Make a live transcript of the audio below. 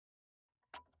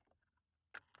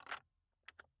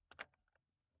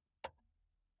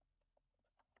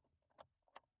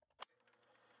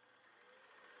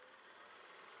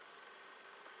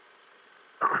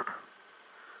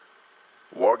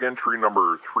log entry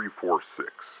number 346.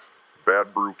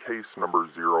 Bad Brew case number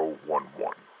 011.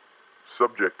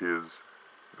 Subject is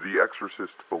The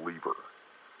Exorcist Believer.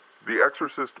 The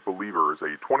Exorcist Believer is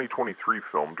a 2023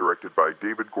 film directed by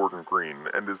David Gordon Green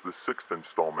and is the sixth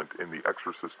installment in the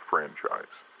Exorcist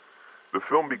franchise. The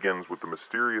film begins with the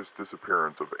mysterious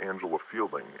disappearance of Angela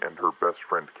Fielding and her best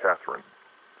friend Catherine.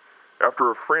 After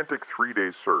a frantic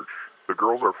 3-day search, the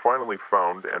girls are finally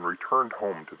found and returned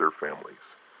home to their families.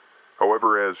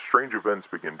 However, as strange events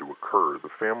begin to occur, the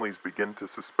families begin to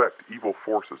suspect evil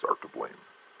forces are to blame.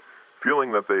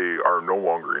 Feeling that they are no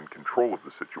longer in control of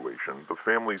the situation, the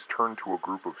families turn to a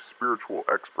group of spiritual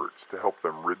experts to help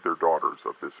them rid their daughters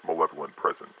of this malevolent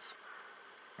presence.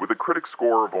 With a critic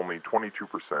score of only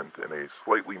 22% and a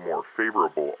slightly more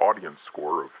favorable audience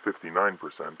score of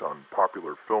 59% on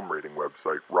popular film rating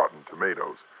website Rotten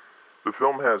Tomatoes, the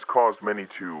film has caused many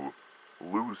to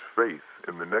lose faith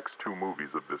in the next two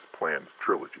movies of this planned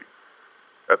trilogy.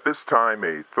 At this time,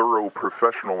 a thorough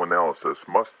professional analysis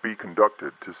must be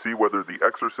conducted to see whether The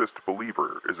Exorcist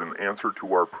Believer is an answer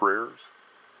to our prayers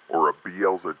or a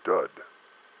Beelzebub.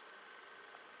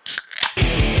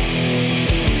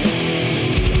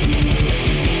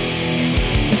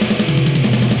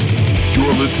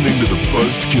 You're listening to the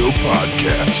Buzzkill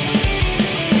Podcast.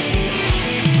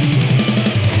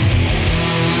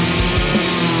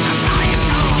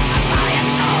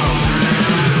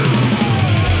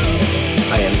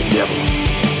 I am the devil,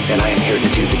 and I am here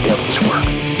to do the devil's work.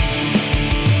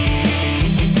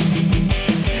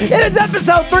 It is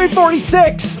episode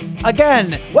 346.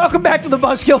 Again, welcome back to the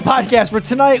Buzzkill Podcast, where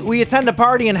tonight we attend a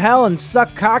party in hell and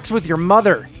suck cocks with your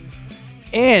mother.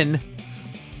 What'd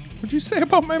you say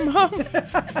about my mom?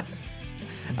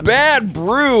 Bad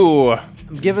Brew.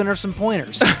 I'm giving her some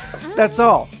pointers. That's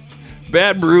all.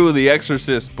 Bad Brew, the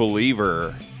Exorcist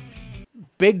Believer.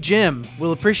 Big Jim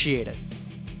will appreciate it.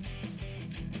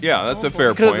 Yeah, that's a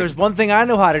fair Because point. there's one thing I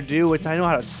know how to do, it's I know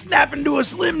how to snap into a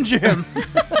Slim Jim.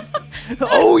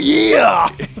 Oh, yeah.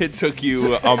 It took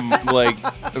you like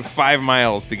 5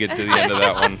 miles to get to the end of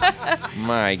that one.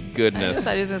 My I goodness.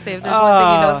 thought he was going to say, if there's one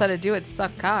thing he knows how to do, it's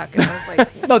suck cock. And I was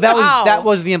like, No, that wow. that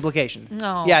was the implication.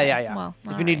 No. Yeah. Well,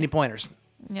 if all you need right. any pointers,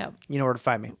 Yep. you know where to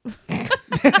find me.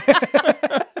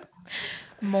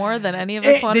 More than any of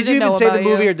us wanted Did you to know even say about the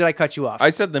movie, you. or did I cut you off? I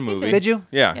said the movie. Did you?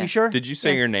 Yeah. You sure? Did you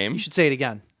say Yes. your name? You should say it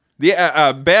again.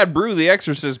 Yeah, Bad Brew, the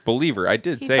Exorcist Believer. I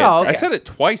did say it. Oh, okay. I said it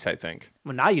twice, I think.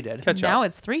 Well, now you did. Catch Now up.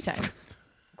 it's 3 times.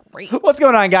 Great. What's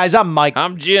going on, guys? I'm Mike.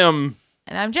 I'm Jim.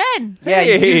 And I'm Jen. Yeah,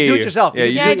 you just do it yourself. Yeah,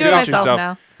 you Yeah, I just do do it it myself yourself.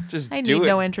 now. Just I do need it.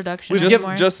 no introduction Just,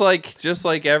 anymore. just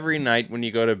like every night when you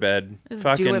go to bed, Just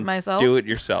fucking do it myself? do it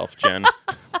yourself, Jen.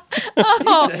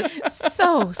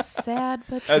 So sad,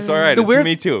 but That's true. all right. The It's weird-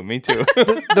 me too. Me too.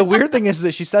 The weird thing is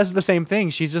that she says the same thing.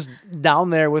 She's just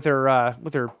down there with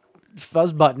her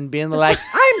fuzz button, being like,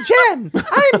 "I'm Jen.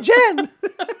 I'm Jen."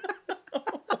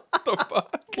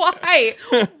 Why?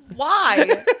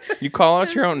 Why? You call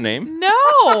out your own name?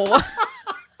 No.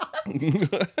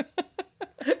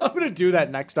 I'm gonna do that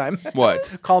next time.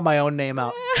 What? Call my own name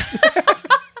out.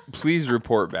 Please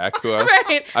report back to us.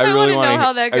 Right. I really wanna know wanna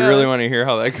how that I really goes. want to hear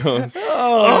how that goes.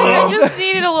 I just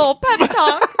needed a little pep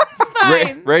talk. It's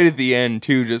fine. Right at the end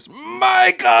too. Just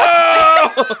Michael.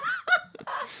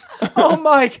 Oh,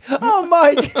 Mike. Oh,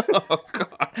 Mike. Oh,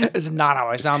 God. It's not how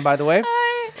I sound, by the way.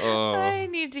 I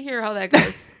need to hear how that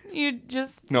goes. You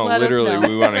just No, let literally, us know.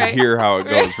 we want to hear how it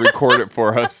goes. Record it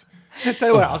for us. Tell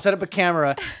you what, I'll set up a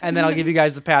camera, and then I'll give you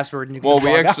guys the password, and you can Well, just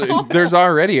we log actually out. there's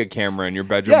already a camera in your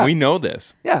bedroom. Yeah. We know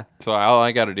this. Yeah. So all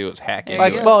I got to do is hack into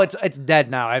Like, it. well, it's dead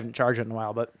now. I haven't charged it in a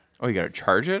while, but Oh, you got to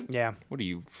charge it? yeah. What are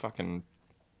you, fucking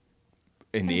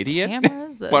an idiot? camera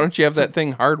is this? Why don't you have that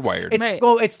thing hardwired? It's Right.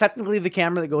 well, it's technically the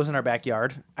camera that goes in our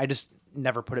backyard. I just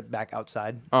never put it back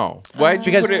outside. Oh, why'd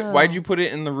you Because- put it? Why'd you put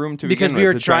it in the room to Because begin we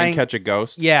with? were To try and trying- catch a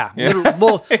ghost. Yeah.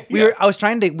 Well, we were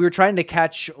trying to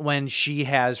catch when she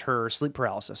has her sleep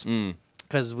paralysis,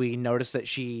 because we noticed that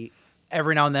she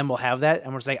every now and then will have that,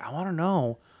 and we're just like, I want to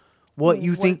know what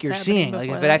you think What's you're happening seeing, like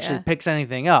before if it that, actually yeah. picks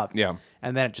anything up. Yeah.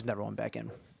 And then it just never went back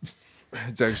in.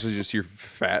 It's actually just your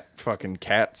fat fucking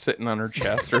cat sitting on her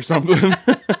chest or something.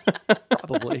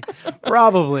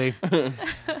 Probably.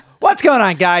 What's going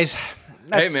on, guys?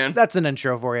 That's, man. That's an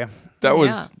intro for you. That Yeah.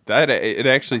 was that. It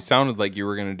actually sounded like you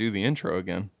were gonna do the intro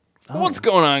again. What's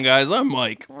going on, guys? I'm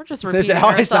Mike. We're just Is repeating that how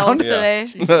I ourselves sound?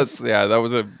 today.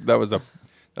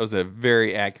 That was a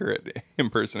very accurate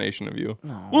impersonation of you.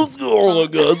 What's going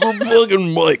on, guys? I'm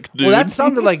fucking Mike, dude. Well, that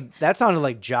sounded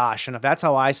like Josh, and if that's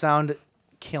how I sound,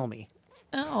 kill me.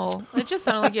 Oh, it just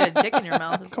sounded like you had a dick in your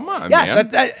mouth. Come on,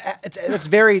 Yes, man. it's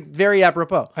very, very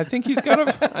apropos. I think he's got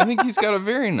a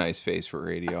very nice face for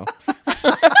radio.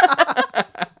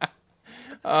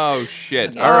 Oh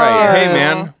shit! All right, hey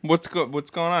man, what's going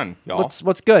on, y'all?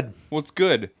 What's good? What's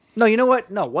good? No, you know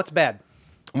what? No, what's bad?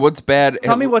 What's bad?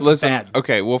 Tell me what's Listen, bad.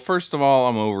 Okay, well, first of all,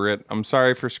 I'm over it. I'm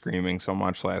sorry for screaming so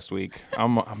much last week.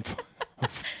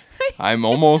 I'm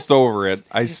almost over it.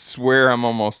 I swear I'm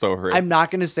almost over it. I'm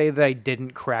not going to say that I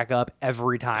didn't crack up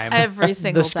every time. Every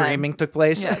single the time. screaming took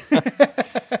place. Yes.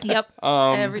 Yep.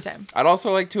 Every time. I'd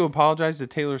also like to apologize to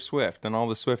Taylor Swift and all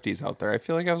the Swifties out there. I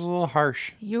feel like I was a little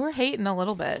harsh. You were hating a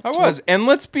little bit. I was, and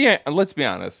let's be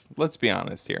honest. Let's be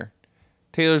honest here.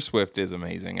 Taylor Swift is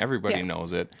amazing. Everybody Yes.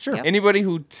 knows it. Sure. Yep. Anybody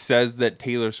who says that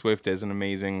Taylor Swift isn't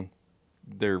amazing,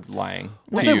 they're lying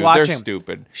Was to I you. watching? They're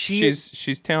stupid. She-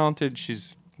 She's talented.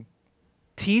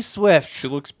 T Swift. She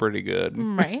looks pretty good.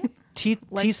 Right? T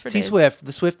Legs for T days. Swift,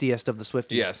 the Swiftiest of the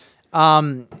Swifties. Yes.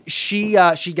 She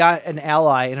got an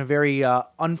ally in a very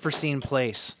unforeseen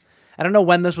place. I don't know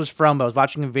when this was from, but I was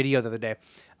watching a video the other day.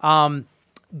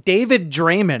 David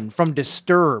Draymond from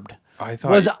Disturbed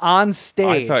was on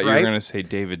stage. I thought you right? were going to say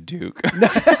David Duke.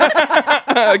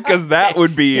 Because that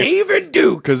would be David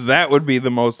Duke. Because that would be the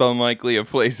most unlikely of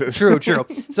places. True.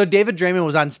 So David Draymond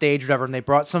was on stage, whatever, and they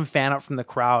brought some fan up from the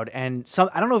crowd, and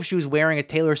I don't know if she was wearing a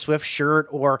Taylor Swift shirt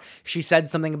or she said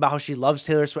something about how she loves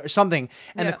Taylor Swift or something,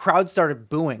 and the crowd started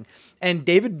booing, and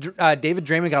David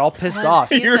Draymond got all pissed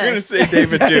off. You were going to say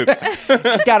David Duke.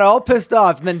 He got all pissed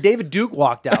off, and then David Duke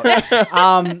walked out.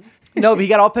 No, but he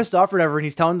got all pissed off or whatever, and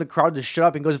he's telling the crowd to shut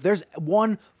up. And goes, if there's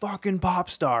one fucking pop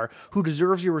star who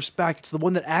deserves your respect, it's the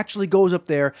one that actually goes up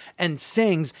there and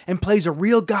sings and plays a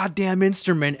real goddamn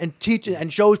instrument and teaches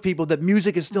and shows people that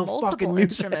music is still fucking Multiple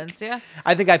music. instruments, yeah.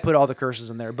 I think I put all the curses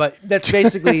in there, but that's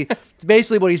basically it's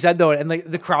basically what he said though, and like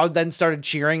the crowd then started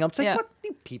cheering. I'm like, Yeah. what?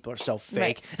 These people are so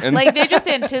fake. Right. Like they just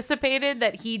anticipated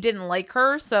that he didn't like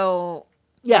her, so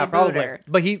Yeah, they booed probably. her.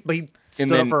 But he stood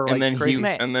up for like crazy.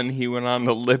 Right. He went on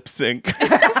to lip sync.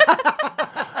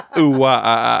 Ooh, wah,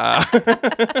 ah,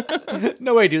 ah.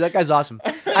 No way, dude. That guy's awesome.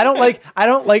 I don't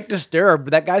like Disturbed,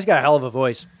 but that guy's got a hell of a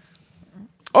voice.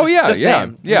 Oh yeah, just yeah,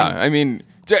 saying. yeah. I mean,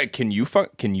 can you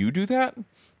do that?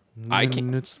 I can.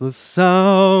 And it's the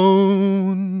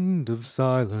sound of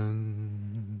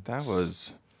silence. That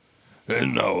was.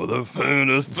 And now the fan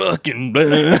is fucking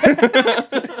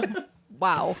bad.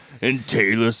 Wow. And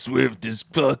Taylor Swift is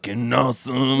fucking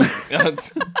awesome.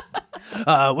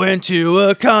 I went to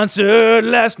a concert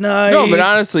last night. No, but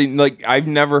honestly, like I've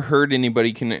never heard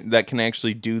anybody that can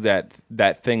actually do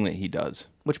that thing that he does.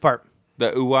 Which part?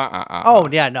 The ooh ah ah ah. Oh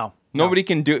yeah, no. Nobody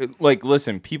can do it. Like,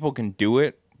 listen, people can do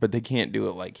it, but they can't do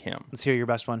it like him. Let's hear your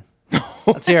best one.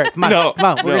 Let's hear it. Come on, No, come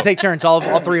on. We're gonna take turns. All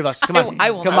three of us. Come on.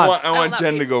 I will come not. on. I want not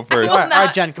Jen be- to go I first. will All right,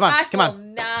 not. Jen, come on, I come on.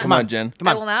 will not. Come on, Jen. Come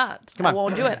on. I will not. Come on. I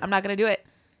won't do it. I'm not gonna do it.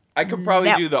 I could probably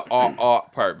No. do the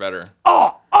part better.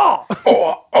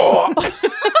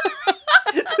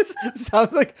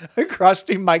 Sounds like a cross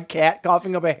between my cat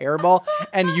coughing up a hairball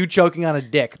and you choking on a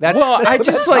dick. That's Well, that's I what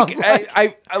just that like, sounds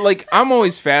I like I'm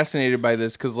always fascinated by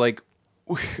this because like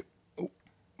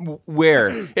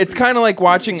where it's kind of like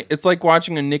watching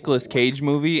a Nicolas Cage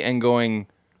movie and going,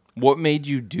 what made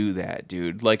you do that,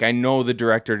 dude? Like I know the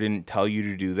director didn't tell you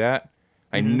to do that.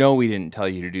 I know he didn't tell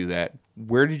you to do that.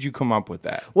 Where did you come up with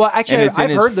that? Well, actually, And it's in I've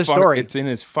his heard the story. It's in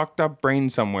his fucked up brain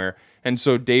somewhere. And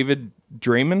so David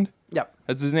Draymond, Yep.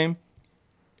 that's his name.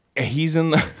 He's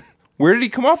in the. Where did he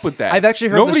come up with that? I've actually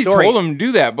heard the Nobody story. told him to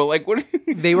do that, but like, what?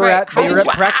 They were Right. at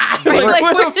practice. Like, What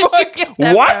where the did you fuck? get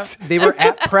that What? from? They were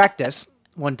at practice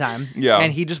one time. Yeah.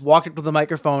 And he just walked up to the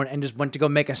microphone and just went to go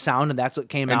make a sound, and that's what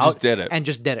came And out. just did it. And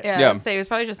just did it. Yeah. Yeah. So he was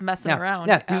probably just messing Yeah. around.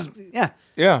 Yeah. Yeah.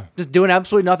 Yeah. Just doing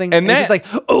absolutely nothing. And And it's just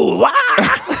that- like, oh, wow.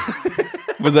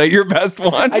 Was that your best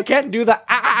one? I can't do the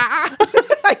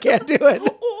I can't do it.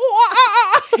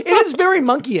 It is very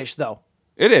monkeyish, though.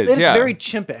 It is. It's Yeah. very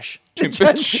chimpish.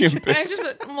 Chimp. I just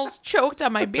almost choked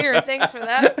on my beer. Thanks for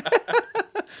that.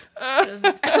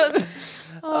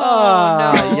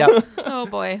 Oh no. Yep. Oh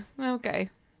boy. Okay.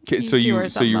 Okay, so You two are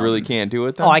so you something really else. can't do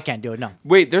it then? Oh, I can't do it. No.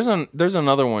 Wait, there's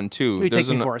another one too. What do you There's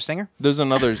take me for, a singer? There's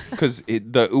another because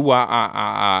the ooh ah ah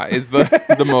ah ah is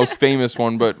the most famous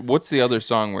one. But what's the other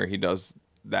song where he does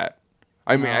that?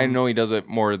 I mean, I know he does it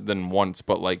more than once,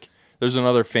 but like, there's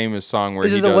another famous song where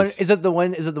Is he it the one? does. Is it the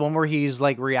one? Is it the one where he's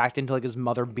like reacting to like his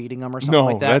mother beating him or something No,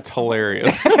 like that? that's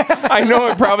hilarious. I know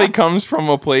it probably comes from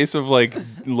a place of like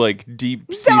deep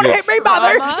Don't seated, hit me,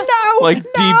 mother! Trauma? No, like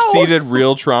no! deep seated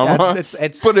real trauma.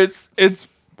 It's but it's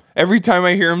Every time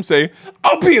I hear him say,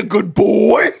 "I'll be a good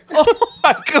boy,"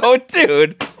 I go,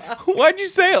 dude, why'd you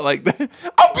say it like that?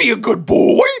 I'll be a good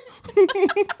boy.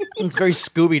 It's very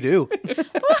Scooby Doo.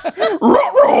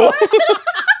 Ruh-roh.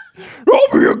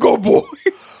 I'll be a good boy.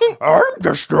 I'm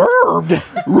disturbed.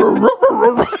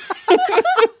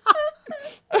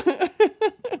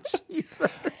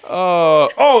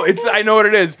 I know what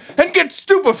it is. And get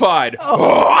stupefied.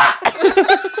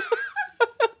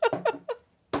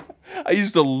 I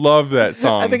used to love that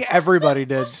song. I think everybody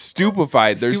did.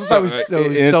 Stupefied. There's Stupefied was so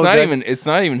good. It's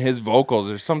not even his vocals.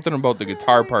 There's something about the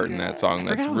guitar part in that song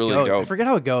that's really I dope. forget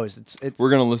how it goes. It's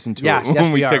We're gonna listen to yes, it yes,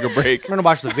 when we are. take a break. We're gonna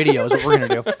watch the videos. What we're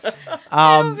gonna do?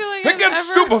 I don't feel like And I've get ever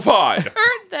stupefied.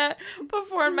 heard that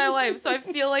before in my life, so I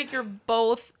feel like you're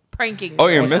both pranking. Oh,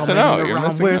 me. you're missing out. You're Around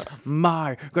missing with out.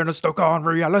 my gonna stuck on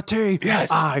reality. Yes.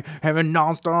 I have a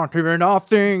non-stop hearing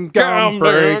nothing. I'm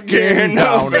breaking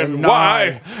down and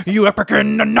why? You epic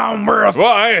in the numbers.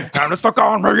 Why? I'm stuck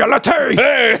on reality.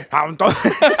 Hey. I'm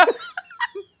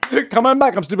coming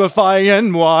back. I'm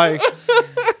stupefying. Why?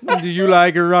 Do you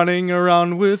like running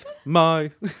around with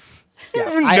my? Yeah,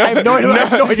 I have no idea. I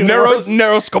have no idea.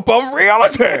 Narrow scope of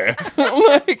reality.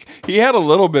 Like he had a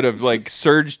little bit of like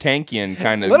Serge Tankian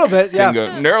kind of Little bit, yeah.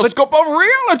 Narrow scope of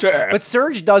reality. But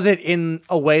Serge does it in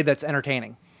a way that's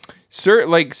entertaining. Serge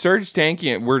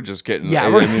Tankian, we're just getting. Yeah,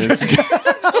 I we're- mean, it's-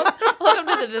 Welcome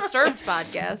to the Disturbed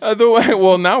podcast.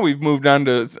 now we've moved on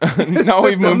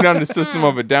to System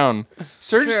of a Down.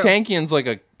 Serge True. Tankian's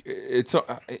like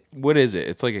what is it?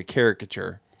 It's like a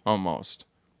caricature almost,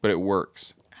 but it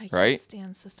works. I can't Right?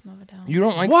 stand System of a Down. You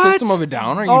don't like What? System of a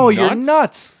Down? Are you Oh, nuts? you're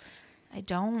nuts. I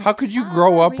don't. How could you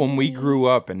grow up when we Sorry. grew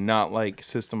up and not like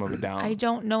System of a Down? I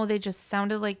don't know. They just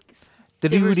sounded like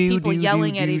there was people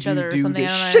yelling at each other or something.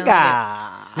 I Sugar.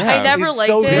 don't know. I never It's liked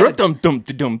so it. good.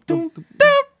 Dum-dum-dum-dum-dum.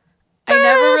 I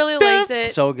never really liked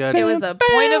it. So good. It was a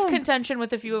point of contention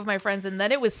with a few of my friends, and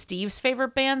then it was Steve's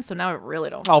favorite band. So now I really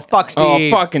don't. Oh, fucking fuck like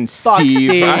Steve. Oh, fucking Fuck Steve.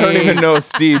 Steve. I don't even know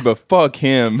Steve, but fuck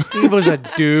him. Steve was a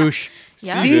douche.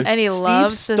 Yeah, Steve, and he Steve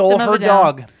loves stole System of her a Down.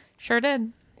 dog. Sure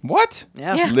did. What?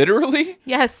 Yeah. Yeah. Literally?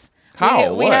 Yes.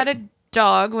 How? We What? had a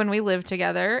dog when we lived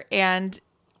together, and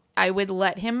I would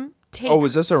let him take. Oh,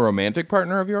 was this a romantic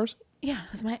partner of yours? Yeah,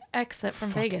 it was my ex that from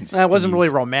Vegas. That wasn't really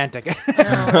romantic.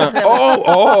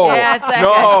 Oh. Yeah, it's that No,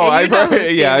 guy. You I've know who heard,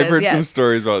 Steve I've is, heard some yes.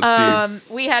 stories about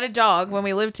Steve. We had a dog when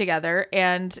we lived together,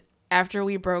 and after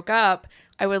we broke up,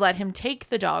 I would let him take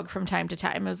the dog from time to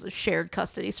time. It was a shared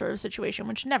custody sort of situation,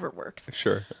 which never works.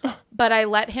 Sure. But I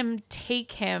let him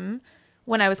take him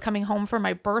when I was coming home for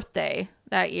my birthday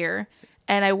that year,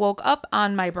 and I woke up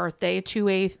on my birthday to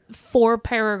a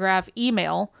 4-paragraph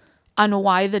email on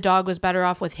why the dog was better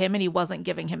off with him and he wasn't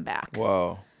giving him back.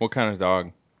 Whoa. What kind of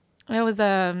dog? It was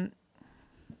a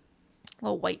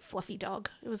little white fluffy dog.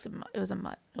 It was a mutt. It was a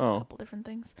couple different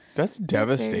things. That's It was very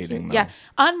devastating, cute. though. Yeah,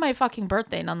 on my fucking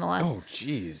birthday, nonetheless. Oh,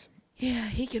 jeez. Yeah,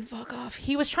 he can fuck off.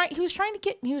 He was trying to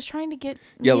get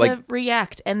Yeah, me like- to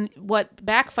react, and what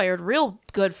backfired real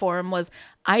good for him was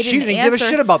I She didn't didn't give a answer.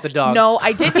 shit about the dog. No,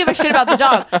 I did give a shit about the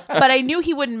dog, but I knew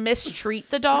he wouldn't mistreat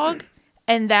the dog,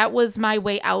 and that was my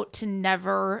way out to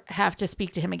never have to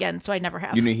speak to him again. So I never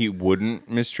have. You knew he wouldn't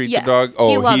mistreat Yes, the dog?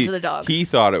 he loved the dog. He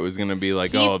thought it was going to be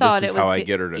like, He oh, thought this is it how was I g-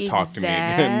 get her to talk to me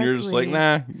again. And you're just like,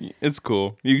 Exactly. nah, it's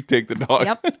cool. You take the dog.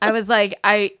 Yep. I was like,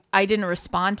 I didn't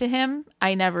respond to him.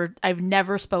 I've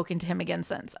never spoken to him again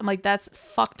since. I'm like, that's a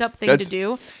fucked up thing That's- to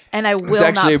do, and I will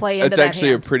not play into It's that actually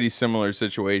hand. a pretty similar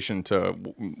situation to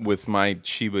with my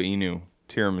Shiba Inu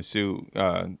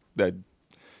tiramisu.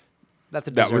 That's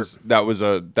a dessert. That was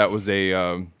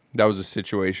a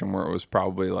situation where it was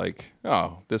probably like,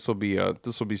 oh, this will be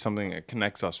something that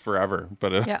connects us forever.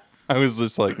 But Yeah. I was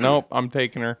just like, nope, I'm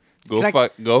taking her.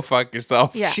 Connect- Go fuck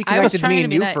yourself. Yeah, She I was connected trying me to and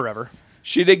be you nice. forever.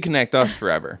 She did connect us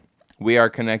forever. We are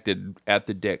connected at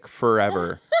the dick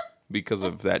forever because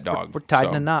of that dog. We're tied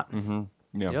in So, a knot.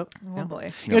 Yeah. Yep. Oh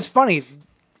boy. You know, it's funny.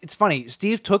 It's funny.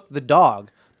 Steve took the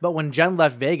dog, but when Jen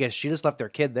left Vegas, she just left their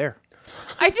kid there.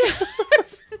 I did.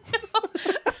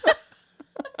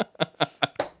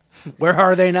 Where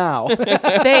are they now?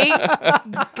 Thank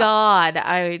God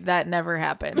that never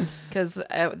happened, because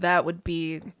that would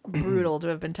be brutal to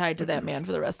have been tied to that man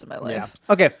for the rest of my life.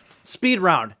 Yeah. Okay. Speed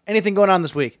round. Anything going on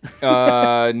this week?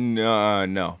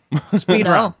 No. Speed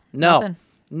No, round. No.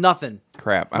 nothing.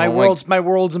 Crap. I My don't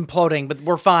world's imploding, but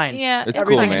we're fine. Yeah, It's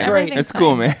everything's cool, man. everything's It's cool,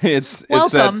 fine. man. It's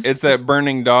Welcome. that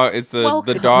burning dog. It's the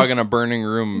Welcome. dog This- in a burning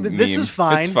room. this meme. is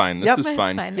fine. It's fine. This Yep. is It's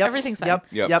fine. fine. Yep. Everything's fine. Yep.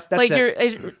 Yep. Yep. That's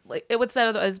like it. what's that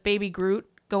other as Baby Groot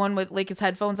going with like his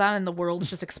headphones on and the world's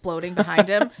just exploding behind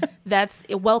him. That's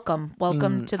welcome to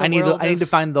the world. I need to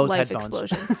find those life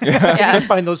headphones. explosion. I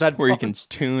find those headphones. Where you can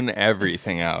tune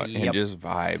everything out and Yep. just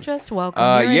vibe. Just welcome.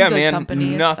 You're in Yeah, good man. company.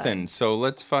 It's Nothing. fine. So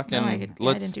let's fucking No, I didn't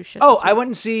let's. do shit. Oh, this I week. went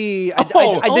and see. I you did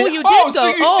go. So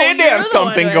you did you're have the one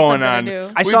something who had going something on. to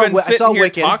do. I We've saw been I sitting saw here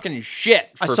Wicked. talking shit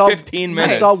for saw 15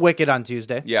 minutes. I saw Wicked on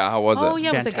Tuesday. Yeah, how was Oh, it?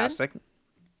 yeah. Was it good? Fantastic. It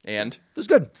And was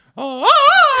good.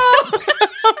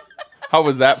 how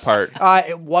was that part?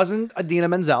 It wasn't Adina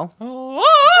Menzel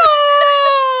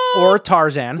or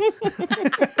Tarzan.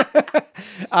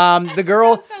 The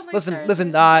girl. sound like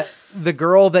Listen. The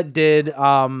girl that did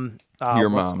Your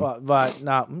what's- mom. but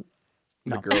no.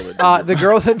 The girl that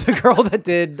The girl that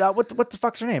did what the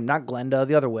fuck's her name? Not Glenda,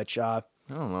 the other witch. I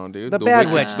don't know, dude. The bad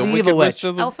wicked, witch, the wicked evil list witch.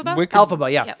 of the Elphaba? wicked-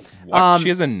 Elphaba, yeah. Yep. What? She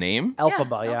has a name?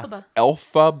 Elphaba, yeah. Elphaba.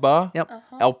 Elphaba? Yep.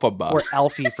 Elphaba. Or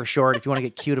Elfie for short, if you want to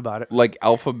get cute about it. Like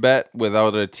alphabet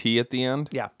without a T at the end?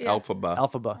 Yeah. Alphaba.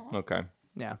 Elphaba. Okay.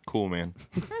 Yeah. Cool, man.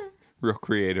 Real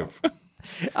creative.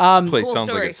 This place Cool sounds like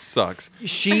story. it sucks.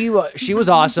 She was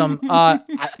awesome.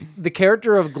 The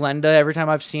character of Glenda, every time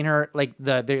I've seen her, like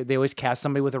they always cast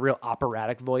somebody with a real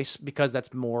operatic voice because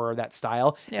that's more that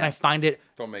style, and Yeah. I find it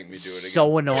Don't make me do it again.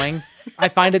 so annoying. I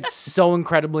find it so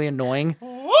incredibly annoying.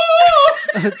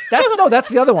 That's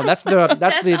the other one. That's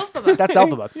Elphaba. That's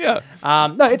Elphaba. Yeah.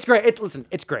 No, it's great. Listen,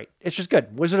 it's great. It's just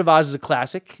good. Wizard of Oz is a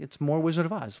classic. It's more Wizard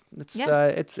of Oz. It's Yeah.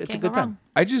 it's a Can't good go wrong.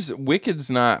 time. Wicked's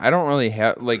not, I don't really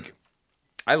have, like,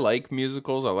 I like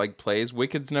musicals. I like plays.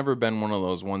 Wicked's never been one of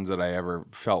those ones that I ever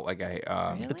felt like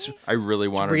I really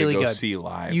wanted really to go good. see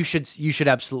live. You should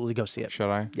absolutely go see it. Should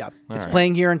I? Yeah, All it's right.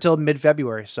 playing here until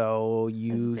mid-February, so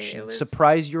you Say it should was-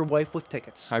 surprise your wife with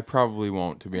tickets. I probably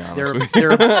won't, to be honest They're with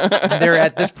you. they're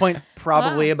at this point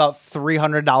probably Wow. about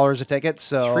 $300 a ticket.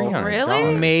 So $300.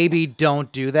 Really? maybe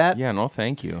don't do that. Yeah, no,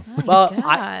 thank you. Well,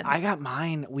 God. I got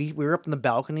mine. We were up in the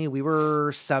balcony. We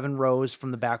were 7 rows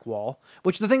from the back wall.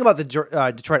 Which the thing about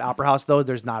the Detroit Opera House, though,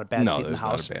 there's not a bad No, seat in the there's not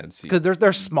a house bad seat. because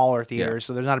they're smaller theaters,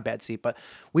 so there's not a bad seat. But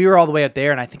we were all the way up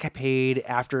there, and I think I paid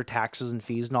after taxes and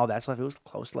fees and all that stuff. It was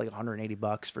close to like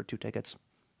 $180 for 2 tickets.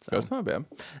 So That's not bad.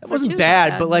 it wasn't two's not bad,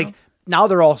 bad, but like no. now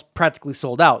they're all practically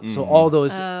sold out. So all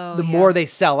those, Oh, the yeah. more they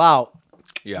sell out,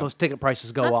 Yeah. those ticket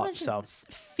prices go Not to up. mention, So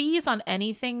fees on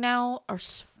anything now are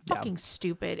fucking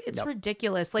stupid. It's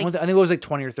ridiculous. Like I think it was like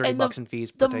 20 or 30 and bucks in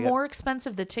fees per the ticket. more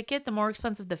expensive the ticket, the more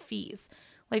expensive the fees.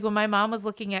 Like when my mom was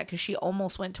looking at, because she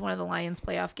almost went to one of the Lions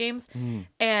playoff games,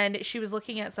 and she was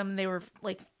looking at some. They were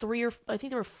like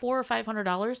 $400 or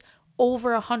 $500,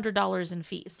 over $100 in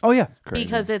fees. Oh yeah,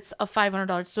 because it's a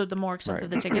 $500. So the more expensive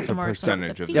the tickets, the more expensive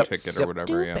Percentage the of fees. the ticket or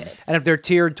whatever, yeah. Stupid. and if they're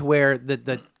tiered to where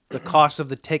the cost of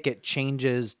the ticket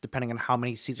changes depending on how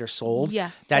many seats are sold,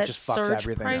 Yeah, that just fucks surge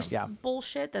everything price up. Yeah.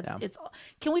 bullshit. It's.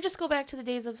 Can we just go back to the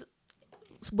days of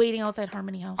waiting outside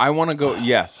Harmony House? I want to go,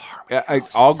 yes.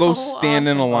 I'll go So stand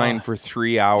in a awesome. line for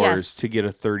 3 hours Yes. to get a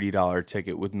 $30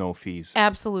 ticket with no fees.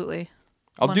 Absolutely.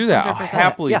 I'll do that. I'll 100%.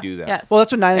 happily Yeah. do that. Yes. Well,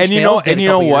 that's what Nine Inch And you Nails know, did and a you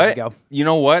know couple years what? ago. You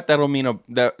know what? That'll mean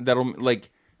that'll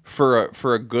like for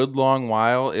a good long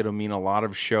while. It'll mean a lot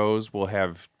of shows will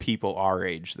have people our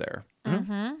age there.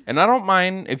 Mm-hmm. And I don't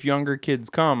mind if younger kids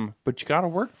come, but you got to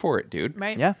work for it, dude.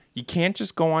 Right. Yeah. You can't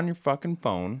just go on your fucking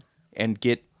phone and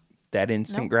get that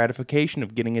instant gratification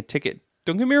of getting a ticket.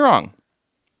 Don't get me wrong.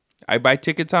 I buy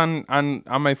tickets on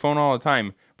my phone all the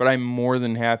time, but I'm more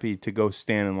than happy to go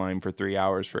stand in line for 3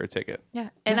 hours for a ticket. Yeah.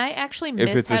 And I actually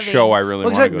miss If it's a having, show I really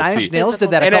Well, want to go Nine see. Inch Nails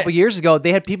did that a And couple years ago.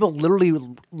 They had people literally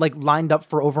like lined up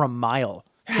for over a mile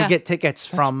to Yeah. get tickets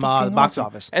from the Fucking box awesome.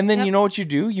 office. And then Yep. you know what you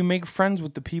do? You make friends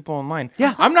with the people in line.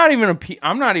 Yeah. I'm not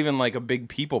even like a big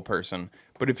people person,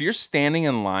 but if you're standing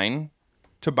in line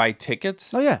to buy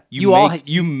tickets, Oh, yeah.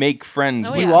 you make friends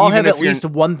Oh, with yeah. You all even have if at you're- least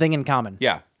one thing in common.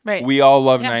 Yeah. Right. We all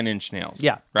love Yeah. 9 Inch Nails.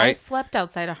 Yeah. I Right? slept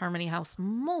outside a Harmony House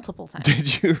multiple times.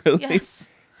 Did you really? Yes.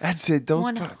 That's it. Those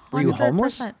 100%. Were you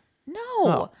homeless? No.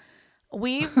 Oh.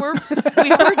 We were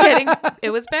getting, it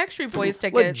was Backstreet Boys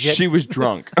tickets. Legit. She was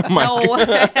drunk. Oh my No.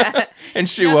 God. And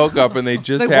she woke up and they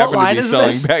just like, what happened to line be is selling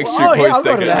this? Backstreet Oh, yeah, Boys I'll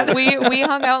go to tickets. that. we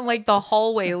hung out in like the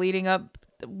hallway leading up.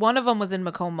 One of them was in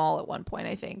Macomb Mall at one point,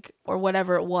 I think, or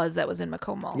whatever it was that was in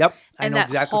Macomb Mall. Yep, I and know that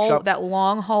exactly what shop- that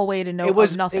long hallway to It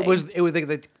was nothing. it was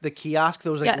like the kiosk that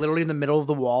was like Yes. literally in the middle of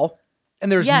the wall,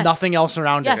 and there's Yes. nothing else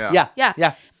around Yes. it. Yeah, yeah,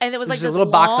 yeah. And it was like Just a this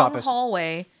little box long office.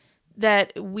 hallway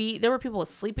that there were people with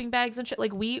sleeping bags and shit.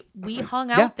 Like we hung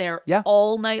out Yeah, there yeah.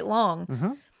 all night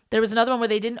long. There was another one where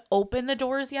they didn't open the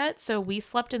doors yet, so we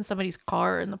slept in somebody's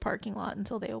car in the parking lot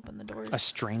until they opened the doors. A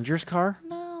stranger's car?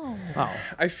 No. Oh,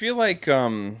 I feel like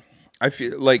I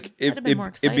feel like That'd been more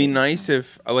it'd be exciting. nice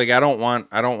if like I don't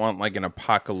want like an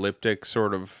apocalyptic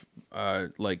sort of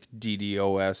like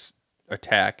DDoS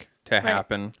attack to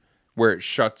happen where it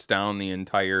shuts down the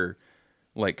entire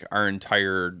like our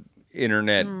entire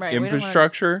internet Right, we don't wanna-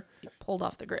 infrastructure. Pulled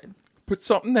off the grid. But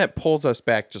something that pulls us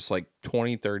back just like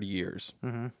 20, 30 years.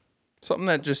 Mm-hmm. Something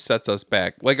that just sets us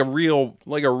back like a real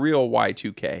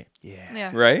Y2K.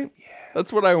 Yeah. Right? Yeah.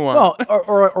 That's what I want. Well,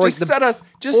 or just set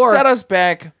us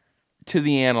back to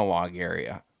the analog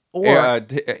area. Or-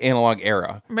 Analog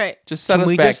era. Right. Just set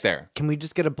us back there. Can we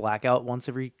just get a blackout once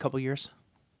every couple years?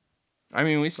 I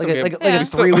mean, we still Like get a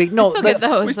 3 week. No, still get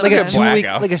those. we still like a get 2 week,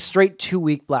 blackouts. like a straight 2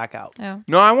 week blackout Yeah.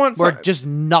 No, I want where just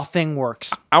nothing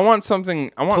works. I want something.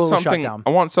 I want Total something. shutdown. I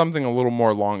want something a little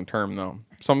more long term though.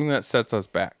 Something that sets us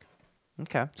back.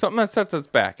 Okay. Something that sets us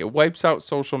back. It wipes out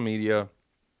social media.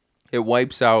 It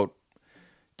wipes out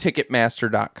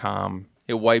Ticketmaster.com.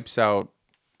 It wipes out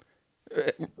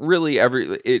really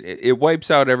it wipes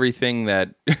out everything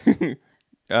that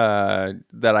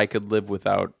that I could live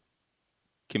without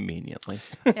conveniently.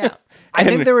 Yeah. I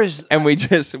think there was and we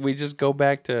just go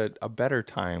back to a better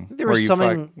time There where was you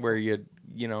something- where you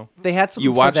know they had something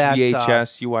you for watch that,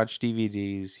 VHS, you watch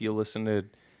DVDs, you listen to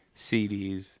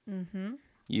CDs,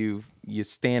 you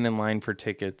stand in line for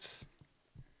tickets.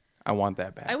 I want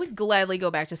that back. I would gladly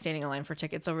go back to standing in line for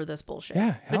tickets over this bullshit.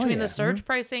 Yeah, hell Between yeah. the surge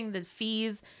pricing, the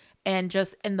fees, and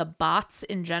the bots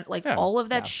in like Yeah. all of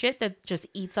that shit that just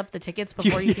eats up the tickets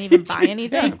before you can even buy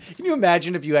anything. Can you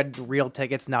imagine if you had real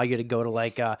tickets? Now you had to go to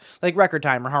like Record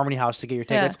Time or Harmony House to get your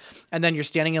Yeah. tickets, and then you're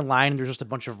standing in line and there's just a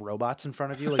bunch of robots in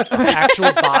front of you, like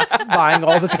actual bots buying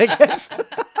all the tickets.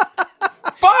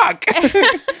 Fuck.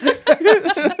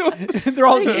 They're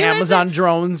all Like, you had Amazon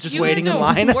drones just You waiting had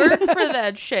in to line. work for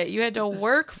that shit. You had to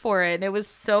work for it, and it was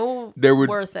so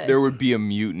worth it. There would be a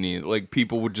mutiny. Like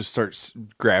people would just start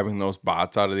grabbing those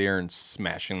bots out of the air and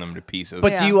smashing them to pieces.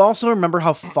 But Yeah. do you also remember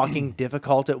how fucking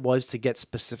difficult it was to get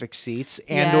specific seats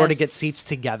and or to get Yes. seats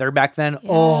together back then?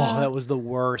 Oh, that was the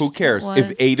worst. who cares? was.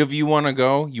 If 8 of you want to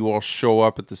go, you all show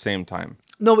up at the same time.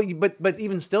 No, but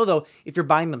even still though, if you're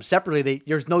buying them separately,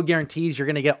 there's no guarantees you're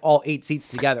gonna get all 8 seats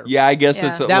together. Yeah, I guess Yeah.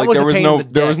 it's That like was there a was pain no in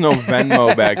the there was dick. no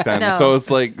Venmo back then. No. So it's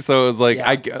like Yeah.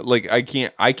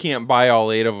 I can't buy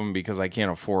all 8 of them because I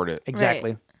can't afford it.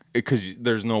 Exactly. Right. Because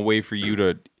there's no way for you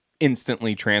to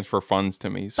instantly transfer funds to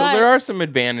me. So But- there are some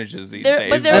advantages these There-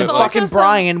 days. but there's And also fucking some-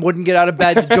 Brian wouldn't get out of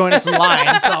bed to join us in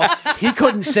line, so he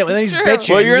couldn't sit. And then he's True. bitching.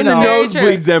 well, you're in you the know.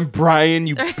 Very nosebleeds then, Brian,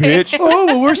 you bitch. Oh,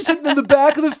 well, we're sitting in the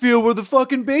back of the field where the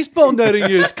fucking baseball netting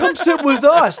is. Come sit with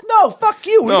us. No, fuck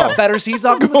you. We No. got better seats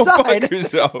off to the Go fuck side.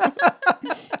 yourself.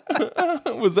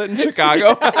 Was that in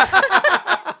Chicago?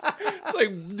 It's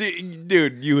like,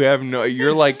 dude, you have no.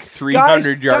 You're like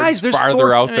 300 yards there's farther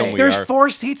four- out than we There's are. 4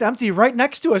 seats empty right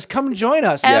next to us. Come and join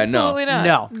us. Yeah, no. Absolutely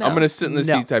not. No. I'm gonna sit in the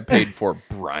No. seats I paid for,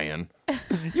 Brian.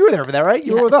 You were there for that, right?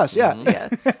 You were with us, yeah.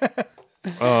 Yes.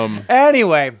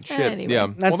 Anyway, Shit. Anyway. Yeah.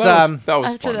 That's, that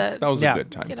was after fun. that- That was Yeah. a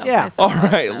good time. Get off Yeah. my All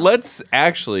soapbox right, now. let's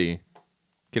actually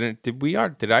get in.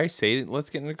 Did I say it? Let's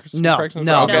get into some No, corrections.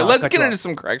 no, Okay, no. let's Cut get you into off.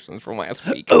 some corrections from last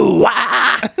week.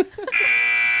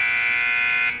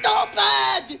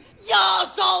 Stupid! You're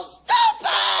so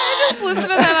stupid! Just listen to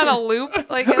that on a loop.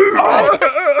 Like, it's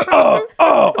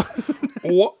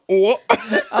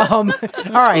all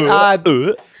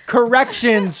right.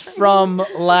 Corrections from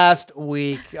last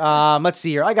week. Let's see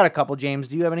here. I got a couple, James.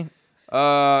 Do you have any?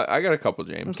 I got a couple,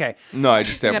 James. Okay. No, I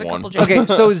just got have a one. couple James. Okay,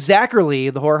 so Zachary,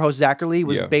 the horror host Zachary,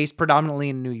 was Yeah. based predominantly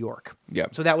in New York. Yeah.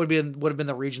 So that would have been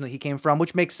the region that he came from,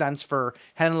 which makes sense for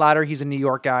Henenlotter. He's a New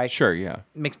York guy. Sure. Yeah.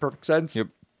 Makes perfect sense. Yep.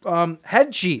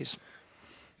 Head cheese.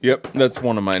 Yep. That's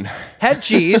one of mine. Head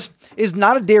cheese is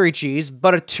not a dairy cheese,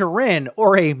 but a Turin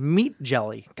or a meat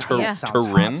jelly. God, Yeah. that sounds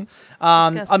Turin. hot.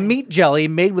 A Disgusting. meat jelly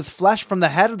made with flesh from the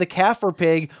head of the calf or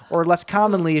pig, or less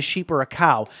commonly a sheep or a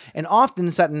cow, and often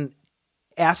set in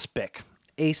aspic.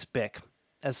 No,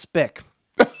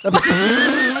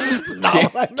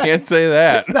 Can't say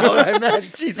that. I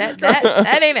meant Jesus.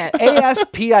 that ain't it.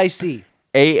 ASPIC.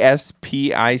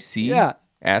 ASPIC. Yeah.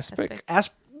 Aspic.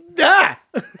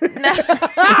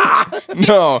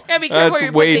 No, Gotta be careful where that's you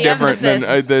put way the different than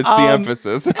emphasis. that's the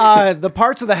emphasis. The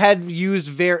parts of the head used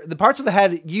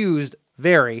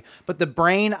vary, but the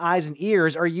brain, eyes, and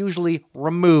ears are usually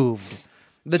removed.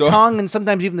 The So- tongue and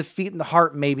sometimes even the feet and the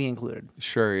heart may be included.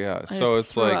 Sure, yeah. So just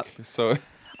it's threw like up. so.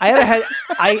 I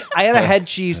had a head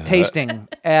cheese tasting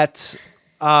at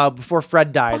before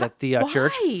Fred died at the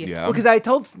church. Why? Yeah. Because I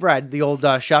told Fred, the old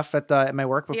chef at my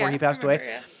work before Yeah, he I passed remember,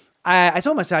 away, I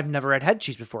told him, I said, I've never had head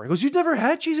cheese before. He goes, you've never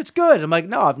had cheese? It's good. I'm like,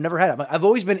 no, I've never had it. I'm like, I've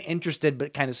always been interested,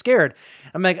 but kind of scared.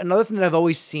 I'm like, another thing that I've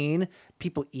always seen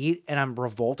people eat, and I'm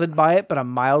revolted by it, but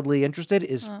I'm mildly interested,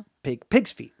 is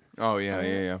pig's feet. Oh,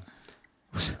 yeah.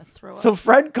 Throw up. So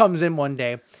Fred comes in one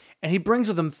day, and he brings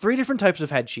with him 3 different types of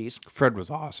head cheese. Fred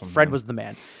was awesome. Fred was the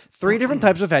man. 3 different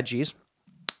types of head cheese,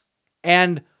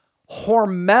 and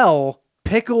Hormel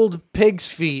pickled pig's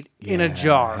feet in a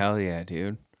jar. Hell yeah,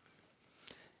 dude.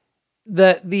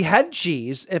 The head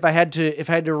cheese, if I had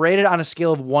to rate it on a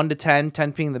scale of 1 to 10,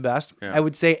 10 being the best, I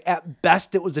would say at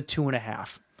best it was a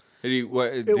 2.5.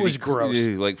 Did It was gross. Did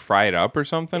he like fry it up or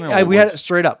something? Or We had it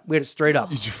straight up. It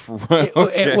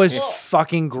was Okay.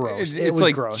 fucking gross. It It's was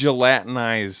like gross.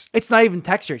 gelatinized. It's not even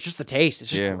texture. It's just the taste. It's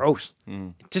just Yeah. gross.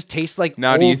 It just tastes like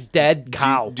Now, old dead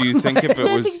cow. Do you think if it That's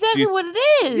was? exactly what it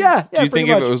is. yeah. Do you think pretty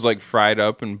if much. it was like fried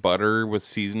up in butter with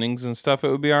seasonings and stuff, it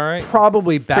would be all right?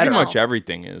 Probably better. Pretty much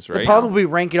everything is, right? Probably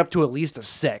rank it up to at least a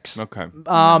 6. Okay.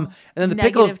 And then the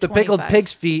Negative pickled 25.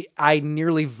 pig's feet, I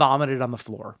nearly vomited on the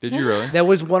floor. Did you really? That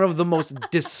was one of the most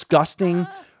disgusting,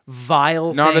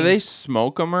 vile Now, things. do they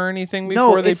smoke them or anything No,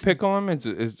 before they it's- pickle them? It's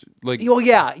like Well,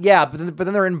 yeah, but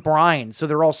then they're in brine, so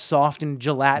they're all soft and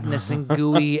gelatinous and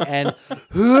gooey and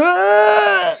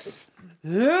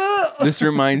this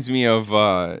reminds me of.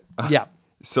 yeah.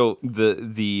 So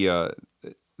the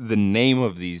name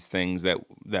of these things that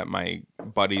my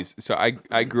buddies. So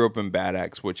I grew up in Bad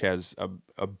Axe, which has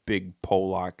a big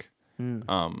Polak,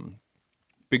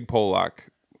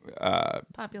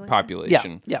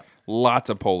 population. Yeah. Lots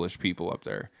of Polish people up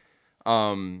there.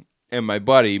 And my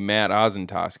buddy Matt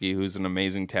Ozentoski, who's an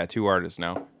amazing tattoo artist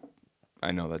now.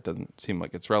 I know that doesn't seem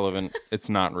like it's relevant. It's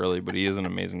not really, but he is an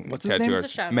amazing What's his tattoo name?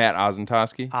 artist. Just a shout. Matt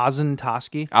Ozentoski.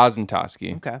 Ozentoski.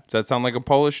 Ozentoski. Okay. Does that sound like a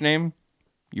Polish name?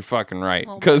 You're fucking right.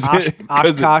 Oshkosh,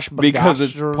 Because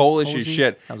it's Bogdasz, Polish as Polsky?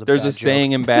 shit. That was a There's bad a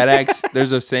saying joke. in Bad Axe.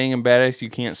 There's a saying in Bad Axe, you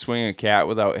can't swing a cat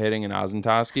without hitting an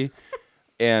Ozentoski.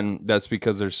 And that's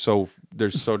because there's so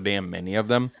damn many of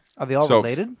them. Are they all So-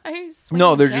 related? Are you No,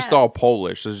 swinging they're just all cats?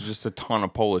 Polish. There's just a ton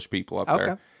of Polish people up there.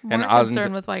 Okay. More And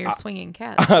concerned with why you're swinging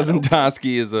cats.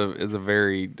 Ozentoski is a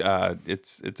very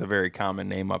it's a very common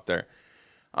name up there.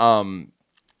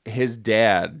 His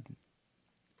dad,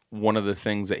 one of the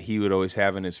things that he would always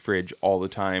have in his fridge all the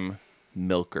time,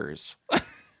 milkers.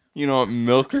 You know what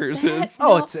milkers is?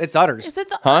 Oh, No. it's udders. Is it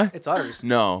the Huh? It's udders.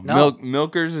 No, No.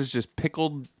 milkers is just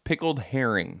pickled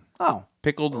herring, Oh,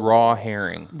 pickled raw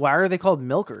herring. why are they called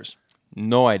milkers?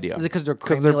 No idea. Is it 'cause they're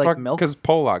creamy like milk? Because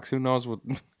Polacks. Who knows what?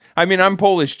 I mean, I'm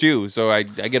Polish too, so I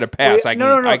get a pass. I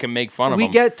can make fun of we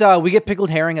them. We get pickled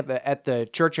herring at the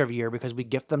church every year because we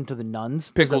gift them to the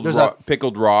nuns. Pickled There's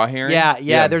raw herring.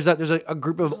 Yeah. There's a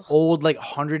group of old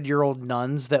 100-year-old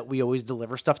nuns that we always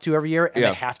deliver stuff to every year, and Yeah.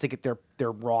 they have to get their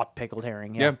raw pickled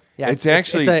herring. Yeah. Yeah. It's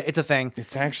actually- it's a thing.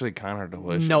 It's actually kind of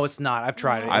delicious. No, it's not. I've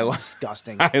tried it. It's I li-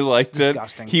 disgusting. I liked It's it.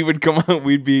 disgusting. He would come out.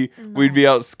 We'd be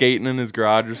out skating in his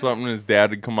garage or something. And his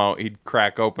dad would come out. He'd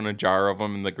crack open a jar of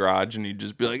them in the garage, and he'd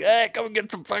just be like, "Hey, come and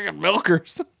get some fucking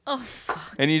milkers." Oh,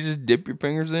 fuck. And you just dip your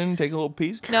fingers in, take a little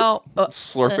piece, No.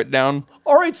 slurp it down.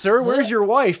 All right, sir. Where's your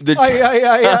wife? The-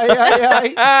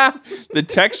 Aye. The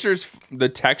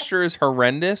texture is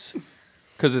horrendous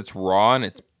because it's raw and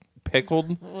it's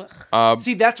pickled.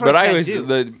 See, that's what But I I can't always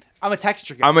do. I'm a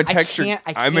texture guy. I'm a I texture. can't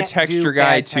I'm a do texture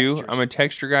guy bad too. textures. I'm a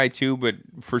texture guy too. But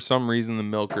for some reason, the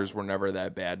milkers were never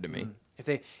that bad to me.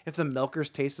 If the milkers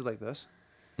tasted like this.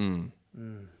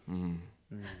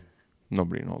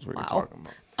 Nobody knows what Wow. you're talking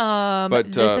about.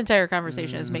 But This entire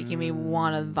conversation is making me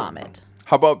want to vomit.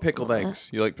 how about pickled eggs?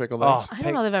 You like pickled eggs? I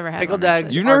don't know if I've ever had Pickled one, eggs.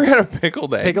 actually. You've never had a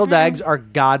pickled egg? Pickled eggs are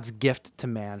God's gift to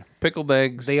man. Pickled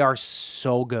eggs. They are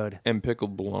so good. and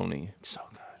pickled bologna. So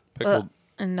good. Pickled.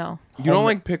 No. You don't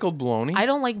like pickled bologna? I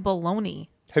don't like bologna.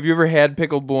 Have you ever had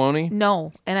pickled bologna?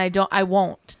 No, and I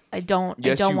won't. I don't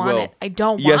Yes, want you will. it. I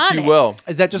don't want Yes, it. you will.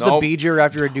 Is that just Nope. a beeger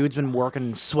after a dude's been working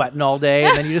and sweating all day,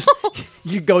 and then you just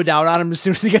you go down on him as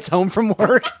soon as he gets home from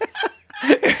work?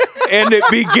 And it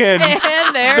begins.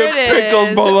 And there The it is.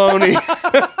 pickled bologna.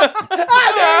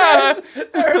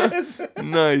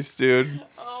 Nice, dude.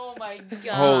 Oh my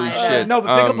god. Holy shit. No,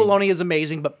 but pickled bologna is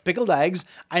amazing. But pickled eggs,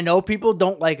 I know people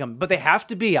don't like them, but they have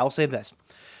to be. I'll say this.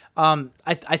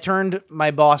 I turned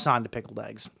my boss on to pickled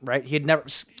eggs. Right? He had never.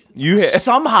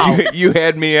 Somehow. you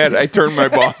had me at. I turned my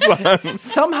boss on.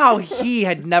 Somehow he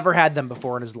had never had them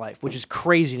before in his life, which is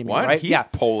crazy to me. What? Right? He's yeah.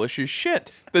 Polish as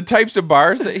shit. The types of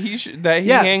bars that he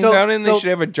Yeah, hangs so- out in, so they should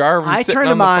have a jar of them I sitting turned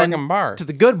on him the on fucking bar. to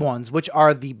the good ones, which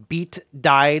are the beet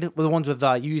dyed, the ones with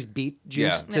you use beet juice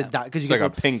Yeah. to dye because It's you like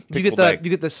get a pink you get pickled the egg. you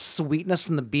get the sweetness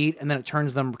from the beet, and then it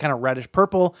turns them kind of reddish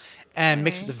purple, and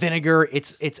mixed with the vinegar.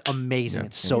 It's amazing. Yeah,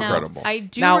 It's so incredible. Now, I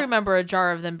do Now- remember a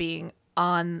jar of them being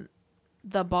on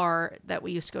the bar that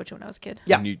we used to go to when I was a kid.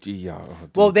 Yeah. And dude,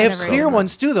 Well, they have Whenever clear I-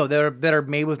 ones too, though. That are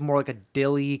made with more like a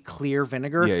dilly clear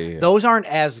vinegar. Yeah. Those aren't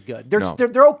as good. No.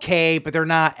 They're okay, but they're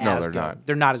not No, as they're good. not.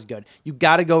 They're not as good. You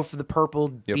got to go for the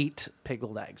purple Yep. beet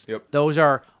pickled eggs. Yep. Those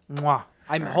are mwah.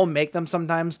 I home make them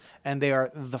sometimes, and they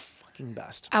are the fucking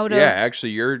best. Out of Yeah,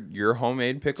 actually, your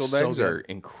homemade pickled So eggs good. are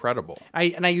incredible. I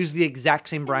use the exact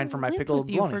same brine for my lived pickled with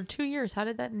you bologna. for 2 years. How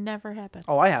did that never happen?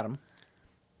 Oh, I had them.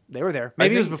 They were there.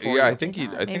 Maybe it was before. Yeah, you. I think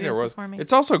Maybe there it was was. before me.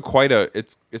 It's also quite a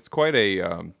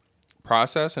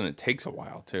process, and it takes a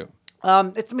while too.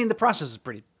 The process is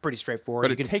pretty straightforward. But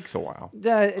You it can- takes a while.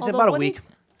 it's Although, about a what do you- week.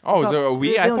 Oh, is it a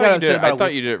week? they I only thought gotta you did. sit about I a thought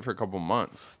week. you did it for a couple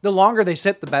months. The longer they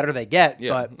sit, the better they get.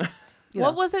 Yeah. But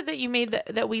What was it that you made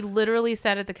that we literally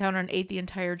sat at the counter and ate the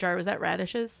entire jar? Was that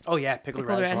radishes? oh yeah, pickled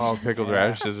Pickled radishes. Oh, pickled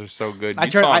radishes are so good. I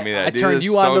You turned- taught me I that. dude. turned It's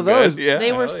you so onto good. those. Yeah,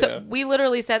 They were hell so. yeah. We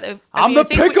literally sat. I'm the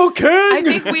pickle king. I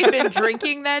think we've been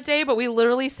drinking that day, but we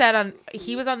literally sat on.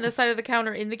 He was on this side of the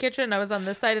counter in the kitchen, and I was on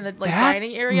this side in the That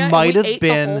dining area. might and have we ate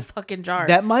been- the whole fucking jar.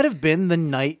 That might have been the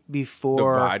night The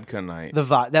before vodka night. That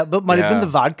might have been Yeah. the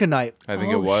vodka night I think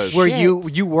Oh, it was. where shit.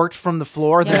 you worked from the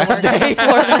floor the Yeah, next we're on the day.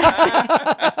 floor the next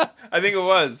day. I think it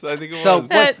was. So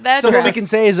That what we tracks. can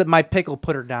say is that my pickle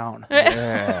put her down.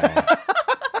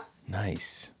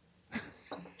 Nice.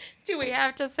 Do we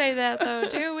have to say that though?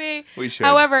 Do we? We should.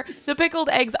 However, the pickled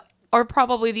eggs are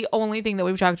probably the only thing that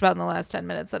we've talked about in the last 10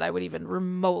 minutes that I would even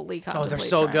remotely Oh, contemplate. they're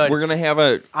so trying. good. We're gonna have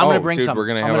a. I'm gonna bring dude, some. We're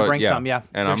gonna I'm have gonna a, bring some, yeah.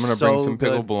 And They're I'm gonna bring so some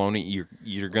pickled good. bologna.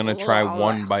 You're gonna try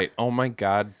one bite. Oh my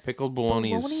god, pickled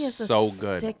bologna is the so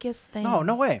good. sickest thing.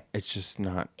 No way. It's just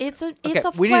not. It's a Okay, a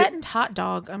we need to- flattened hot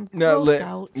dog. I'm grossed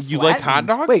out. You like hot Flattened?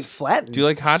 dogs? Wait, flattened? Do you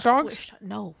like hot dogs? Squished.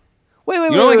 No. Wait, You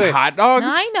don't like wait. hot dogs?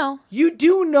 I know. You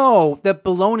do know that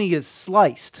bologna is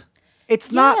sliced.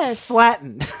 It's not Yes.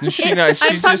 flattened. She's I'm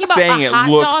just talking about saying a it hot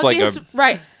looks dog like is, a.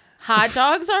 right. Hot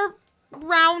dogs are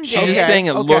rounded. She's just Okay, saying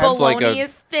it okay. looks like Bologna a.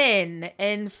 is thin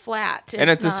and flat. And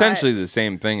it's not- essentially the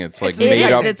same thing. It's like It made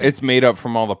is. up. It's- It's made up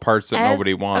from all the parts that as-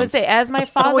 nobody wants. I would say, as my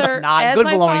father, No, it's not. as Good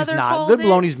my bologna's father not. called Good it,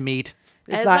 bologna's meat.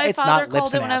 It's as not. my It's father not lips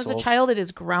called it and when I was a assholes. child, it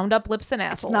is ground up lips and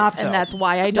assholes, not, and though. that's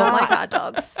why I It's don't like not. hot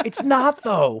dogs. It's not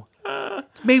though.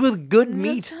 It's made with good I'm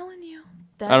just meat. telling you.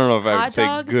 I don't know if I would hot say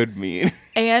dogs good meat.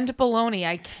 and bologna.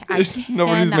 I can't.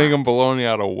 Nobody's making bologna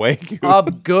out of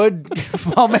Wagyu. Good.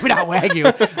 Well, maybe not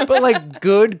Wagyu, but like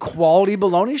good quality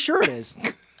bologna. Sure, it is. Is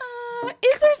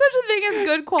there such a thing as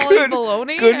good quality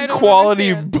bologna? I Good don't quality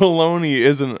understand. bologna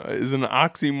is an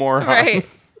oxymoron. Right.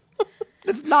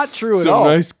 It's not true at Some all.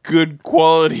 nice good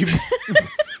quality.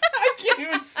 I can't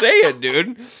even say it,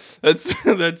 dude.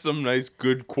 That's some nice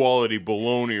good quality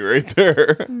bologna right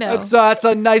there. No. It's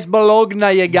a nice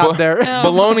bologna you got there. No.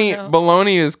 Bologna no.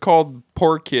 bologna is called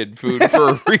poor kid food for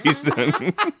a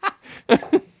reason.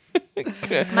 My All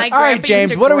right, grandpa used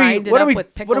James. to What are we? grind it What are up we? with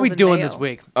What are we pickles and doing mayo. this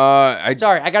week? I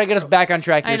Sorry, I gotta get us back on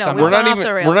track here. I know, somehow. we've gone off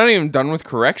the rails. we're not even done with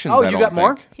corrections. Oh, I you don't got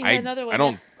more? think. He had another one,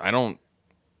 I don't.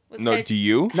 Was No, head- do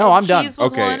you? No, I'm done. Cheese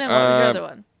was Okay, one, and what was your uh, other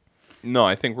one? No,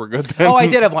 I think we're good then. Oh, I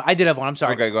did have one. I'm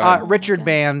sorry. Okay, go ahead. Richard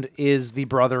Band is the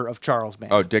brother of Charles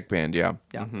Band. Oh, Dick Band, yeah.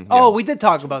 Yeah. Mhm, Oh, we did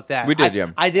talk about that. We did,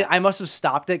 yeah. I did. I must have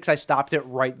stopped it because I stopped it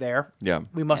right there. Yeah.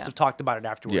 We must Yeah. have talked about it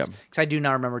afterwards. Yeah. Because I do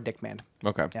now remember Dick Band.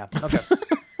 Okay. Yeah. Okay.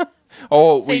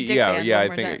 Oh, Say Dick Band yeah, one I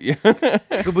more think time.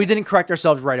 But we didn't correct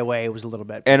ourselves right away. It was a little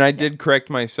bit. And I did correct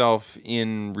myself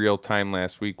in real time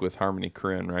last week with Harmony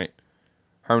Korine, right?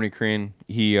 Harmony Korine,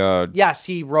 Yes,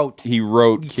 he wrote. he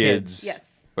wrote Kids. kids,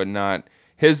 Yes. but not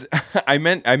his. I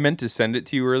meant to send it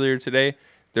to you earlier today.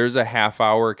 There's a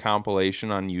half-hour compilation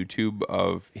on YouTube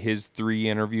of his 3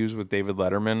 interviews with David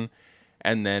Letterman,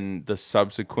 and then the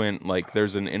subsequent, like,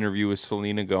 there's an interview with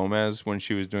Selena Gomez when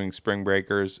she was doing Spring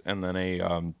Breakers, and then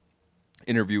a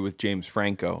interview with James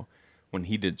Franco when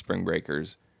he did Spring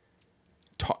Breakers.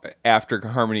 After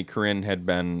Harmony Korine had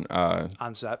been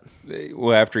On set.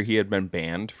 well, after he had been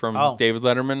banned from Oh. David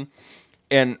Letterman.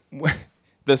 And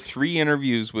the 3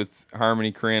 interviews with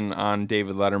Harmony Korine on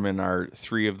David Letterman are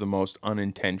 3 of the most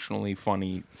unintentionally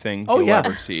funny things Oh you'll yeah.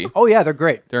 ever see. Oh yeah, they're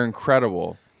great. They're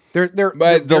incredible. They're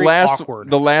But very awkward.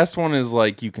 the last one is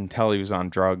like you can tell he was on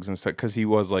drugs and stuff because he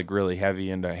was like really heavy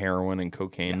into heroin and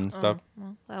cocaine and stuff.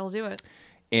 Well, that'll do it.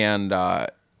 And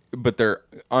but they're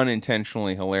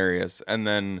unintentionally hilarious. And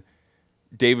then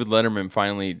David Letterman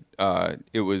finally,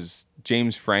 it was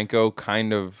James Franco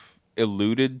kind of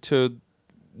alluded to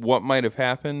what might have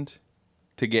happened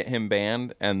to get him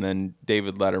banned, and then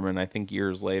David Letterman, I think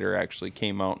years later, actually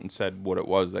came out and said what it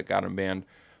was that got him banned.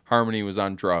 Harmony was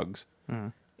on drugs,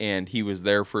 and he was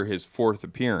there for his 4th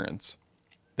appearance,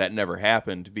 that never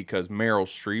happened because Meryl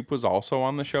Streep was also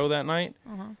on the show that night.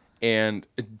 And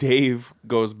Dave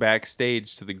goes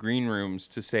backstage to the green rooms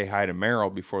to say hi to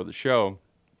Meryl before the show.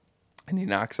 And he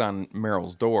knocks on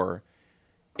Meryl's door.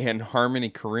 And Harmony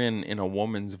Korine, in a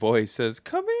woman's voice, says,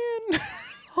 "Come in."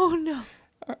 Oh, no.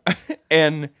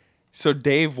 And so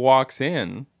Dave walks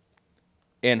in.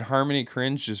 And Harmony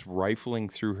Korine's just rifling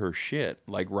through her shit.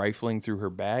 Like rifling through her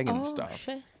bag and stuff.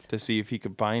 Shit. To see if he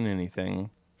could find anything.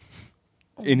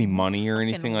 Any money or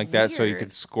anything like that. So he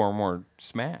could score more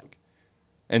smack.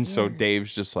 And so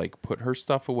Dave's just like, put her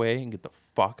stuff away and get the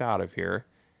fuck out of here.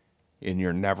 And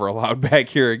you're never allowed back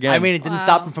here again. I mean, it didn't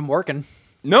stop him from working.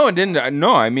 No, it didn't.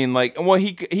 No, I mean, like, well,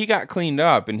 he got cleaned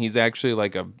up, and he's actually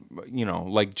like a,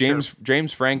 like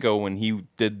James Franco, when he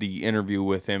did the interview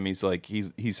with him, he's like,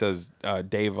 he says,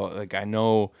 Dave, like, I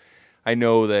know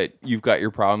that you've got your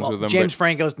problems with him. James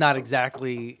Franco's not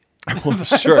exactly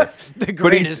sure. the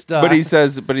greatest. But he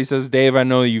says, Dave, I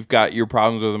know you've got your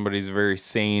problems with him, but he's a very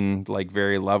sane, like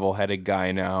very level-headed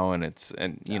guy now, and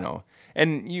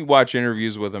and you watch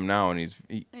interviews with him now, and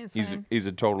he's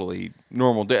a totally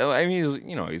normal. I mean,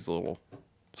 he's a little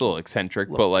eccentric,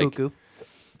 but like cuckoo.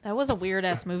 That was a weird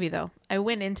ass movie, though. I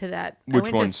went into that.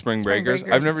 Which one? Spring Breakers?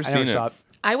 I've never seen it.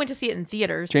 I went to see it in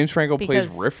theaters. James Franco plays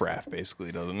Riff Raff,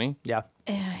 basically, doesn't he? Yeah.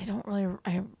 I don't really.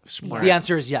 The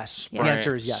answer is yes. The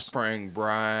answer is yes. Spring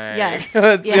Break. Yes.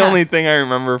 That's the only thing I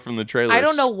remember from the trailer. I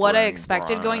don't know what I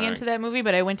expected Break. going into that movie,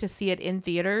 but I went to see it in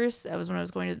theaters. That was when I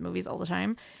was going to the movies all the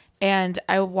time. And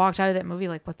I walked out of that movie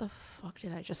like, what the fuck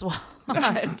did I just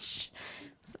watch?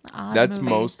 That's movie.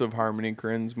 most of Harmony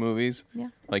Korine's movies. Yeah.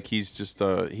 Like, he's just,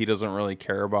 he doesn't really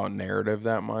care about narrative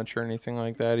that much or anything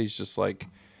like that. He's just like,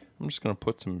 I'm just going to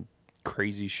put some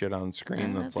crazy shit on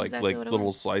screen that's like exactly what it little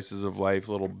was. slices of life,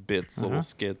 little bits, little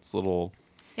skits, little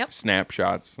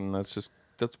snapshots, and that's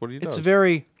what he does. It's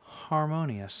very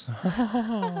harmonious.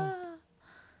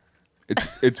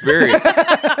 It's very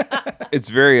it's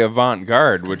very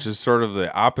avant-garde, which is sort of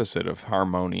the opposite of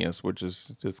harmonious, which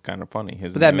is just kind of funny.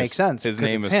 But that makes sense. His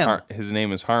name is his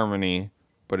name is Harmony,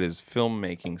 but his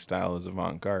filmmaking style is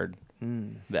avant-garde.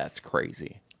 That's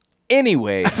crazy.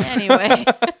 Anyway.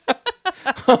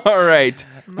 All right.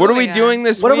 What are we doing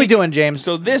this week? What are we doing, James?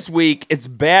 So this week, it's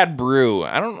Bad Brew.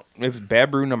 I don't know if it's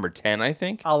Bad Brew number 10, I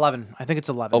think. 11. I think it's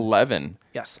 11. 11.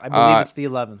 Yes, I believe it's the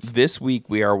 11th. This week,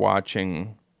 we are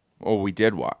watching... Oh, we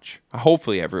did watch.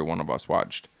 Hopefully every one of us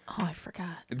watched. Oh, I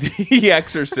forgot. The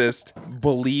Exorcist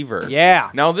Believer. Yeah.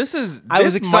 Now, this is... I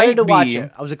was excited to watch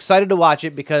it. I was excited to watch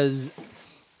it because...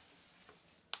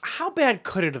 How bad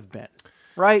could it have been?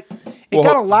 Right? It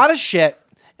got a lot of shit.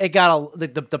 It got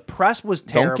the press was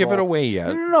terrible. Don't give it away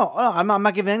yet. No, I'm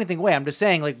not giving anything away. I'm just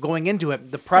saying, like, going into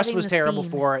it, the press Setting was the terrible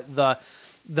scene. for it. The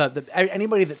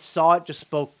anybody that saw it just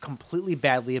spoke completely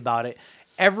badly about it.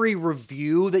 Every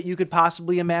review that you could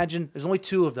possibly imagine. There's only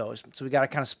 2 of those, so we got to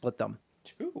kind of split them.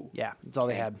 2? Yeah, that's all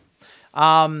they had.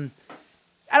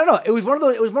 I don't know. It was one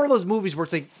of those movies where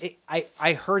it's like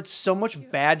I heard so much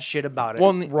bad shit about it.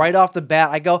 Well, right off the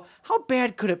bat, I go, how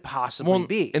bad could it possibly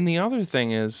be? And the other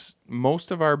thing is, most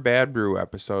of our Bad Brew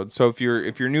episodes. So if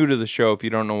you're new to the show, if you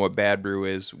don't know what Bad Brew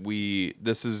is,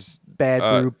 this is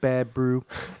Bad brew.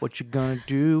 What you gonna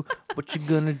do? What you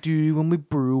gonna do when we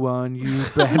brew on you?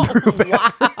 Bad brew.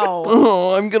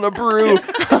 Oh, I'm gonna brew.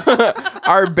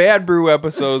 Our Bad Brew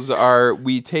episodes are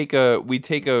we take a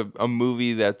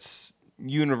movie that's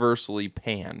universally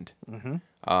panned.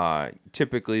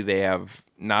 Typically, they have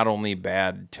not only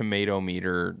bad tomato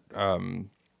meter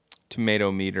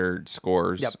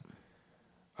scores. Yep.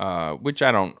 Which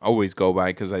I don't always go by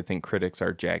because I think critics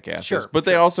are jackasses. Sure, but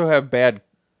they also have bad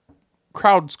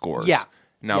crowd scores. Yeah.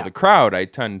 Now, Yeah. the crowd I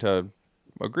tend to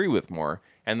agree with more.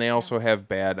 And they also have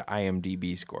bad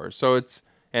IMDb scores. So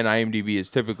and IMDb is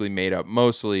typically made up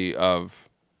mostly of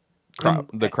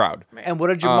the crowd. And what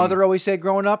did your mother always say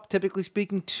growing up? Typically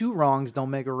speaking, 2 wrongs don't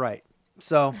make a right.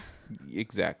 So,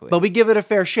 Exactly. but we give it a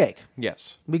fair shake.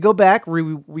 Yes. We go back, we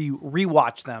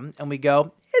rewatch them, and we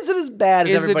go, is it as bad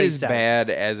as everybody says? Is it as bad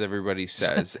as everybody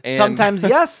says? And Sometimes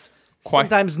yes,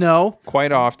 sometimes no.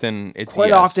 Quite often it's Quite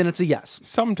yes. often it's a yes.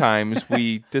 Sometimes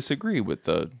we disagree with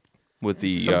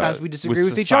Sometimes we disagree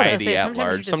with each other. society at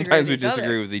large. Sometimes we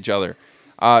disagree with each other.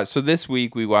 So this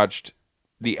week we watched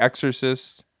The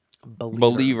Exorcist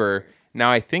Believer.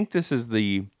 Now I think this is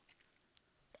the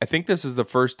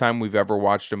first time we've ever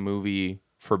watched a movie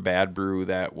for Bad Brew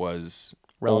that was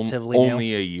Relatively new.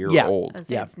 only a year Yeah. old. I'd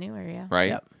say it's newer, yeah. Right?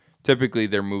 Yep. Typically,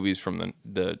 they're movies from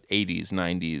the 80s,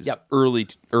 90s, Yep. early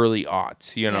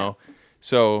aughts, you know?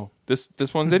 So this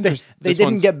one's interesting. They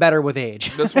didn't get better with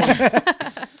age.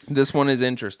 This one is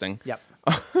interesting. Yep.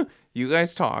 You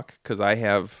guys talk, because I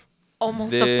have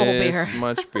Almost this a full beer.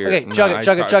 much beer. Okay, No,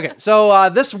 chug it. So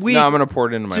this week, No, I'm gonna pour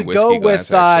it into my to whiskey go glass.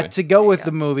 with Actually, to go with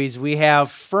the movies, we have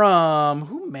from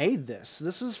who made this?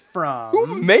 This is from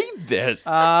who made this?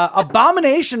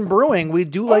 Abomination Brewing. We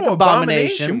do like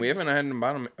Abomination. We haven't had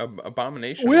an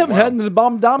abomination. We in a haven't while. had the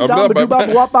bomb dom dom ba doo bop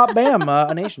wop bop bam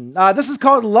a nation. This is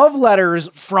called Love Letters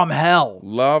from Hell.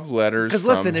 Love Letters. Because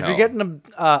listen, if you're getting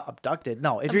abducted,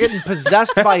 no, if you're getting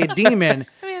possessed by a demon,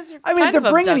 I mean, they're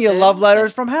bringing you love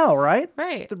letters from hell, right?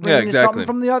 Right. They're bringing you something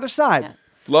from the other side. Yeah.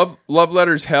 Love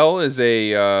Letters Hell is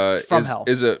a From Hell.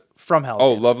 Is a From Hell.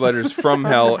 Oh, James. Love Letters from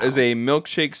Hell is a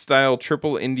milkshake style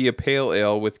triple India pale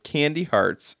ale with candy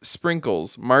hearts,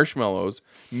 sprinkles, marshmallows,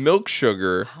 milk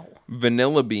sugar,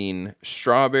 vanilla bean,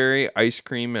 strawberry, ice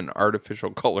cream, and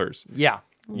artificial colors. Yeah.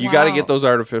 You got to get those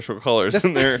artificial colors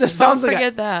in there. This sounds like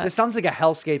forget that. This sounds like a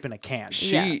hellscape in a can.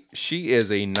 She is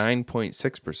a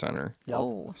 9.6%er.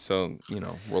 Yep. So,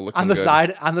 we're looking On the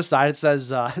good. side it says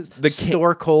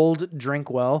store cold, drink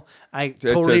well. It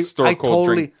says store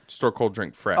cold,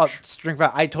 drink fresh. Oh, drink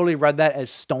fresh. I totally read that as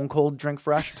stone cold, drink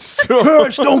fresh.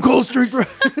 Stone cold, drink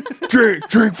fresh.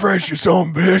 drink fresh, you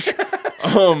son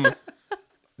bitch.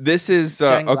 This is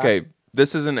okay.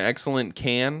 This is an excellent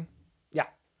can. Yeah.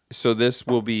 So this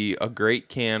will be a great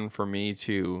can for me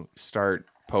to start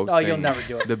posting. Oh, you'll never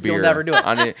do it. The beer You'll never do it.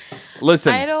 on it.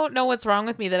 Listen, I don't know what's wrong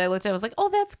with me that I looked at. I was like, oh,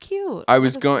 that's cute. I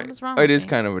was What going. was wrong It with is me?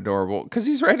 kind of adorable because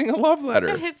he's writing a love letter,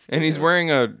 It's and he's cute. wearing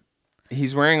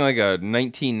like a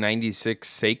 1996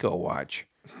 Seiko watch.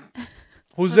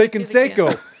 Jose Let me see the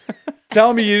Canseco.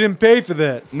 Tell me you didn't pay for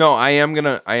that. No, I am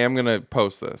gonna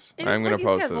post this. And I'm it's gonna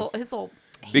like he's post got this. his little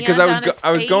Because hand I was on his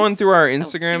I was going face. through our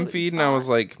It's so Instagram cute feed and I was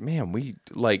fun. like, man,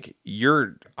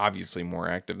 you're obviously more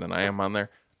active than I am on there.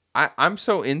 I'm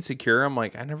so insecure. I'm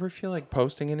like, I never feel like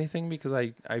posting anything because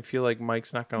I feel like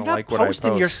Mike's not gonna You're like not what I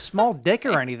posting post. your small dick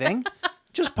or anything.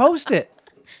 Just post it.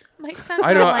 Mike's not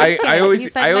I don't. gonna like I it. always He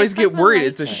said I always Mike's get not gonna worried. like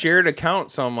It's a it. shared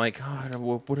account, so I'm like,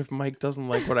 oh, what if Mike doesn't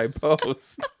like what I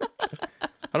post?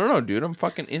 I don't know, dude. I'm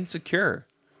fucking insecure.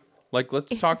 Like,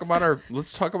 let's talk about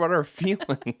our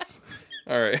feelings.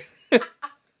 All right.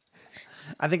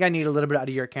 I think I need a little bit out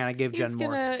of your can. I gave Jen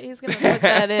more. He's gonna put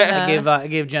that in. I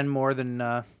gave Jen more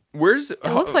than. Where's it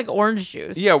looks like orange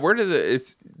juice. yeah? Where did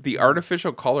it's the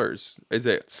artificial colors? Is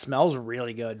it? Smells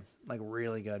really good. Like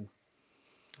really good.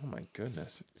 Oh my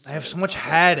goodness! I have so much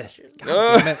head.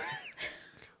 God damn it.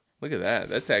 Look at that.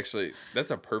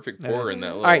 That's a perfect pour in that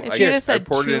little. right, If I, you'd cheers. have said I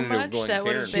poured it too into a much, Glen that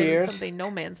would have Cairn. been Cheers. something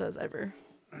no man says ever.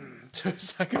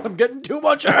 I'm getting too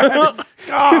much head.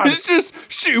 God, It's just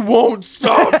she won't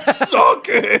stop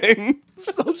sucking.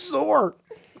 so sore.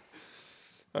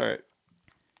 All right.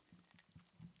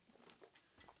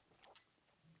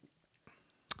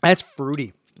 That's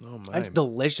fruity. Oh my. That's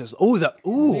delicious.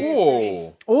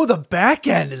 Oh Oh. the back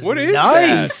end is What is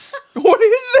nice. that? What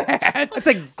is that? It's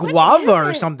like guava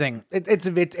or something.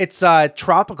 It's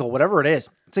tropical, whatever it is.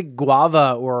 It's like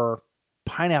guava or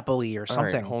pineapple-y or All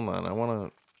something. right, hold on. I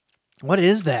want What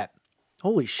is that?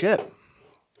 Holy shit.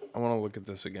 to look at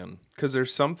this again because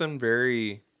there's something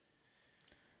very.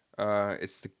 I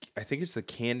think it's the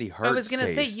candy hearts. I was gonna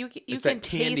say taste. you It's can that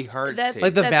candy taste hearts that's, taste.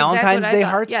 Like the that's exactly Valentine's what I Day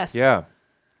thought. hearts? Yes. Yeah.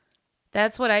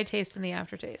 That's what I taste in the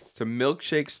aftertaste. It's a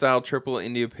milkshake style triple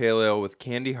India pale ale with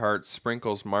candy hearts,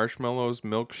 sprinkles, marshmallows,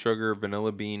 milk sugar,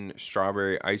 vanilla bean,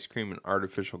 strawberry, ice cream, and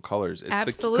artificial colors. It's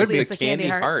Absolutely, the it's the candy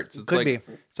hearts. It's Could like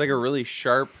be. it's like a really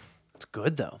sharp. It's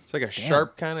good though. It's like a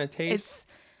sharp kind of taste. It's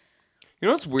You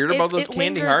know what's weird about those it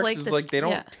candy lingers hearts like is the- like they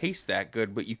don't yeah. taste that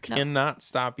good, but you cannot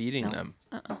stop eating them.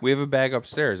 We have a bag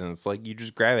upstairs, and it's like you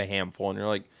just grab a handful, and you're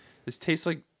like, this tastes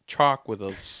like chalk with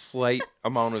a slight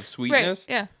amount of right. sweetness.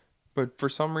 Yeah, But for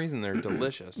some reason, they're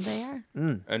delicious. they are.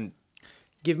 And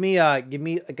Give me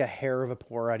like a hair of a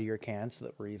pour out of your can so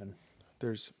that we're even.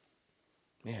 there's,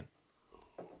 man,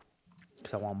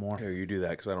 Because I want more. here you do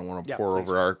that because I don't want to Yeah, pour thanks.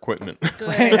 over our equipment.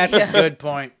 That's a good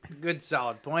point. Good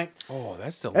solid point. Oh,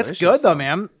 that's delicious. That's good though,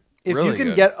 man. If Really you can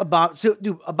good. get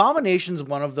Abomination's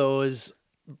one of those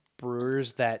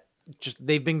brewers that just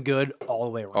they've been good all the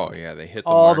way around. Oh yeah, they hit the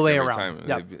All mark the way every around. time.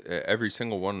 Yep. Every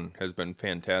single one has been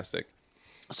fantastic.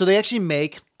 So they actually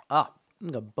make I'm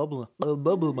gonna bubble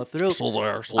in my throat.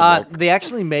 They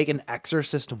actually make an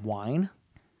Exorcist wine,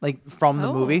 like from the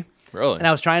Oh. movie. Really? And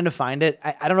I was trying to find it.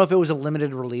 I don't know if it was a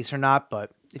limited release or not,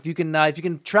 but if you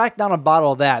can track down a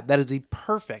bottle of that is the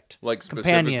perfect Like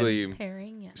companion.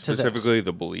 Pairing, yeah. specifically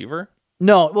the Believer,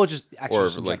 No, well, just or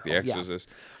Exorcist in like the general. Yeah. Exorcist.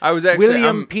 I was actually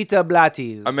William Peter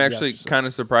Blatty. I'm actually kind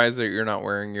of surprised that you're not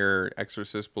wearing your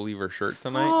Exorcist Believer shirt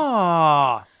tonight.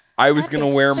 Oh, I was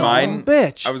gonna wear so- mine.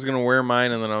 Bitch. I was gonna wear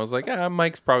mine, and then I was like,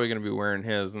 Mike's probably gonna be wearing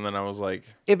his, and then I was like,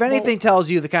 If anything tells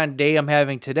you the kind of day I'm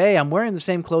having today, I'm wearing the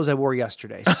same clothes I wore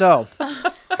yesterday. So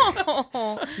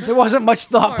there wasn't much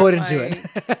thought put into it.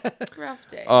 Rough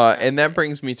day. and that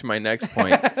brings me to my next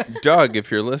point, Doug,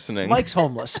 if you're listening, Mike's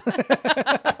homeless.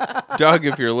 Doug,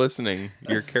 if you're listening,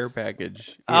 your care package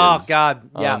is Oh, God.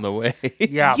 Yeah. on the way.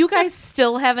 Yeah. You guys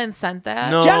still haven't sent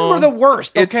that? No. Jen, we're the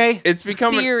worst, It's, okay? it's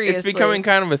becoming Seriously.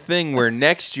 kind of a thing where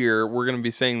next year we're gonna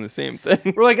be saying the same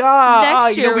thing. We're like,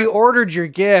 Next you know, we year- ordered your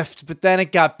gift, but then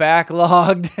it got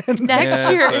backlogged. Next Yeah,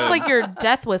 year, it's it's like your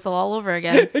death whistle all over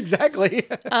again. Exactly.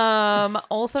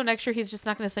 Also, next year, he's just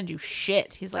not going to send you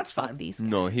shit. He's like, fuck these guys.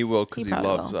 No, he will because he probably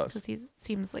loves will, us. 'cause he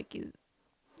seems like he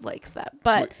likes that.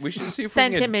 But We should see if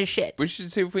send we can him his shit. We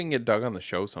should see if we can get Doug on the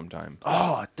show sometime.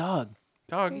 Oh, Doug.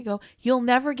 There you Doug, go. You'll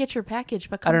never get your package,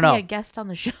 but come don't be know. a guest on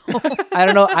the show. I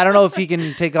don't know. I don't know if he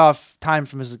can take off time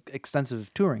from his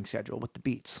extensive touring schedule with the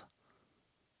Beats.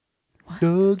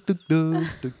 Doug, Doug, Doug,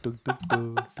 Doug, Doug, Doug,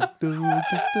 Doug, Doug, Doug,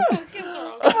 Doug.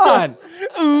 Come on.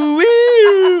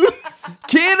 ooh,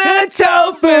 killer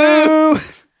tofu.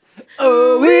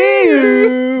 Oh,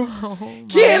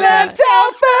 Killer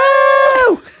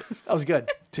tofu. That was good.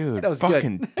 Dude, That was good.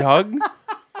 fucking Doug,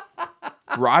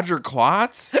 Roger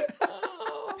Klotz,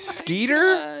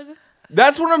 Skeeter.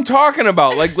 That's what I'm talking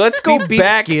about. Like, let's go Beep, beep,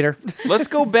 back. Skeeter. Let's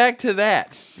go back to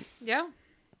that. yeah.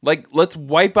 Like, let's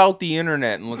wipe out the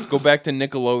internet and let's go back to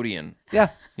Nickelodeon. Yeah.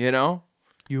 You know?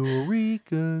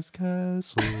 Eureka's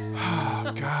Castle.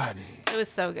 Oh God. It was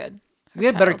so good. We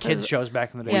had better childhood kids was- shows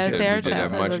back in the day. Yeah, too. say our We didn't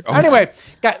have childhood much. was Oh, Anyway,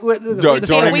 Don't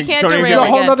Yeah, even- we can't don't even derail get me- again.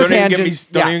 Whole nother Don't even get me,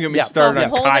 tangent. don't Yeah, even get me yeah. started a on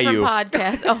whole Caillou. different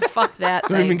podcast. Oh, fuck that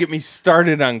Don't even thing. get me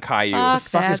started on Caillou. Fuck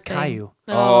fuck that is thing. Caillou?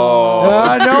 Oh. No.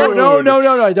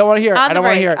 I don't want to hear it. On I the don't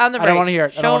want to break. hear it. On the I break. don't want to hear it. I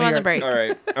Show don't him wanna on the hear it. break. All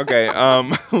right.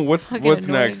 Okay. What's Fucking next?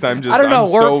 annoying I'm just. I don't know.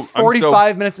 I'm We're so,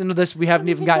 45 minutes into this. We haven't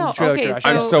even even gotten know. trailer Okay, trash. so-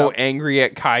 I'm so angry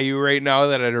at Caillou right now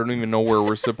that I don't even know where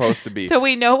we're supposed to be. So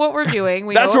we know what we're doing.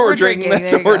 We That's know what we're we're drinking. drinking.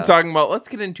 That's There what you we're go. talking about. Let's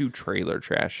get into trailer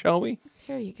trash, shall we?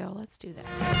 Here you go. Let's do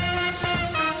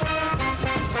that.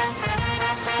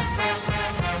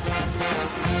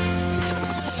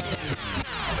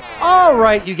 All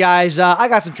right, you guys. I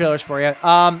got some trailers for you.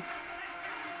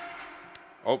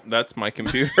 Oh, that's my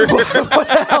computer. What's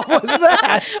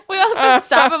that? We all just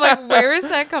stop. I'm like, where is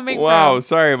that coming Wow, from?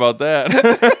 sorry about that.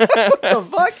 The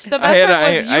fuck? The best had-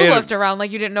 part was I you had- looked around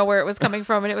like you didn't know where it was coming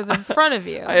from, and it was in front of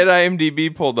you. I had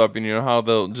IMDb pulled up, and you know how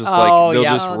they'll just Oh, they'll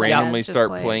yeah. just Oh, randomly it's just start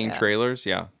playing, playing yeah. trailers.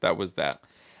 Yeah, that was that.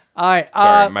 All right.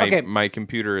 Sorry, Okay. my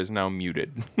computer is now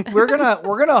muted. we're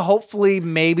gonna hopefully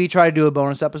maybe try to do a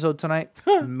bonus episode tonight.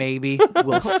 Maybe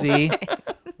we'll see.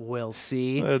 We'll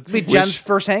see. That's It'll be Jen's wish-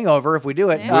 first hangover if we do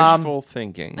it. Wishful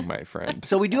thinking, my friend.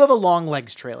 So we do have a Long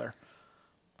Legs trailer.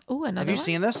 Ooh, another Have you one?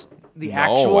 seen this? The No,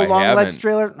 actual I Long Legs haven't.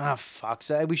 trailer? Oh fuck!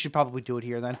 So we should probably do it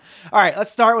here then. All right,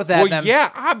 let's start with that. Well, then. yeah,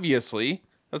 obviously.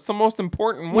 That's the most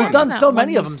important one. We've done That's so not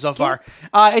many one of you them so skip.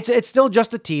 far. It's still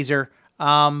just a teaser,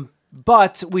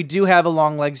 but we do have a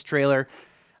Long Legs trailer.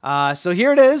 So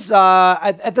here it is.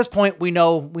 At this point, we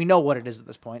know what it is at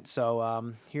this point.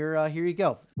 So here you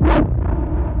go.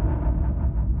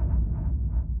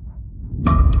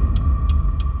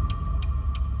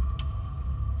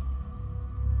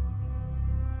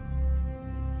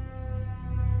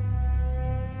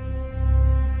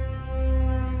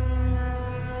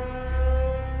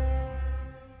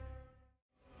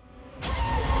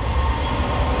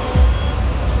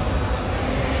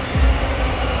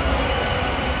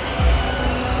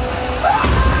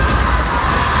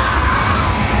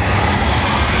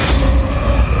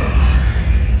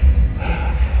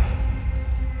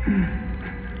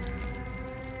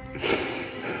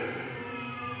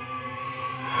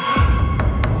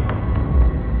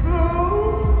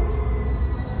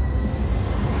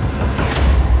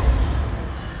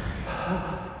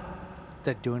 Does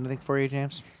that do anything for you,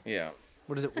 James? Yeah.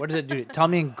 What does it do? Tell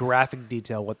me in graphic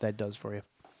detail what that does for you.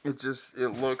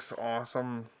 It looks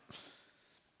awesome.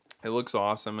 It looks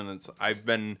awesome, and I've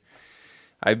been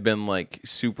like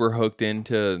super hooked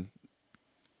into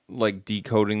like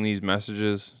decoding these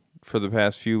messages for the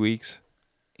past few weeks.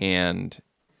 And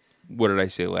what did I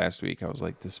say last week? I was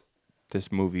like, this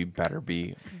movie better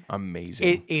be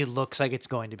amazing. It looks like it's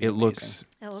going to be. It amazing. looks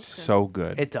It looks good. so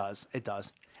good. It does. It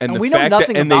does. And the we know fact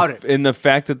nothing that, and about it. And the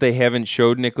fact that they haven't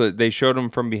showed Nicholas, they showed him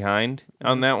from behind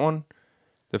on that one.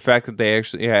 The fact that they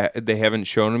actually, they haven't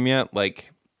shown him yet,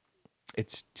 like,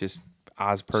 it's just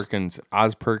Oz Perkins.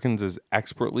 Oz Perkins is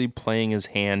expertly playing his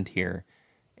hand here,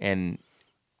 and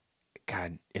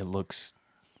God, it looks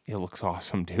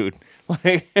awesome, dude.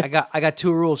 Like, I got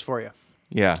two rules for you.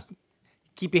 yeah,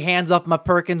 Keep your hands off my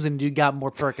Perkins, and you got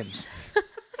more Perkins.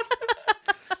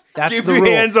 That's Keep the your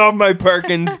rule. hands off my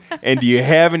Perkins, and do you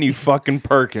have any fucking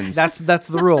Perkins? That's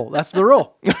the rule. That's the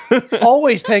rule.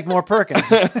 Always take more Perkins.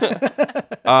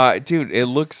 Dude, it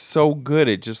looks so good.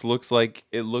 It just looks like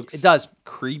it does.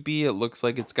 creepy. It looks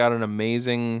like it's got an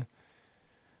amazing,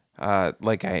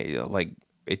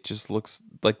 it just looks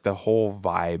like the whole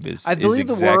vibe is. I believe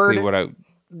is the exactly word what I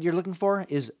you're looking for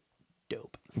is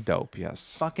dope. dope.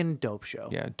 Yes. Fucking dope show.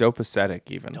 Yeah, dope aesthetic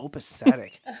even. Dope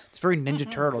aesthetic. It's very Ninja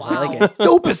Turtles. I like it.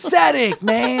 Dope aesthetic,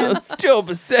 man. Dope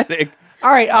aesthetic.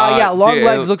 All right. Long dude,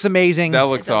 Legs looks amazing. That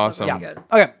looks It does awesome. look really good.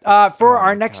 Okay. For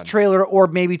our next trailer, or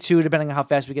maybe two, depending on how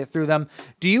fast we get through them,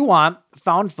 do you want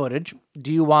found footage?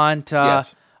 Do you want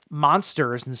Yes.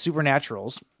 monsters and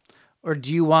supernaturals? Or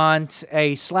do you want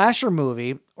a slasher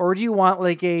movie? Or do you want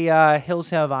like a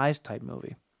Hills Have Eyes type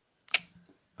movie?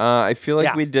 I feel like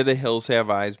Yeah. we did a Hills Have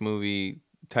Eyes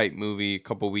type movie a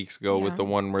couple weeks ago with Yeah. the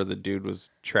one where the dude was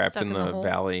trapped Stuck in in the the hole.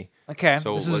 valley. Okay.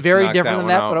 So This is let's very knock different than one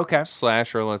that, out. but okay.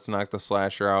 Slasher, let's knock the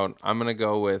slasher out. I'm gonna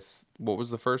go with what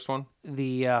was the first one?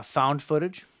 The found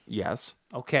footage. Yes.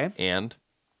 Okay. And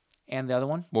And the other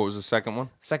one? what was the second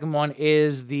one? Second one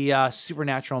is the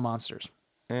supernatural monsters.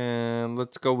 And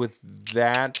let's go with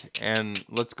that. And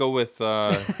let's go with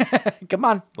Come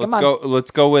on. let's come on.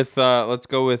 go with the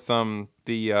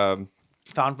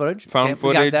Found footage. found Okay,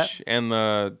 we got that. footage and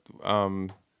the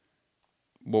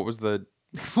what was the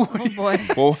Oh boy.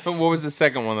 what was the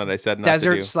second one that I said not to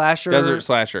Desert do? slasher. Desert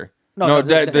slasher. No, No, no,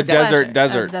 the the slasher. desert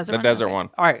Desert the one? desert Okay. one.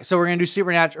 All right, so we're gonna do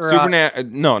supernatural.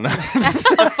 No, no.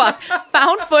 Fuck.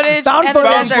 Found footage Found and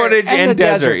footage. the desert. footage. And the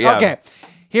desert, yeah. Okay,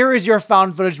 here is your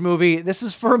found footage movie. This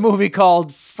is for a movie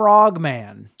called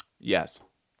Frogman. Yes.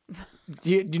 Do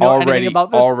you know anything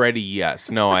about this? Already, yes.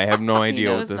 No, I have no He idea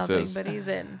knows what this nothing, is. but he's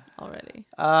in already.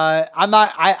 I'm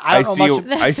not. I don't know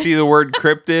much. I see the word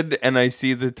cryptid and I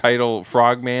see the title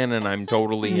Frogman and I'm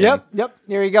totally in. Yep.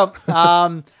 Here you go.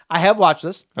 I have watched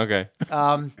this. Okay.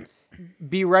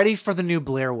 Be ready for the new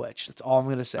Blair Witch. That's all I'm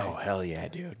gonna say. Oh hell yeah,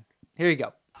 dude. Here you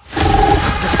go.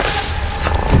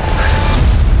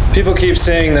 People keep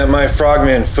saying that my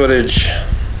Frogman footage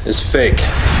is fake,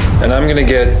 and I'm gonna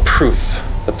get proof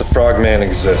that the Frogman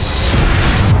exists.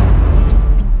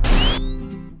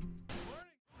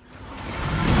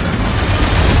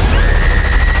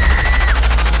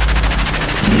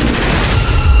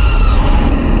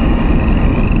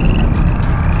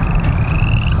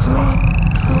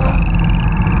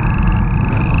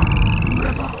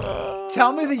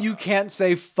 Tell me that you can't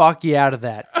say "fuck yeah" to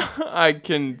that. I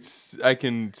can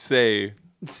say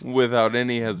without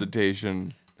any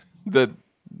hesitation that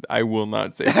I will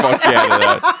not say fuck yeah to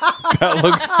that. That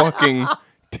looks fucking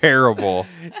terrible.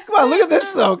 Come on, look at this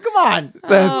though. Come on.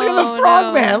 Look at the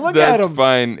Frogman. Look at That's him.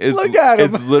 fine. It's, Look at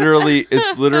him.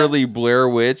 It's literally Blair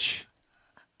Witch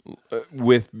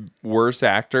with worse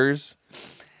actors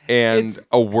and It's-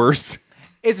 a worse.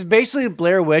 It's basically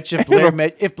Blair Witch if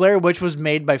Blair Witch was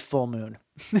made by Full Moon.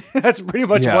 That's pretty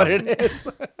much Yeah. what it is.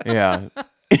 Yeah.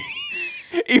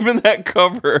 Even that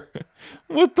cover.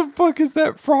 What the fuck is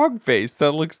that frog face?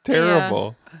 That looks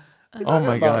terrible. Oh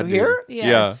my god, dude. Here?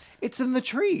 Yes. It's in the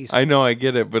trees. Yeah. I know, I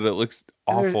get it, but it looks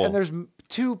awful. And there's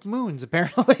two moons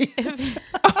apparently.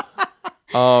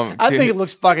 I I think it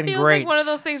looks fucking Feels great. like one of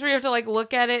those things where you have to like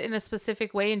look at it in a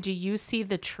specific way. And do you see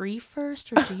the tree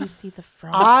first, or do you see the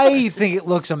frog? I think it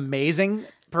looks amazing.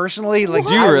 Personally, like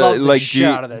Do you I really- love the like, shit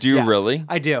out of this. do you Yeah. really?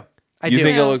 I do. I You do.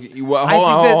 think it look? Well, I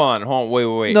hold think on, that- hold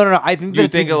on, wait. No. I think You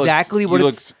that's think exactly it what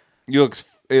looks? it's.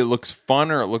 It looks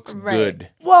fun or it looks Right. good.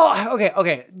 Well,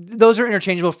 okay. Those are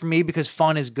interchangeable for me because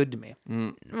fun is good to me.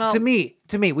 Well, To me,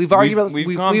 we've argued about We've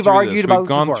we've gone through argued this. about We've this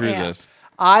gone before. through Yeah. this.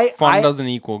 I Fun doesn't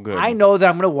equal good. I know that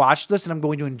I'm going to watch this and I'm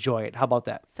going to enjoy it. How about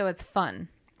that? so it's fun.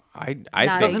 I Not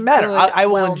think Doesn't matter. good, I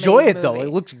will well-made enjoy it though. movie.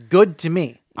 It looks good to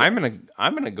me. I'm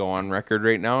gonna go on record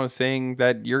right now as saying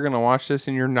that you're gonna watch this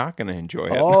and you're not gonna enjoy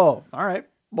it. Oh, all right.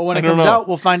 But when it don't comes know. out,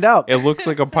 we'll find out. It looks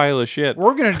like a pile of shit.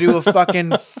 We're gonna do a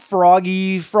fucking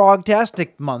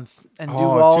frog-tastic month and do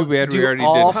all. too bad we do already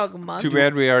all did. Frog month. Too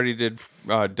bad we already did.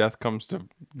 Death comes to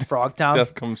Frogtown.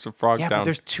 Death comes to Frogtown. Yeah, but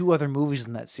there's 2 other movies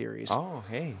in that series. Oh,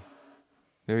 hey,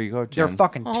 there you go, Jen. They're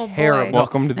fucking Oh, boy. terrible.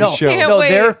 Welcome to the no, show. Can't No,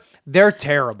 wait. they're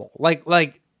terrible. Like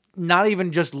not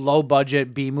even just low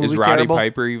budget B movie. Is Roddy terrible.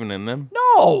 Piper even in them?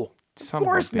 No, Son of of a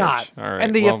course bitch. not. All right,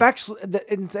 and the well- effects,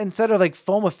 instead of like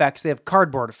foam effects, they have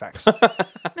cardboard effects.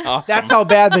 That's how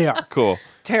bad they are. Cool.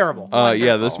 Terrible.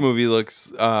 Yeah, this movie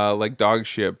looks like dog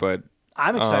shit, but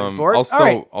I'm excited for it. I'll still All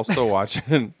right. I'll still watch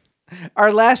it.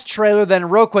 Our last trailer, then,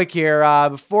 real quick here,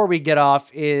 before we get off,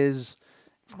 is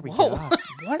before we get Whoa. off.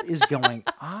 What is going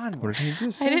on? What did he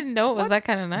just I say? didn't know it was that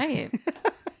kind of night.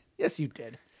 Yes, you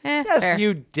did. Yes, Yes,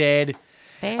 you did.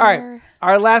 Fair. All right.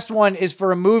 Our last one is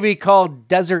for a movie called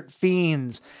Desert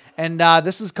Fiends. And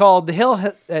this is called The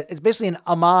Hill. It's basically an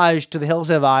homage to The Hills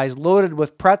Have Eyes, loaded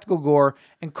with practical gore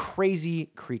and crazy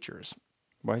creatures.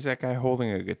 Why is that guy holding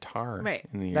a guitar Right.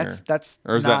 in the air? That's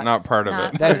Or is that not part of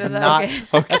it? That is not.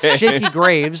 Okay. That's Shaky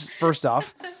Graves. First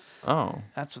off, Oh.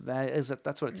 that's what that is.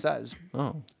 That's what it says.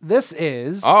 Oh. This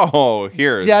is. Oh,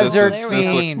 here. Desert this looks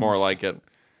Fiends. more like it.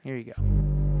 Here you go.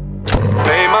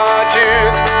 They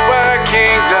marches,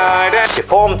 working night and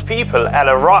Deformed people at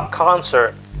a rock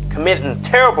concert committing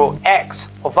terrible acts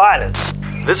of violence.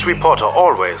 This reporter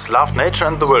always loved nature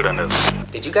and the wilderness.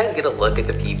 Did you guys get a look at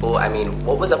the people? I mean,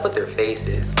 what was up with their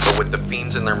faces? But with the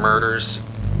fiends and their murders,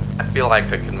 I feel like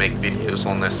I could make videos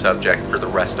on this subject for the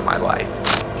rest of my life.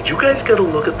 Did you guys get a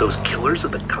look at those killers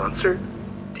at the concert?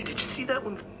 Did you see that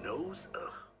one's nose? Ugh.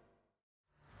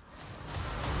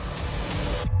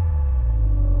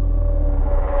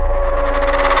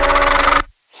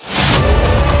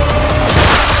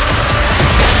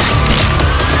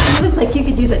 You look like you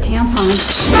could use a tampon.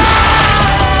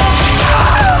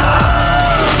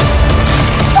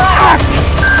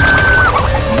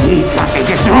 Need something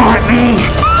to throw at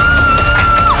me.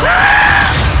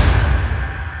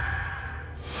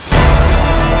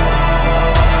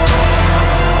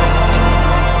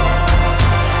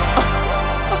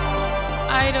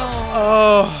 I don't.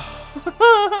 Oh.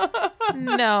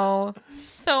 No.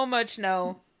 So much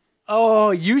no.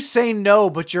 Oh, you say no,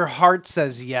 but your heart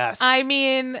says yes. I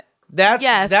mean, that's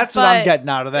yes, that's what I'm but getting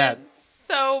out of that. it's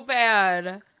so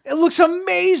bad. It looks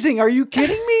amazing. Are you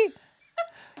kidding me?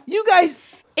 You guys.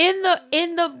 In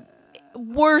the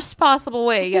worst possible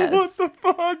way, yes. What the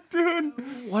fuck, dude?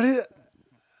 What is?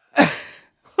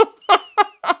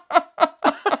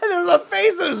 There's a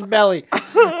face in his belly.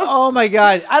 Oh my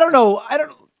god! I don't know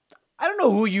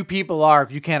who you people are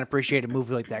if you can't appreciate a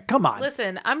movie like that. Come on.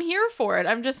 Listen, I'm here for it.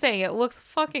 I'm just saying it looks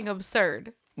fucking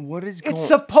absurd. What is going It's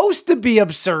supposed to be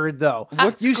absurd, though.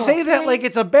 You say that like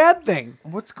it's a bad thing.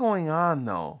 What's going on,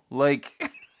 though?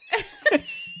 Like, I'm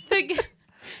pretty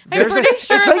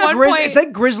sure it's at like one point... It's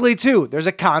like Grizzly 2. There's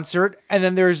a concert, and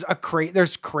then there's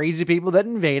there's crazy people that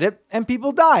invade it, and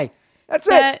people die. That's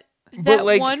it. That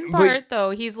one part,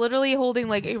 though, he's literally holding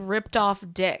like a ripped off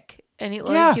dick, and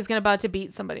he's about to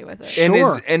beat somebody with it.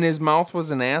 And his mouth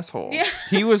was an asshole. Yeah.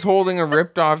 He was holding a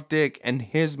ripped off dick, and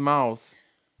his mouth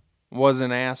was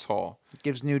an asshole. It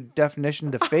gives new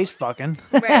definition to face fucking.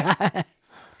 Right.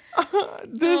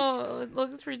 It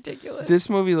looks ridiculous. This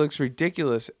movie looks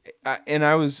ridiculous. And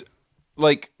I was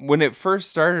like, when it first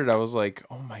started, I was like,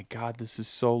 oh my God, this is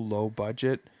so low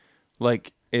budget.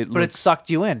 Like, But it sucked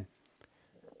you in.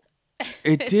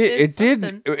 It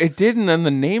did. And then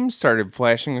the names started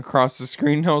flashing across the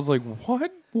screen. And I was like,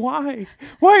 what? Why?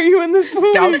 Why are you in this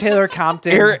movie? Scout Taylor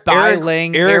Compton, Eric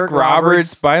Eric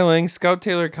Roberts, Bai Ling, Scout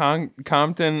Taylor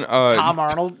Compton, Tom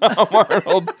Arnold. Come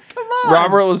on.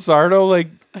 Robert Lazardo. Like,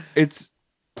 it's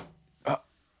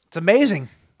amazing.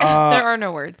 There are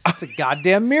no words. It's a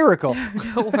goddamn miracle.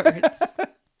 No words.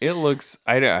 It looks.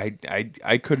 I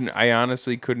couldn't. I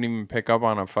honestly couldn't even pick up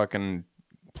on a fucking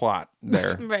plot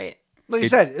there. Right. Like I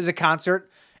said, it's a concert,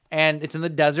 and it's in the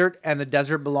desert, and the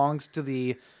desert belongs to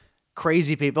the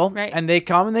crazy people, right? And they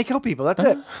come and they kill people. That's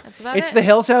it. That's about it's it. The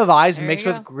Hills Have Eyes There mixed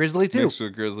you with go. Grizzly 2. Mixed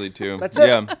with Grizzly 2. That's it.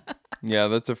 Yeah. Yeah,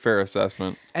 that's a fair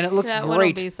assessment. And it looks that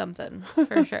great. That'll be something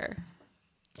for sure.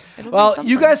 Well,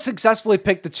 you guys successfully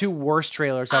picked the two worst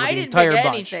trailers out of the entire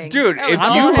bunch. Dude, if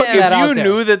you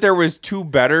knew that there was two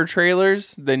better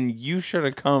trailers, then you should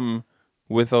have come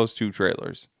with those two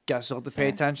trailers. Guess you'll have to pay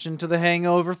attention to The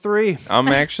Hangover 3. I'm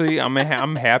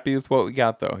happy with what we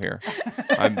got though here.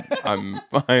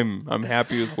 I'm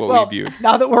happy with what we viewed.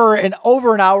 Now that we're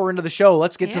over an hour into the show,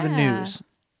 let's get to the news.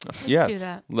 Yes. do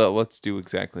that. Let's do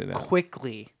exactly that.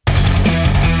 Quickly.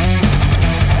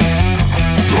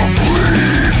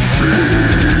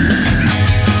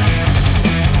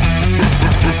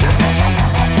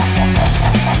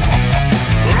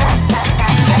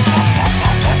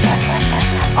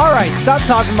 All right, stop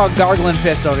talking about gargling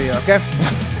piss over here, okay?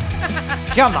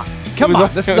 Come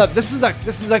on. This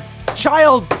is a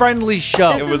child-friendly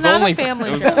show. This is not a family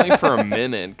It was show. only for a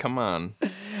minute. Come on.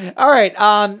 All right.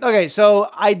 Okay, so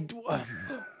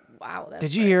Wow.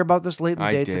 Did you hear about this late in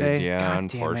the day today? Yeah, God damn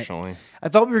it. unfortunately. I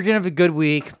thought we were gonna have a good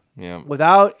week. Yeah.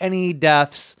 Without any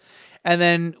deaths, and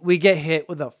then we get hit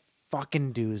with a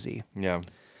fucking doozy. Yeah.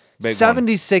 Big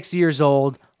 76 years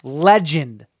old,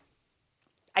 legend.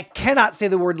 I cannot say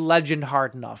the word legend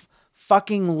hard enough.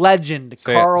 fucking legend,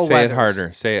 Say Carl Say Weathers. it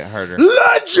harder. Say it harder.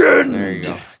 Legend! There you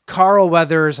go. Carl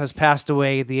Weathers has passed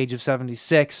away at the age of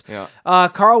 76. Yeah.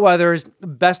 Carl Weathers,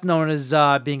 best known as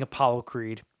being Apollo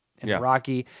Creed in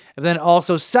Rocky, and then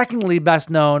also secondly best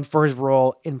known for his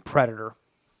role in Predator.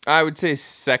 I would say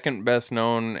second best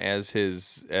known as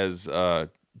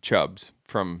Chubbs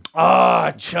from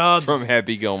Chubbs from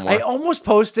Happy Gilmore. I almost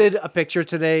posted a picture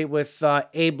today with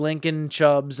Abe Lincoln,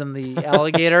 Chubbs, and the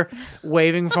alligator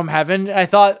waving from heaven. I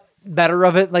thought better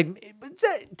of it. Like, is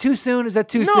that too soon? Is that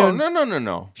too soon?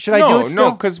 No. Should I do it still?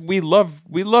 No, because we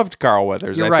loved Carl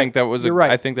Weathers. You're I right. think that was You're right.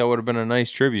 I think that would have been a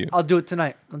nice tribute. I'll do it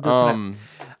tonight.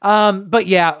 But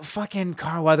yeah, fucking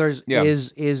Carl Weathers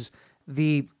is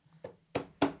the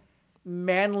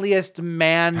manliest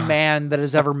man that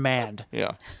has ever manned.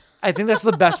 Yeah. I think that's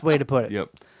the best way to put it. Yep.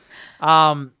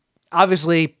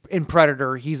 Obviously in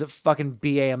Predator, he's a fucking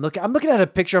BA. I'm looking at a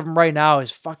picture of him right now.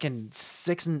 His fucking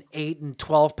 6 and 8 and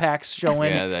 12 packs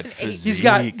showing. Yeah, that physique, he's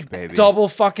got baby. double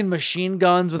fucking machine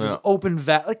guns with his open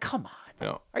vet. Like, come on.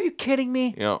 Yeah. Are you kidding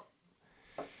me? Yeah.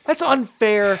 That's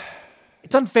unfair.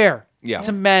 It's unfair. Yeah.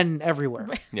 To men everywhere.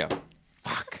 Yeah.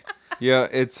 Fuck. Yeah,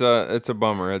 it's a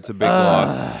bummer. It's a big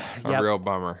loss. A real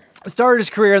bummer. Started his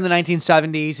career in the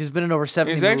 1970s. He's been in over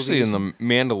 70 He's movies. actually in The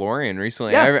Mandalorian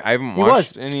recently. Yeah, I haven't he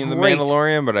watched was. any of The Great.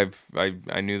 Mandalorian, but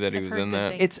I knew that he was in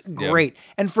that. It's great.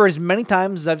 And for as many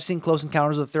times as I've seen Close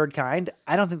Encounters of the Third Kind,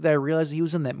 I don't think that I realized he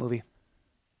was in that movie.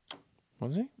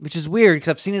 Was he? Which is weird because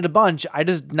I've seen it a bunch. I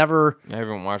just never... I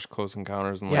haven't watched Close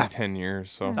Encounters in like 10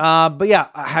 years. So. But yeah,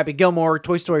 Happy Gilmore,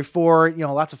 Toy Story 4,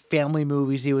 lots of family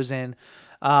movies he was in.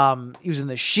 He was in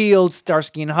The Shield,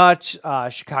 Starsky and Hutch,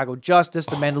 Chicago Justice,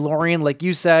 The Mandalorian, like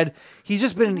you said.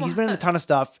 He's been in a ton of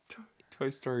stuff. Toy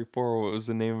Story 4, what was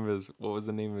the name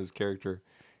of his character?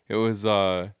 It was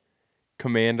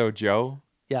Commando Joe.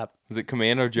 Yep. Was it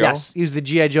Commando Joe? Yes, he was the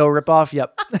G.I. Joe ripoff.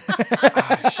 Yep. Is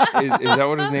that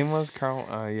what his name was, Carl?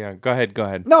 Yeah. Go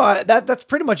ahead. No, that's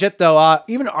pretty much it, though.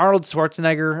 Even Arnold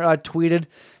Schwarzenegger tweeted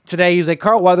today. He was like,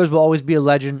 Carl Weathers will always be a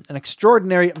legend, an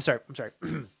extraordinary... I'm sorry.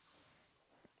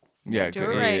 Yeah, do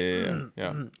it right.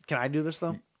 Yeah. Can I do this,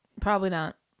 though? Probably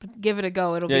not. But give it a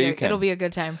go. It'll be a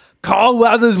good time. Carl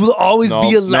Weathers will always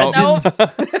be a legend. Nope.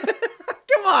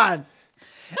 Come on.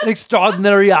 An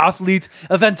extraordinary athlete,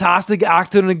 a fantastic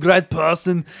actor, and a great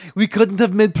person. We couldn't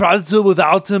have made Predator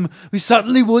without him. We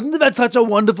certainly wouldn't have had such a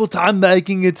wonderful time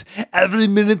making it. Every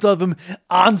minute of him,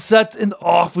 on set and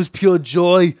off, was pure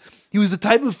joy. He was the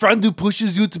type of friend who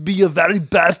pushes you to be your very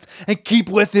best and keep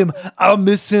with him. I'll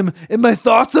miss him, and my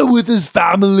thoughts are with his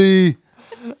family.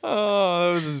 Oh,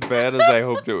 that was as bad as I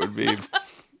hoped it would be.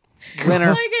 Winner.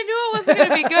 Like, I knew it wasn't going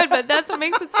to be good, but that's what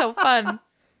makes it so fun.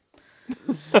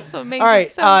 That's what makes All right,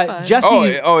 it so fun.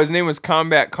 Jesse. Oh, his name was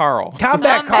Combat Carl.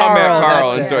 Combat Carl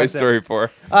Carl in Toy Story 4.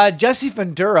 Jesse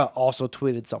Ventura also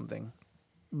tweeted something,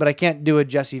 but I can't do a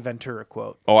Jesse Ventura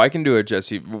quote. Oh, I can do it,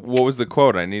 Jesse. What was the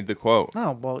quote? I need the quote.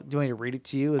 Oh, well, do you want me to read it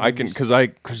to you? I can, because I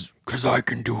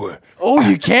can do it. Oh,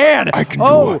 you can. I can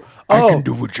do it. I can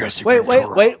do it, Jesse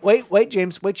Ventura. Wait,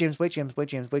 James.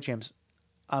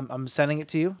 I'm sending it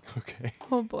to you. Okay.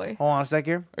 Oh boy. Hold on a sec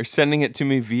here. Are you sending it to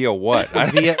me via what?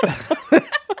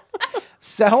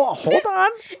 So hold on.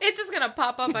 It's just gonna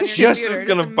pop up on your Just computer. is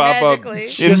gonna just pop magically.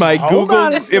 up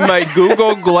in my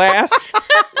Google Glass,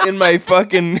 in my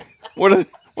fucking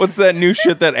what's that new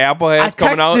shit that Apple has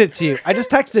coming out? I texted it to you. I just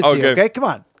texted it to you. Okay, come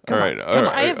on. All right.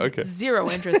 I have Okay. zero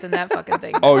interest in that fucking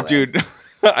thing. Oh, dude.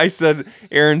 I said,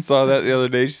 Erin saw that the other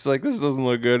day. She's like, this doesn't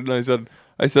look good. And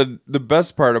I said, the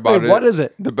best part about it. What is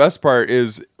it? The best part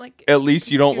is like at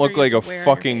least you don't look like a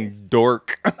fucking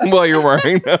dork while you're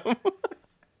wearing them.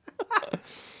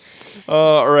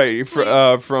 All right.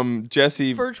 From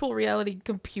Jesse. Virtual reality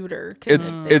computer.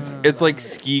 It's like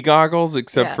ski goggles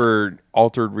except for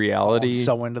altered reality. I'm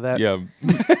so into that. Yeah.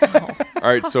 All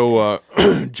right. So,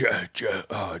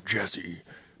 Jesse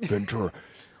Ventura,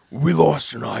 we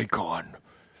lost an icon.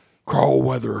 Carl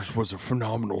Weathers was a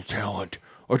phenomenal talent,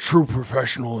 a true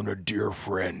professional, and a dear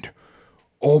friend.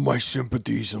 All my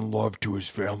sympathies and love to his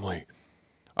family.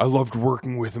 I loved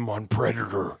working with him on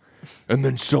Predator, and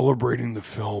then celebrating the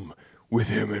film with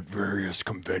him at various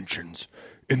conventions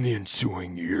in the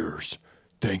ensuing years.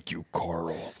 Thank you,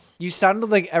 Carl. You sounded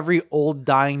like every old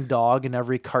dying dog in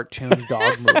every cartoon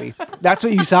dog movie. That's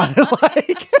what you sounded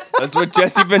like. That's what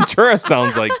Jesse Ventura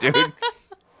sounds like, dude.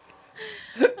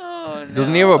 Oh, no.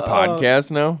 Doesn't he have a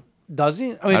podcast now? Does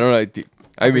he? I don't know.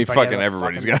 I mean, fucking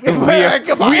everybody's got. We have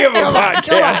a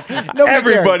podcast.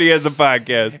 Everybody has a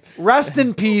podcast. Rest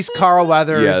in peace, Carl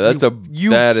Weathers. Yeah,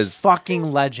 that is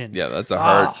fucking legend. Yeah, that's a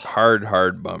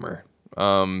hard bummer.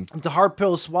 It's a hard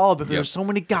pill to swallow because there's so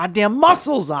many goddamn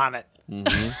muscles on it.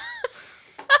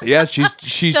 Yeah, she's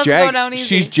Doesn't go down jagged. easy.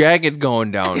 She's jagged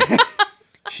going down.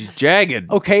 She's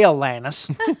jagged. Okay, Alanis.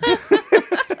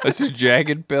 This is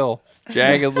jagged pill.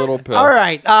 Jagged little pill. All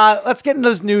right, let's get into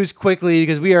this news quickly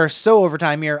because we are so over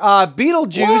time here.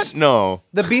 Beetlejuice. What? No.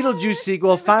 The Beetlejuice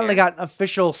sequel finally got an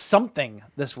official something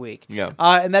this week. Yeah.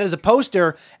 And that is a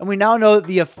poster, and we now know that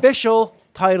the official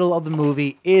title of the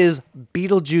movie is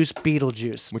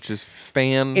Beetlejuice, Which is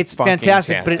fan. It's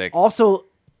fantastic, but it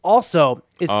also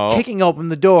is kicking open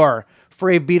the door for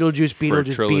a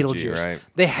Beetlejuice trilogy, right.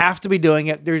 They have to be doing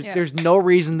it. There's no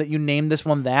reason that you name this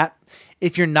one that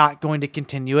if you're not going to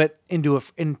continue it into a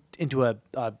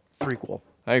threequel.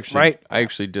 I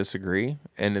actually disagree,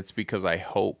 and it's because I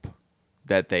hope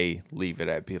that they leave it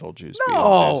at Beetlejuice. No.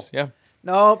 Beetlejuice. Yeah.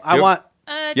 No, I Yep. want.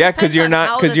 Yeah, because you're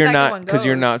not because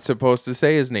you're not supposed to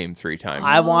say his name 3 times.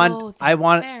 I want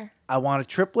fair. I want a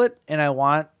triplet, and I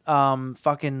want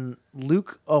fucking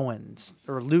Luke Evans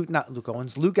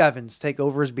take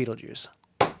over as Beetlejuice.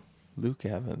 Luke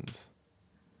Evans.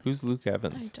 Who's Luke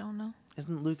Evans? I don't know.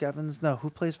 Isn't Luke Evans? No, who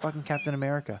plays fucking Captain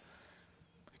America?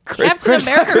 Captain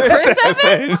America, Chris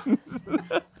Evans?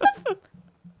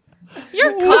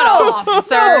 You're cut off,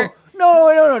 sir.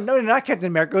 No, not Captain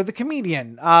America. The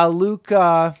comedian, Luke.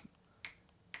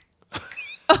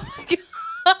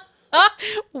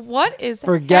 What is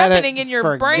Forget happening it. in your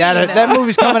Forget brain? it. That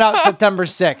movie's coming out September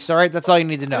 6th. All right, that's all you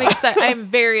need to know. I'm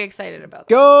very excited about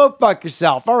that. Go fuck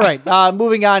yourself. All right,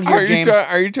 moving on here, James.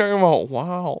 Are you talking about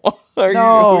Wow? Who are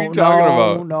No, you talking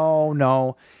about?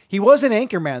 No. He was an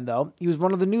Anchorman, though. He was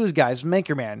one of the news guys from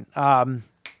Anchorman.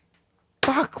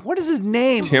 Fuck, what is his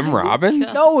name? Tim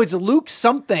Robbins? No, it's Luke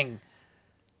something.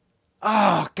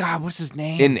 Oh, God, what's his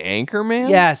name? In Anchorman?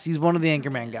 Yes, he's one of the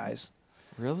Anchorman guys.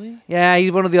 Really? Yeah,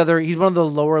 he's one of the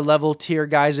lower level tier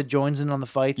guys that joins in on the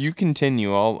fights. You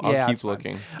continue. I'll Yeah, keep it's fine.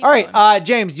 looking. All right,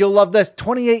 James, you'll love this.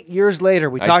 28 years later,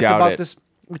 we I talked doubt about it. this.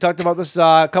 We talked about this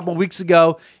a couple weeks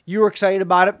ago. You were excited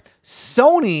about it.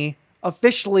 Sony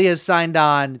officially has signed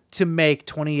on to make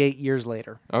 28 years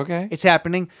later. Okay. It's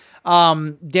happening.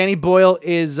 Danny Boyle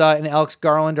and Alex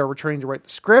Garland are returning to write the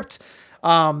script.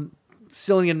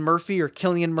 Cillian Murphy or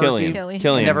Killian Murphy. Killian.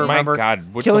 I never My remember.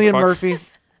 God, what the Killian fuck? Murphy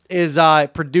is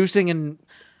producing, and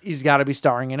he's got to be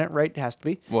starring in it, right? It has to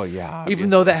be. Well, yeah. Even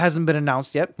though that hasn't been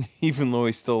announced yet. Even though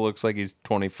he still looks like he's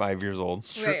 25 years old.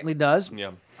 Certainly does.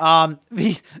 Yeah.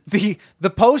 The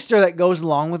poster that goes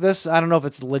along with this, I don't know if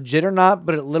it's legit or not,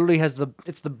 but it literally has the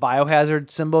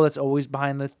biohazard symbol that's always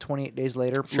behind the 28 days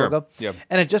later logo. Yep.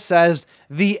 And it just says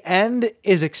the end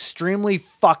is extremely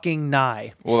fucking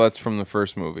nigh. Well, that's from the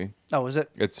first movie. Oh, is it?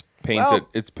 It's painted. Well-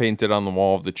 It's painted on the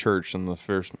wall of the church in the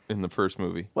first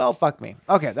movie. Well, fuck me.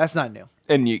 Okay, that's not new.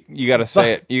 And you gotta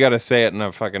say it. You gotta say it in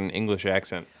a fucking English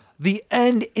accent. The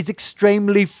end is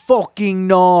extremely fucking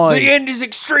nigh. The end is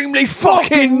extremely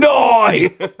fucking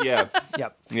nigh. Yeah.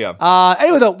 Yep. Yeah.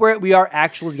 Anyway, though, we are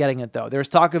actually getting it, though. There's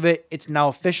talk of it. It's now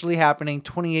officially happening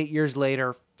 28 years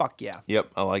later. Fuck yeah.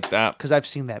 Yep. I like that. Because I've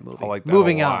seen that movie. I like that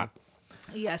Moving a on. lot.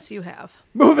 Yes, you have.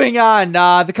 Moving on.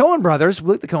 The Coen brothers.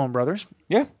 We like the Coen brothers.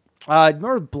 Yeah.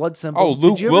 Remember Blood Simple? Oh,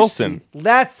 Luke Did you ever Wilson. see-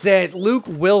 That's it. Luke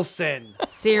Wilson.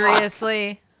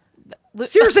 Seriously.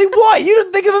 Seriously, what? You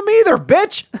didn't think of him either,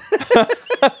 bitch.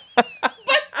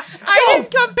 I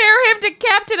didn't compare him to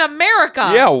Captain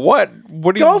America. Yeah. What?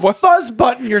 What do you? Go What? fuzz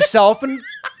button yourself and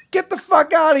get the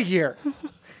fuck out of here.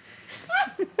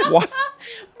 What?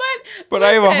 But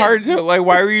I have a hard time. Like,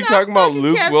 why were you talking about fucking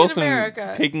Luke Captain Wilson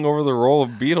America. taking over the role of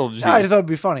Beetlejuice? I just thought it'd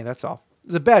be funny. That's all. It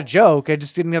was a bad joke. I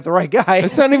just didn't get the right guy.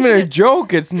 It's not even a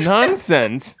joke. It's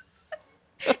nonsense.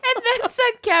 And then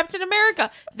said Captain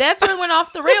America. That's when it went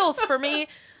off the rails for me.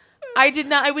 I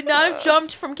would not have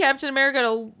jumped from Captain America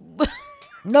to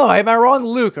No, am I wrong,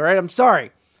 Luke? All right, I'm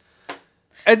sorry.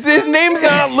 His name's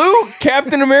not Luke.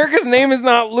 Captain America's name is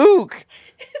not Luke.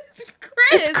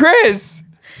 Chris. It's Chris.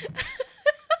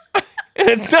 And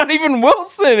it's not even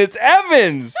Wilson. It's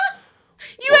Evans.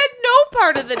 You had no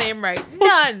part of the name right.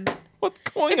 None. What's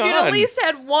going If on? you'd at least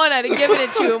had one, I'd have given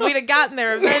it to you, and we'd have gotten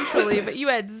there eventually. But you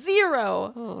had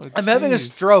zero. Oh, I'm having a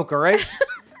stroke, all right?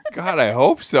 God, I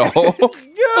hope so.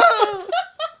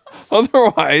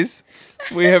 Otherwise,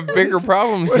 we have bigger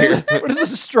problems here. What does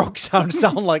this stroke sound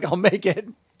like? I'll make it.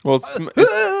 Well,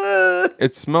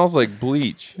 it smells like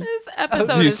bleach. This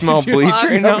episode Do you is smell bleach fucked.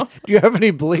 right now? Do you have any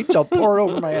bleach? I'll pour it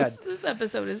over my head. This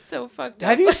episode is so fucked up.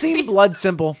 Have you seen Blood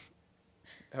Simple?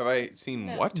 Have I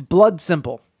seen what? Blood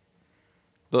Simple.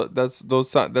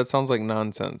 That sounds like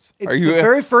nonsense. It's the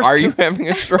very first Are you having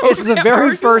a stroke? This is the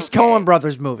very first Coen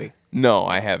Brothers movie. No,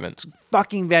 I haven't.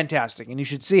 Fucking fantastic, and you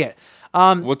should see it.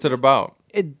 What's it about?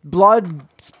 blood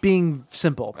being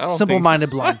simple, simple-minded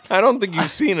blood. I don't think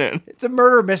you've seen it. It's a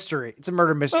murder mystery.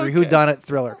 Who done it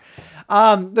thriller.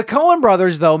 The Coen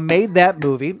brothers though made that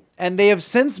movie, and they have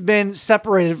since been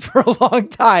separated for a long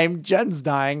time. Jen's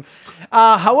dying.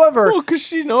 However, because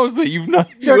she knows that you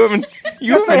haven't seen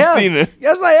it.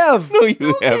 Yes, I have. No,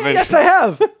 you haven't. Yes, I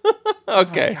have. Okay. Oh,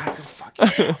 God, go fuck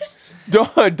yourselves.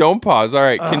 Don't pause. All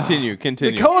right, continue.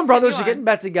 The Coen brothers are getting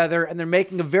back together, and they're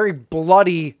making a very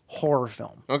bloody horror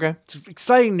film. Okay. It's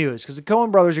exciting news because the Coen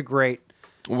brothers are great.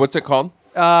 What's it called?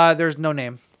 There's no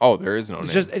name. Oh, there is no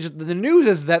name. It's just the news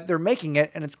is that they're making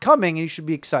it, and it's coming, and you should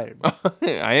be excited.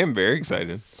 I am very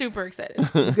excited. Super excited.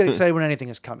 You get excited when anything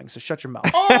is coming, so shut your mouth.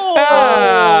 Sad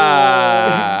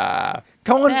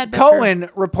but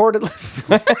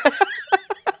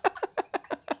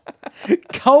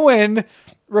Coen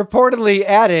reportedly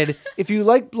added, "If you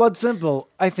like Blood Simple,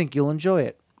 I think you'll enjoy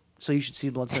it. So you should see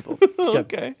Blood Simple."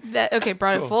 Okay.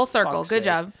 Brought it full circle. Good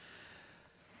job.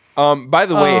 By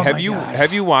the way, Oh have my you God.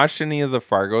 have you watched any of the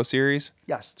Fargo series?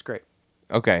 Yes, it's great.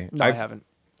 Okay. No, I haven't.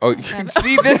 Oh,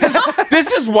 see, this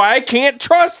is why I can't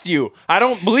trust you. I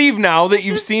don't believe now that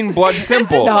you've seen Blood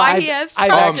Simple. This is why he has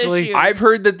trust issues. I've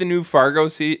heard that the new Fargo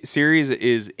series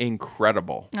is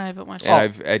incredible. I haven't watched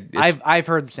And I've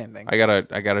heard the same thing. I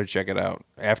gotta check it out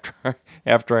after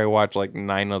I watch like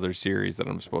 9 other series that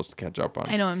I'm supposed to catch up on.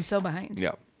 I know, I'm so behind.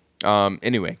 Yeah.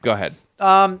 Anyway, go ahead.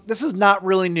 This is not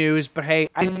really news, but hey,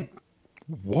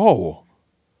 Whoa,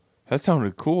 that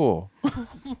sounded cool.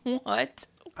 What?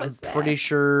 I'm pretty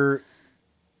sure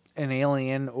an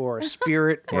alien or a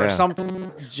spirit or Yeah.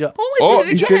 something. Oh,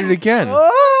 you did it again.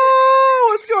 Oh,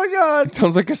 what's going on? It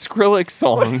sounds like a Skrillex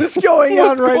song. What is going on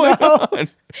What's right going now? on?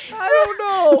 I don't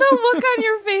know. The look on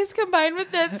your face combined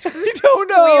with that I don't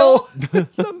know.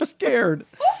 I'm scared.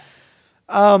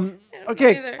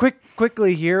 Okay, either.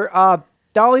 quickly here.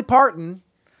 Dolly Parton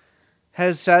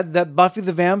has said that Buffy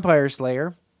the Vampire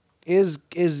Slayer is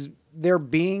they're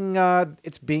being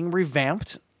it's being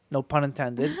revamped, no pun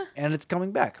intended, and it's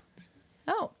coming back.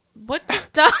 Oh, what does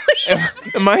Dolly?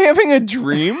 Am I having a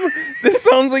dream? This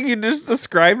sounds like you just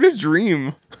described a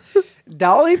dream.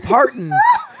 Dolly Parton.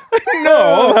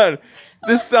 No, hold on.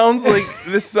 This sounds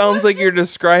like you're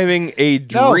describing a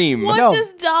dream. What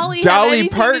does Dolly have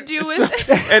anything to do with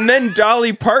it? And then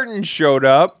Dolly Parton showed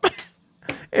up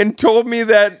and told me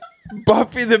that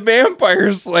Buffy the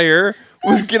Vampire Slayer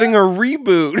was getting a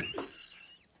reboot.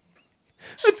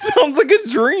 That sounds like a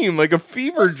dream, like a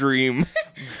fever dream.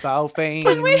 Baufine,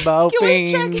 Can we check?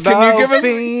 Can you give us?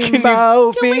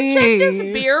 Can we check this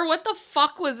beer? What the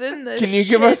fuck was in this? Can you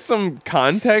give us some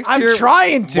context I'm here?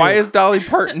 trying to. Why is Dolly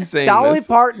Parton saying Dolly this?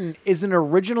 Parton is an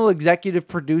original executive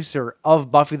producer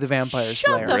of Buffy the Vampire Slayer.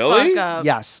 Shut the fuck up.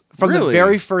 Yes, from the Really?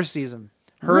 very first season.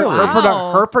 Her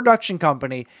Wow. her production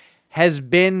company has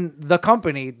been the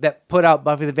company that put out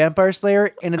Buffy the Vampire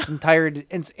Slayer in its entire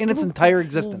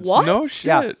existence. What? No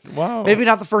shit. Wow. Maybe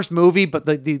not the first movie, but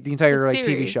the entire The like TV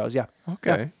series. shows. Yeah.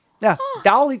 Okay. Yeah.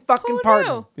 Dolly fucking Who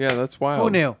Parton. knew? Yeah, that's wild. Who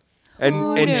knew? And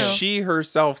Who and knew? she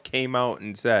herself came out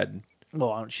and said,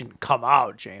 Well, she didn't come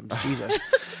out, James. Jesus. No,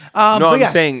 but I'm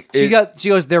yes, saying she it-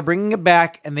 goes. They're bringing it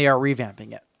back and they are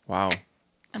revamping it. "Wow,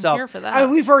 I'm here for that. I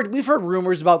mean, we've heard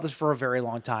rumors about this for a very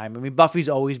long time. I mean, Buffy's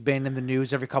always been in the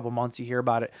news. Every couple months you hear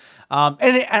about it. And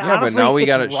yeah, honestly, but now we it's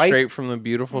got it ripe. straight from the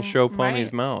beautiful show Pony's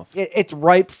right. mouth." It's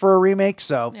ripe for a remake.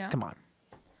 So Yeah. come on,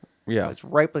 Yeah. it's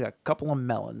ripe like a couple of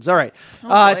melons. All right.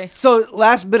 Oh, boy. So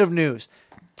last bit of news: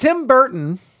 Tim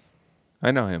Burton.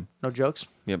 I know him. No jokes.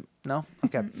 Yep. No.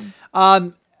 Okay. Hot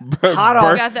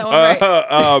off. Got that one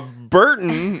right.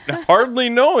 Burton, hardly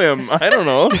know him. I don't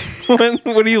know.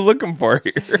 What are you looking for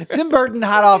here? Tim Burton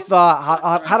hot off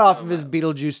of his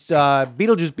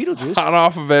Beetlejuice. Hot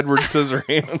off of Edward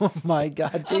Scissorhands. Oh my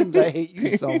God, James, I hate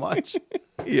you so much.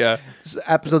 Yeah. This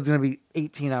episode's gonna be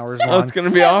 18 hours Oh, long. it's gonna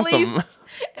be At awesome. least.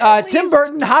 Tim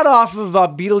Burton, hot off of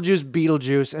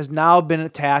Beetlejuice, has now been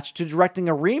attached to directing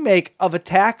a remake of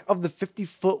Attack of the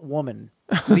 50-Foot Woman,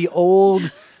 the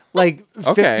old like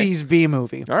Okay. 50s B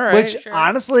movie. All right. Which Sure.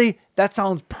 honestly, that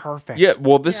sounds perfect. Yeah,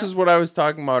 well, this is what I was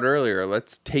talking about earlier.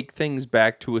 Let's take things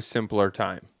back to a simpler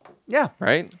time, Yeah.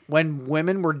 right? When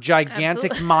women were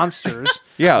gigantic Absolutely. monsters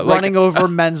Yeah, like- running over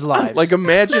men's lives. Like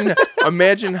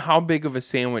imagine how big of a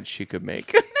sandwich she could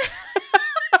make.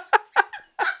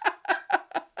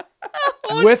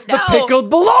 Oh, with the no. pickled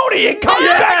bologna, it comes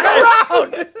back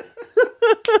around.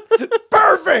 It's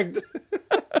perfect.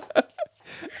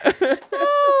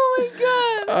 Oh my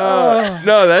god.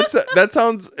 No,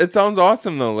 it sounds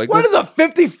awesome though. Like What let's- does a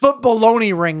 50-foot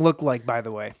bologna ring look like, by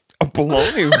the way? a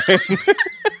bologna ring?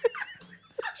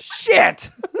 Shit.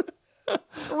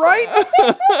 Right?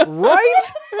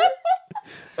 Right?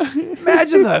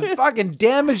 Imagine the fucking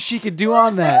damage she could do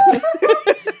on that.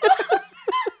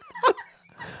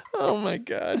 Oh my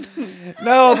god.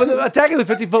 No, but the Attack of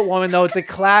the 50-Foot Woman, though, it's a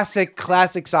classic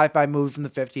sci-fi movie from the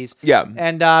 50s. Yeah.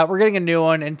 And we're getting a new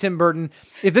one. And Tim Burton,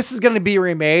 if this is going to be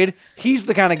remade, he's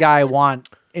the kind of guy I want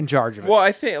in charge of it. Well,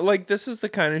 I think like this is the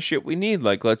kind of shit we need.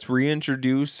 Like, let's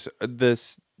reintroduce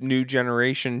this new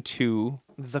generation to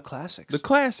the classics. The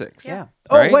classics. Yeah.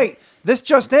 Right? Oh, wait. This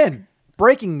just in.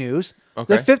 Breaking news.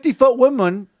 Okay. The 50-Foot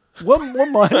Woman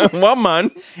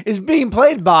Woman is being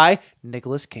played by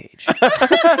Nicolas Cage.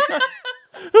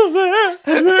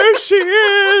 There she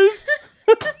is.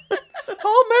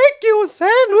 I'll make you a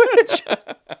sandwich.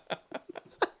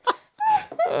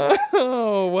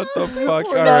 Oh, what the fuck?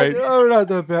 We're All not- right. We're not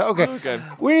that bad. Okay. Okay.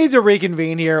 We need to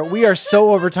reconvene here. We are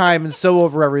so over time and so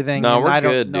over everything. No, and we're I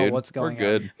don't good, know dude. what's going We're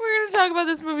good. on. We're gonna talk about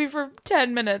this movie for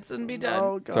 10 minutes and be done.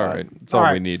 Oh, It's all right. It's All all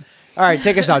right. we need. All right,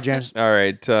 take us out, James. All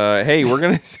right. Hey, we're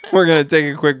gonna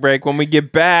take a quick break. When we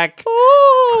get back,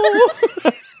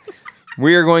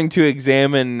 we are going to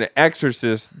examine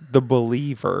Exorcist: The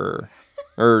Believer,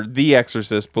 or The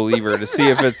Exorcist Believer, to see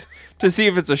if it's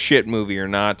a shit movie or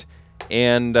not,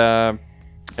 and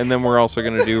then we're also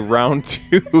gonna do round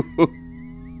 2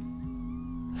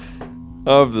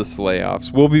 of the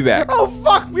Slay-Offs. We'll be back. Oh,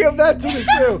 fuck. We have that to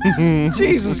do, too.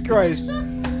 Jesus Christ.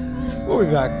 We'll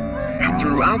be back.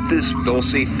 Throughout this, they'll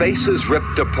see faces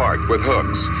ripped apart with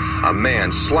hooks, a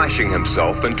man slashing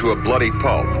himself into a bloody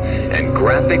pulp, and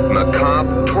graphic,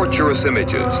 macabre, torturous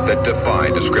images that defy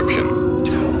description.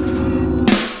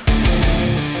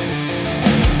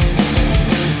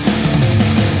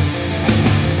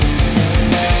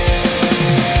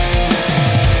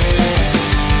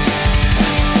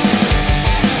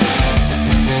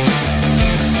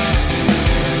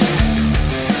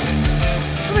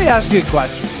 Let me ask you a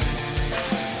question.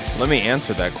 Let me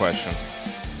answer that question.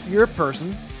 You're a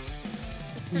person.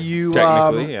 You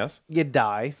Technically, yes. You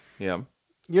die. Yeah.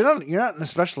 You're not an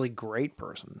especially great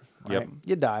person. Right? Yep.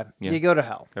 You die. Yeah. You go to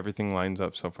hell. Everything lines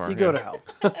up so far. You go to hell.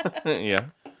 Yeah.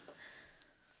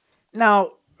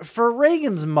 Now, for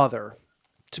Reagan's mother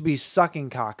to be sucking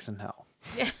cocks in hell,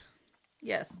 Yeah.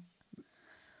 Yes.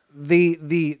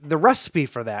 the recipe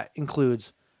for that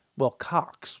includes, well,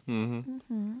 cocks.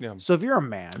 Mm-hmm. Yeah. So if you're a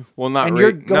man, Well, not and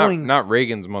you're going, not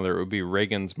Reagan's mother. It would be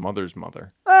Reagan's mother's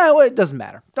mother. well, it doesn't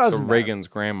matter. Doesn't So matter. Reagan's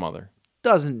grandmother.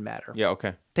 Doesn't matter. Yeah.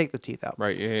 Okay. Take the teeth out.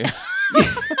 Right. Yeah.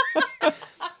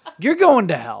 You're going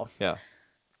to hell. Yeah.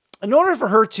 In order for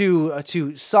her to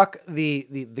suck the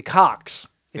cocks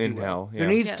if In you will, hell, there yeah.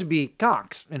 needs Yes. to be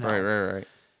cocks in hell. Right.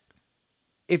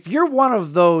 If you're one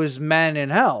of those men in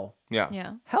hell, Yeah.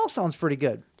 Yeah. hell sounds pretty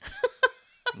good.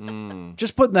 Mm.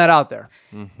 Just putting that out there,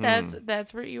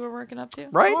 That's what you were working up to?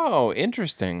 right? Oh,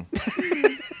 interesting.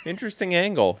 Interesting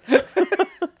angle.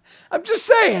 I'm just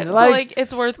saying, So, like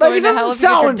it's worth like, going it to hell doesn't if you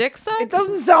get your sound- dick sucked? It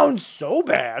doesn't sound so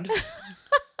bad.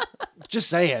 Just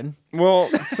saying. Well,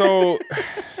 so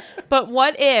But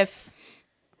what if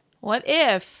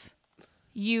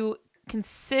you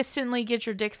consistently get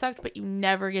your dick sucked, but you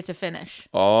never get to finish?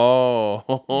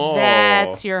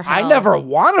 That's your hell. I never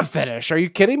want to finish. Are you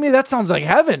kidding me? That sounds like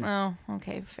heaven. Oh,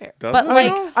 okay, fair. Doesn't But it?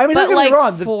 like, I mean, but don't get like me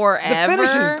wrong. forever. The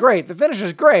finish is great. The finish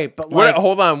is great, but What, like,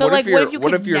 hold on. But, What like, if what you're if you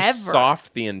what could if you're never?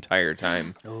 soft the entire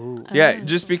time? Yeah,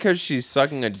 just because she's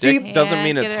sucking a dick See- doesn't Yeah,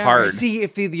 mean get it's it hard. out. see,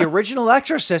 if the original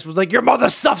Exorcist was like, your mother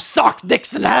sucked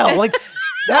dicks in hell, like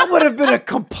that would have been a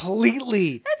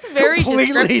completely That's very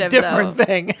descriptive, different though.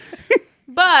 thing.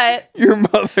 But Your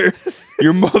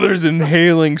mother's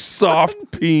inhaling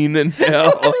soft peen in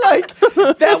hell. Like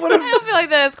that would I have. don't feel like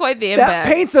that is quite the That impact.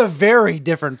 paints a very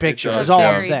different picture. does, Is all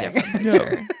I'm Very saying. different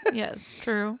picture. Yes,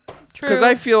 true. Because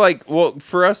I feel like, well,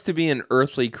 for us to be an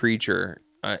earthly creature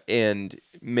and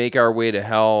make our way to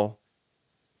hell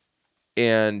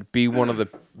and be one of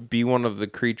the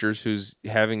creatures who's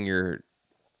having your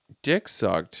dick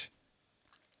sucked,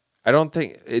 I don't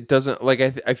think it doesn't like.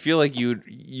 I feel like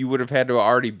you would have had to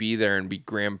already be there and be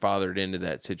grandfathered into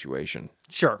that situation.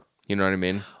 Sure. You know what I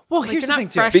mean? Well, Like, here's you're the not thing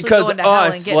too. freshly Because going to hell and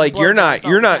us, getting like you're blowjobs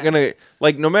all the time. gonna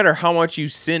like no matter how much you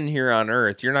sin here on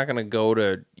earth, you're not gonna go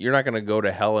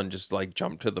to hell and just like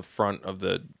jump to the front of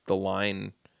the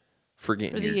line, For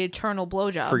the eternal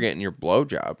blowjob. forgetting your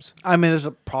blowjobs. I mean, there's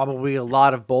probably a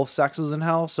lot of both sexes in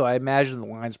hell, so I imagine the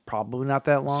line's probably not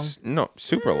that long. No,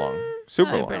 super long,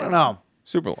 super long. I don't know.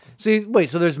 Super long. See, wait,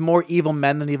 so there's more evil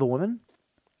men than evil women?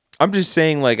 I'm just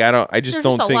saying, like, I just There's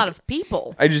don't just a think. lot of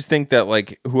people. I just think that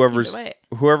like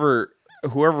Either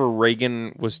whoever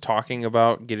Reagan was talking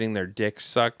about getting their dicks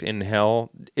sucked in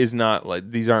hell is not like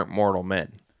these aren't mortal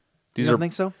men. You don't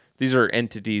think so? These are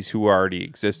entities who already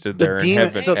existed there and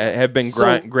have been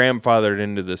grandfathered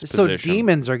into this position. So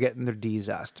demons are getting their D's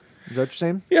asked. Is that what you're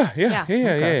saying? Yeah.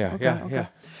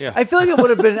 I feel like it would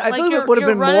have been. I feel like it would have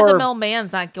been more. Run-of-the-mill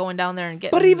man's not going down there and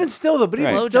getting. But even still, though,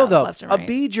 left and right. a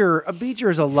beeger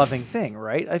is a loving thing,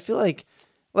 right? I feel like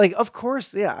of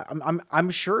course, yeah. I'm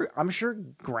sure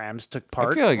Grams took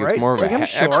part. I feel like right? it's more of like, I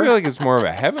feel like it's more of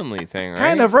a heavenly thing, right?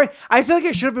 Kind of, right? I feel like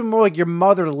it should have been more like your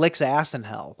mother licks ass in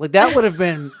hell. Like that would have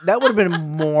been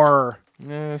more.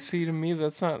 Yeah, see, to me,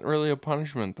 that's not really a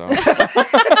punishment, though.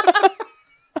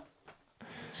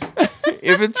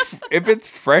 If it's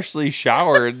freshly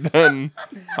showered, then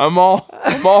I'm all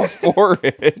for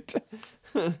it.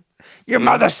 Your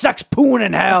mother sucks poon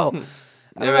in hell.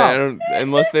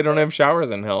 Unless they don't have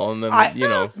showers in hell, and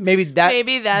then maybe that's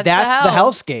the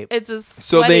hellscape. It's a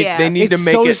so sweaty they need to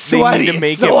make it. They need to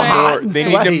make it more. They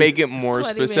need to make it more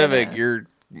specific.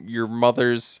 Your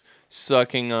mother's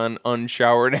sucking on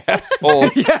unshowered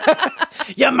assholes.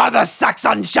 Your mother sucks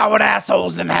unshowered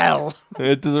assholes in hell.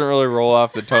 It doesn't really roll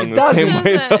off the tongue the same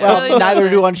way. Well, neither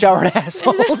do unshowered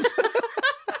assholes.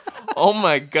 Oh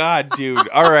my god, dude!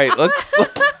 All right,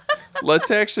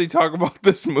 let's actually talk about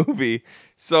this movie.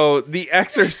 So, The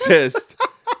Exorcist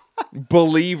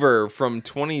Believer from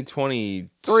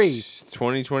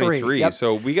 2023. Yep.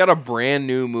 So, we got a brand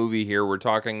new movie here. We're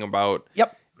talking about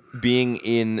being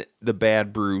in the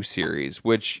Bad Brew series,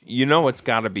 which it's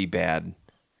got to be bad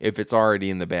if it's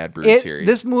already in the Bad Brew series.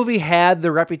 This movie had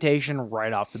the reputation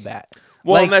right off the bat.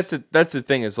 Well, and that's the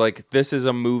thing is this is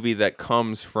a movie that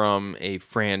comes from a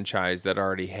franchise that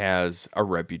already has a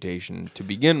reputation to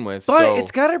begin with. But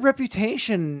it's got a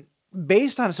reputation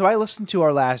based on. So I listened to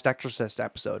our last Exorcist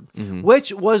episode,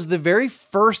 which was the very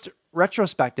first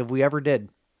retrospective we ever did.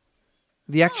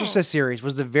 The Exorcist series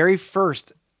was the very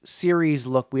first series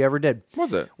look we ever did.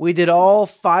 Was it? We did all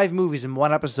 5 movies in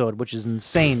one episode, which is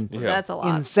insane. That's a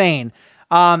lot. Insane.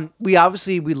 We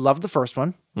loved the first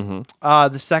one.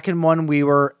 The second one we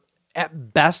were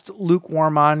at best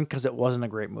lukewarm on because it wasn't a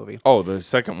great movie. Oh, the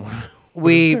second one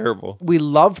was terrible. We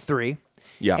loved 3.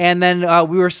 Yeah. And then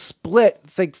we were split.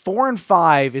 It's like 4 and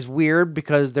 5 is weird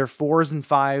because they're 4s and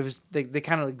 5s. They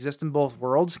kind of exist in both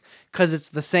worlds because it's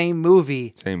the same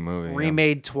movie.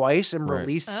 Remade twice and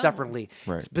released separately.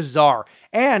 Right. It's bizarre.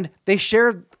 And they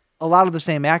share a lot of the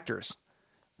same actors,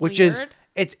 which is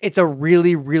it's a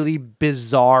really, really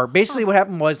bizarre. Basically what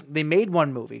happened was they made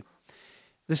one movie.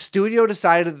 The studio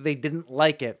decided that they didn't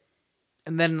like it.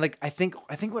 And then, I think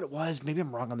what it was, maybe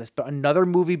I'm wrong on this, but another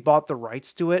movie bought the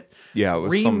rights to it. Yeah, it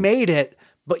was remade it,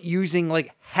 but using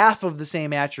half of the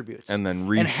same attributes, and then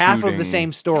and half of the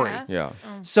same story. Yes. Yeah.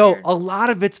 So a lot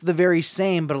of it's the very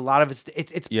same, but a lot of it's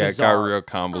bizarre. It got real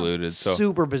convoluted. So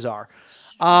Super bizarre.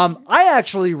 I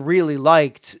actually really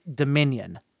liked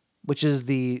Dominion, which is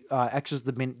the Exorcist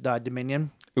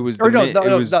Dominion. It was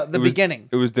the beginning.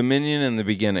 It was Dominion in the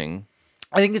beginning.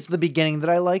 I think it's the beginning that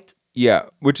I liked. Yeah,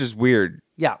 which is weird.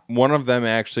 Yeah. One of them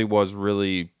actually was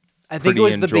really it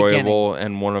was enjoyable,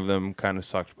 and one of them kind of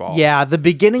sucked balls. Yeah, the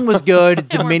beginning was good.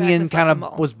 Dominion kind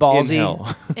of was ballsy.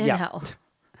 In hell.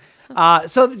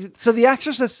 So the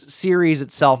Exorcist series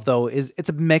itself, though, it's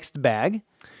a mixed bag.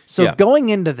 So going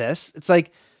into this, it's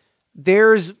like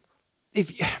there's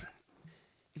if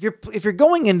you're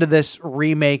going into this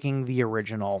remaking the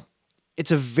original, it's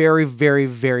a very, very,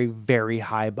 very, very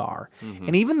high bar.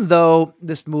 And even though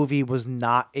this movie was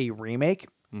not a remake,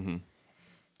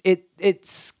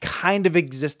 it's kind of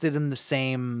existed in the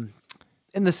same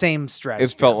strategy.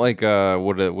 It felt like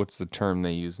what's the term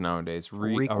they use nowadays? A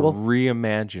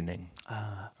reimagining.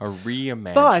 A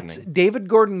reimagining. But David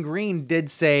Gordon Green did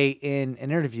say in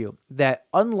an interview that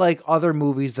unlike other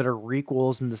movies that are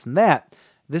requels and this and that,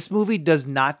 this movie does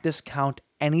not discount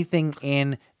anything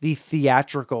in the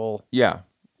theatrical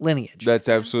lineage. That's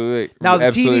absolutely now the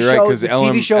absolutely TV right show, because the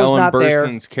Ellen TV show's not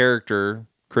Burstyn's character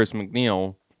Chris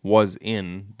McNeil was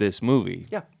in this movie.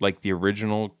 Yeah, like the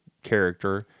original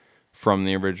character from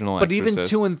the original. But Exorcist. even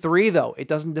 2 and 3 though, it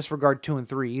doesn't disregard 2 and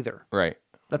 3 either. Right.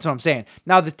 That's what I'm saying.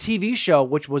 Now the TV show,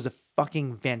 which was a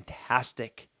fucking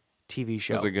fantastic TV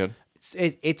show. Was it good?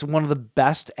 It's one of the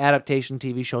best adaptation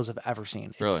TV shows I've ever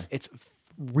seen. It's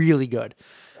really good.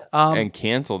 And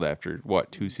canceled after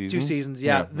what, 2 seasons? 2 seasons,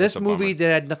 yeah. This movie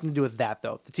had nothing to do with that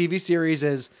though. The TV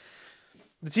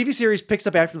series picks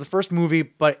up after the first movie,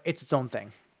 but it's its own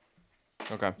thing.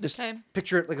 Okay. Just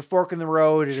picture it like a fork in the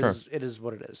road. It is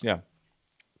what it is. Yeah.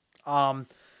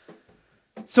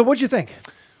 So what'd you think?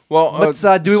 Well, let's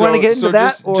do we want to get into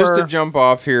that? Just to jump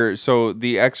off here, so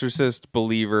The Exorcist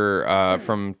Believer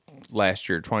from last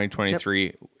year,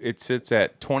 2023, it sits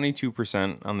at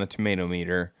 22% on the tomato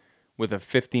meter, with a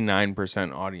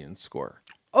 59% audience score.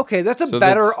 Okay, that's a So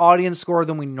better that's- audience score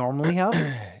than we normally have.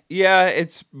 Yeah,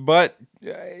 but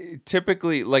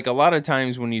typically, like a lot of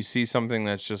times when you see something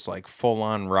that's just like full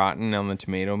on rotten on the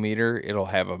tomato meter, it'll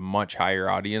have a much higher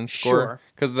audience score. Sure.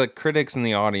 Because the critics and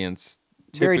the audience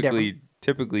Very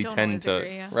typically Don't tend always to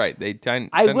agree, yeah. right. They tend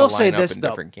I to will line say up this in though,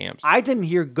 different camps. I didn't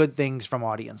hear good things from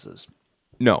audiences.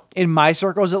 No, In my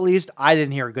circles, at least, I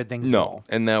didn't hear good things at no, all.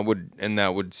 and that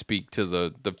would speak to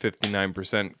the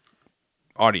 59%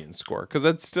 audience score because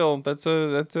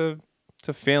that's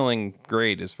a failing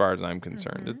grade as far as I'm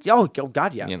concerned. It's, Oh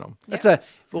God, yeah. you know. That's a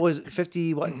what was it,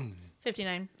 50 what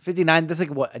 59. 59? That's like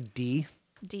what, a D?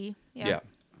 D. Yeah. Yeah.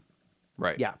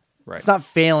 Right. Yeah. Right. It's not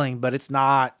failing, but it's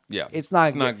not. Yeah. It's not.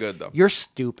 It's not good, though. You're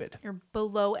stupid. You're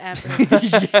below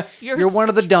average. You're one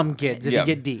of the dumb kids if Yeah. you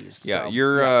get D's. Yeah, so,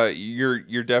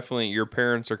 you're definitely, your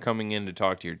parents are coming in to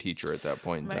talk to your teacher at that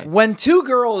point in time. When two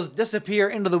girls disappear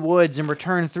into the woods and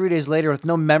return 3 days later with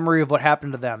no memory of what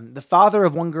happened to them, the father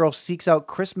of one girl seeks out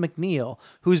Chris McNeil,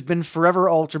 who's been forever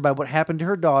altered by what happened to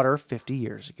her daughter 50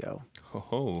 years ago.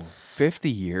 Oh,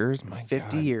 50 years? My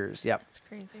 50 God. years, yep. It's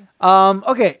crazy.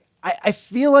 Okay, I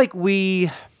feel like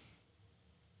the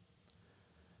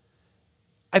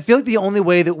only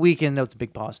way that we can, that was a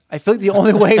big pause. I feel like the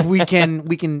only way we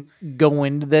can go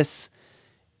into this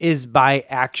is by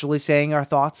actually saying our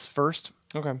thoughts first.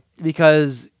 Okay.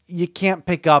 Because you can't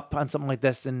pick up on something like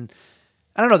this, and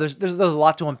I don't know, there's a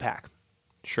lot to unpack.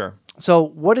 Sure. So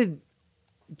what did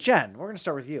Jen, we're gonna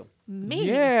start with you. Me.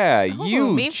 Yeah, Oh,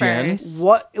 you, me Jen. first.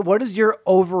 What is your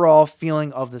overall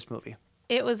feeling of this movie?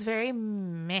 It was very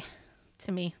meh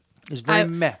to me. It was very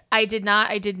meh. I did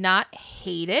not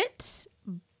hate it,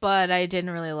 but I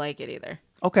didn't really like it either.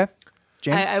 Okay.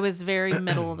 James? I was very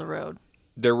middle of the road.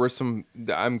 There were some.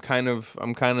 I'm kind of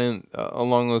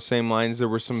along those same lines. There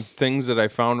were some things that I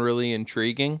found really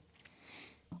intriguing,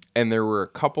 and there were a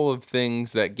couple of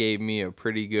things that gave me a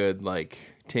pretty good like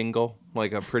tingle,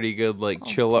 like a pretty good like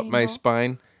chill up my tingle.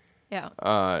 spine.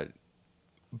 Yeah.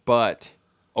 But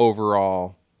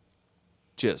overall,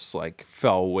 just like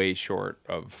fell way short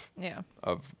of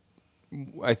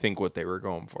I think what they were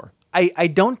going for. I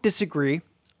don't disagree.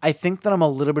 I think that I'm a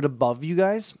little bit above you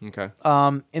guys. Okay.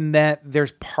 In that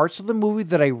there's parts of the movie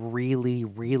that I really,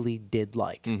 really did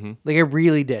like. Mm-hmm. Like I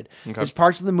really did. Okay. There's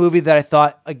parts of the movie that I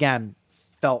thought, again,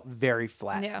 felt very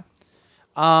flat. Yeah.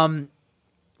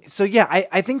 So yeah,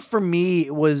 I think for me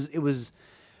it's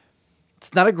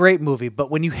not a great movie,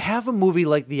 but when you have a movie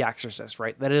like The Exorcist,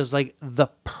 right, that is like the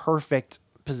perfect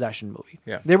possession movie.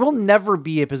 Yeah. There will never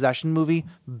be a possession movie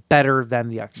better than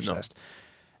The Exorcist.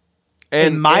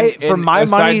 And For my aside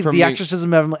money, from The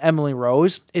Exorcism of Emily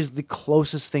Rose is the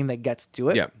closest thing that gets to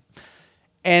it. Yeah.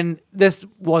 And this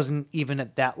wasn't even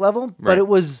at that level, but Right. it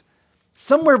was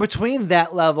somewhere between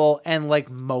that level and like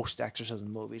most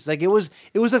exorcism movies. Like it was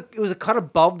a cut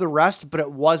above the rest, but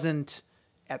it wasn't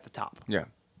at the top. Yeah.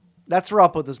 That's where I'll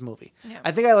put this movie. Yeah.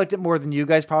 I think I liked it more than you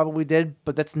guys probably did,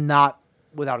 but that's not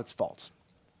without its faults.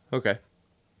 Okay.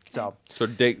 So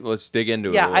let's dig into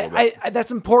it yeah, a little bit. I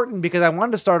that's important because I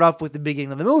wanted to start off with the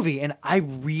beginning of the movie, and I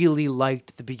really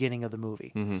liked the beginning of the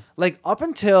movie. Mm-hmm. Like up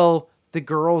until the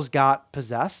girls got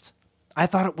possessed, I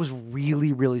thought it was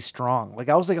really, really strong. Like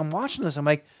I was like, I'm watching this, I'm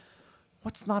like,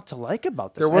 what's not to like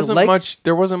about this? There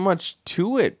wasn't much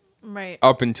to it Right.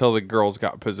 up until the girls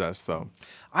got possessed, though.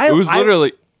 I It was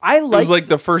literally. I it was liked like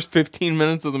the first 15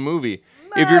 minutes of the movie.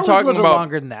 Nah, If you're it was a talking little bit about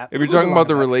longer than that. if A you're little talking bit about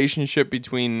the longer than that. relationship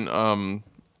between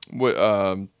what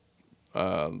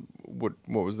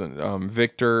was the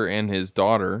Victor and his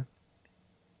daughter.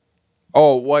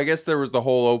 Oh, well, I guess there was the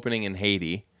whole opening in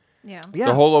Haiti. Yeah.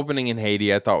 The whole opening in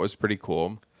Haiti I thought was pretty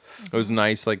cool. It was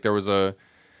nice. Like there was I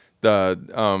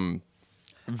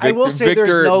will say Victor,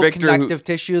 there's no Victor connective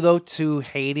tissue though to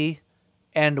Haiti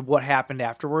and what happened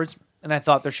afterwards, and I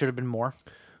thought there should have been more.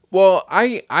 Well,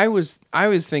 I was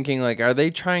thinking like, are they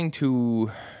trying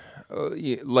to,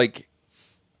 like,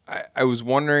 I was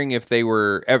wondering if they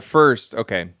were at first.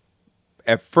 Okay,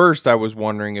 at first I was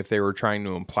wondering if they were trying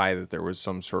to imply that there was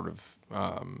some sort of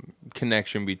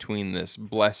connection between this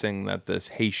blessing that this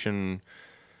Haitian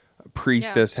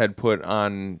priestess had put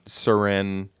on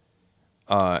Seren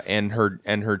and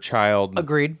her child.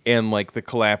 Agreed. And like the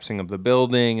collapsing of the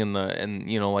building and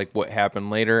you know like what happened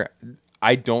later.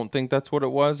 I don't think that's what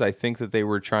it was. I think that they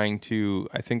were trying to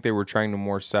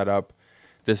more set up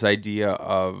this idea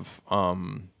of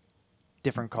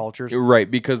Different cultures.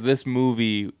 right, because this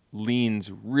movie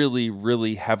leans really,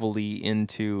 really heavily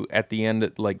into at the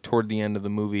end, like toward the end of the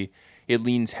movie, it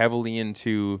leans heavily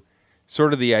into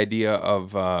sort of the idea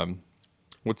of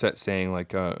what's that saying?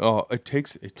 Like, it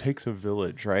takes a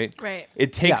village, right? Right.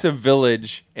 It takes a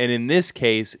village, and in this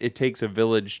case, it takes a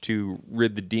village to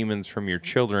rid the demons from your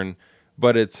children.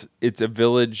 But it's a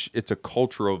village. It's a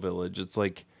cultural village. It's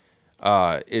like,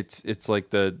 it's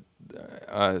like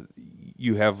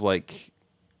you have like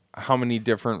how many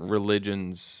different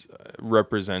religions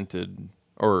represented,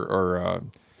 or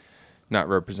not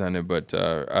represented, but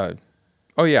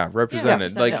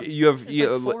represented. Like you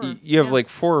have like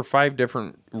 4 or 5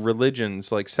 different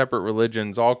religions, like separate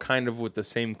religions, all kind of with the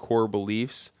same core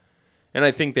beliefs. And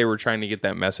I think they were trying to get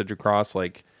that message across,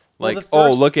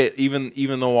 look at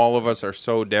even though all of us are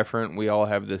so different, we all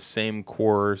have this same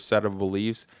core set of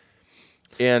beliefs.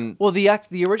 And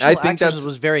the original Exorcist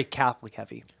was very Catholic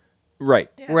heavy, right?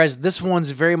 Yeah. Whereas this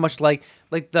one's very much like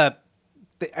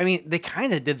they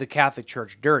kind of did the Catholic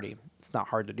Church dirty. It's not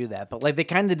hard to do that, but like they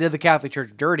kind of did the Catholic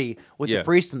Church dirty with the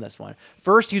priest in this one.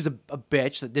 First, he was a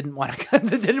bitch that didn't want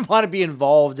to be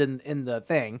involved in the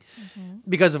thing,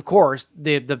 because of course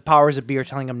the powers that be are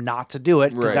telling him not to do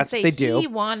it, because that's what they do. He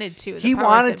wanted to. He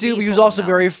wanted to, but he was also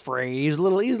very afraid. He was a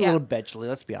little bitchly.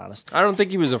 Let's be honest. I don't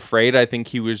think he was afraid. I think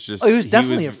he was just. Oh, he was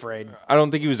definitely afraid. I don't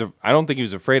think he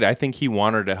was afraid. I think he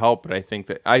wanted to help, but I think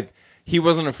that he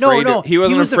wasn't afraid. He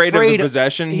wasn't afraid of the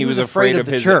possession. He was afraid of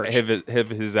his church,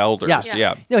 his elders. Yes.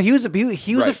 Yeah. No, he was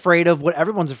afraid of what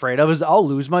everyone's afraid of, is I'll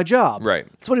lose my job. Right.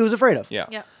 That's what he was afraid of. Yeah.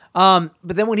 Yeah.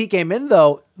 But then when he came in,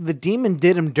 though, the demon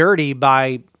did him dirty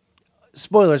by,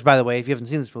 spoilers by the way, if you haven't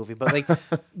seen this movie, but like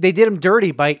they did him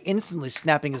dirty by instantly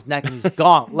snapping his neck and he's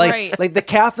gone. Like the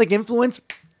Catholic influence,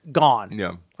 gone.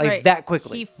 Yeah. Like that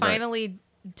quickly. He finally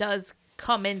does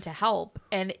come in to help,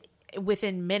 and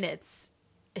within minutes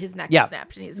his neck is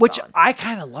snapped and he's Which gone. I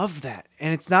kind of love that.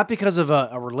 And it's not because of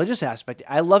a religious aspect.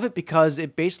 I love it because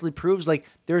it basically proves like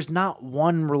there's not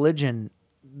one religion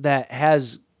that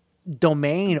has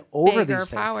domain over Bigger these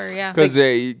things. power, yeah. Because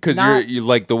you're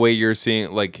like the way you're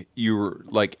seeing, like you're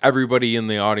like everybody in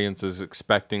the audience is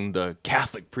expecting the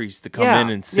Catholic priest to come in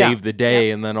and save the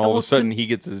day, and then all of a sudden he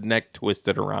gets his neck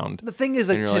twisted around. The thing is,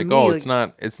 like, and you're to like,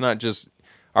 me, it's not just.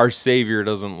 Our Savior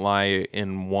doesn't lie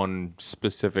in one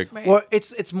specific Well,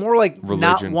 it's more like religion.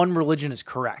 Not one religion is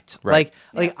correct. Right.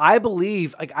 Like I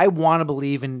believe, like I want to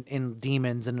believe in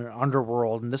demons and an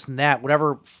underworld and this and that,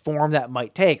 whatever form that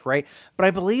might take, right? But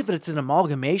I believe that it's an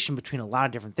amalgamation between a lot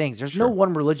of different things. There's no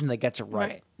one religion that gets it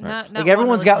right. Not like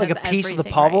everyone's got like a has piece of the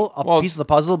everything puzzle, right. piece of the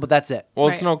puzzle, but that's it. Well,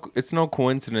 it's no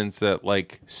coincidence that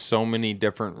like so many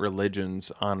different religions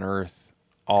on Earth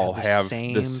all have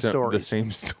the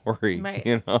same story, right?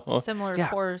 You know, Similar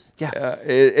cores. Yeah,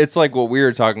 it's like what we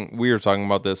were talking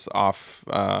about this off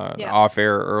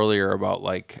air earlier about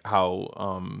like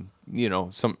how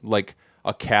some like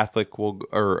a Catholic will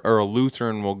or a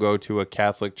Lutheran will go to a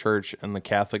Catholic church, and the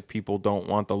Catholic people don't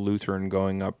want the Lutheran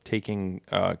going up taking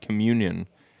communion,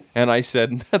 and I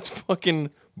said that's fucking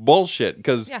bullshit,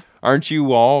 because aren't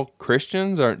you all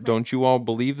Christians? Don't you all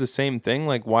believe the same thing?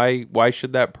 Like why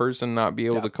should that person not be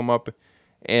able to come up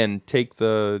and take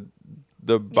the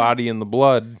body and the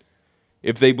blood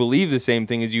if they believe the same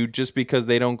thing as you, just because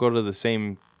they don't go to the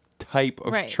same type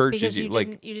of church as you?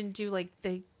 You didn't do like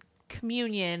the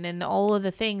communion and all of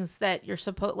the things that you're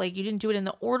supposed, like you didn't do it in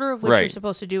the order of which you're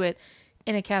supposed to do it.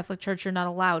 In a Catholic church, you're not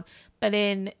allowed, but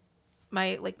in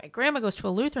my grandma goes to a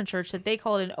Lutheran church that they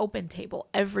call it an open table.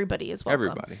 Everybody is welcome.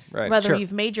 Everybody, right? Whether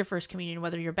you've made your first communion,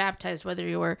 whether you're baptized, whether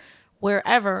you were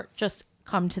wherever, just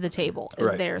come to the table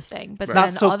is their thing. But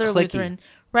then other Lutheran,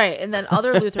 and then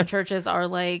other Lutheran churches are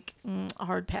like a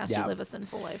hard pass. You live a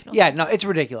sinful life. No, it's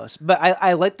ridiculous. But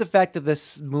I like the fact that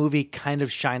this movie kind of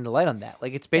shined a light on that.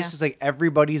 Like it's basically like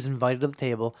everybody's invited to the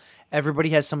table. Everybody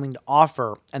has something to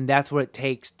offer, and that's what it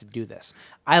takes to do this.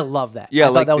 I love that. Yeah,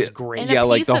 I thought that was great. And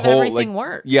like the whole everything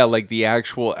worked. Yeah, like the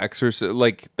actual Exorcist.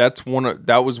 Like that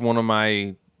was one of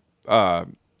my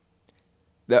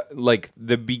like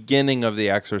the beginning of the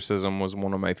exorcism was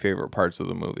one of my favorite parts of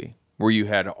the movie, where you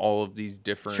had all of these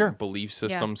different belief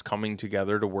systems coming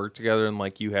together to work together, and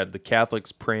like you had the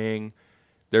Catholics praying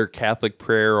their Catholic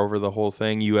prayer over the whole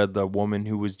thing. You had the woman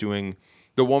who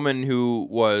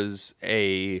was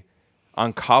a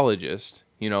oncologist,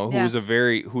 who was a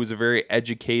very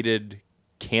educated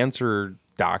cancer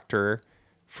doctor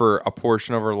for a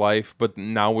portion of her life, but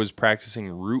now was practicing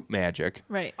root magic.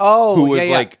 Right. Oh,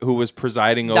 who was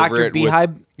presiding over Dr. it.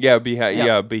 Beehibe?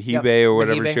 Behibe or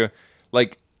whatever.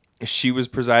 She was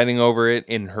presiding over it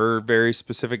in her very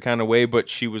specific kind of way, but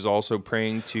she was also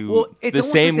praying to the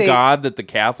same God that the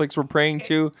Catholics were praying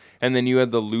to. And then you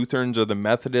had the Lutherans or the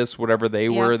Methodists, whatever they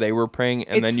were praying.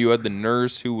 And then you had the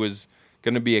nurse who was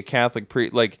going to be a Catholic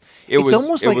priest. Like it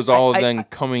was all of them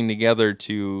coming together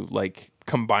to like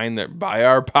combine that by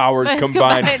our powers It's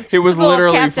combined. combined. It was It's a little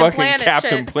literally Captain fucking Planet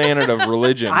Captain shit. Planet of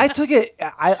religion. I took it.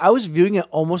 I was viewing it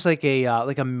almost like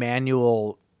a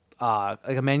manual.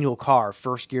 Like a manual car,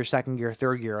 first gear, second gear,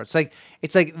 third gear. It's like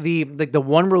the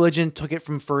one religion took it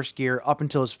from first gear up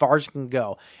until as far as it can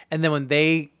go, and then when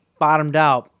they bottomed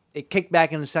out, it kicked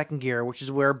back into second gear, which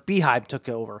is where Beehive took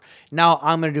it over. Now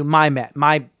I'm gonna do my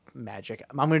magic.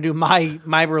 I'm gonna do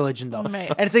my religion though,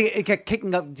 Right. and it's like it kept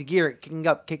kicking up to gear,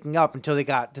 kicking up until they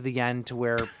got to the end to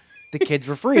where the kids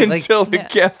were free. Until the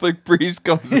Catholic priest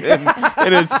comes in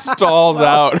and it stalls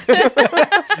out.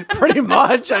 Pretty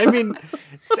much. I mean,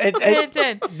 It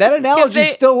did. That analogy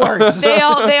still works. They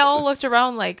all looked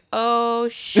around like, oh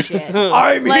shit,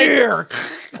 I'm here.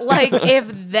 Like if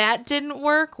that didn't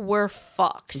work, we're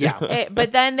fucked. Yeah.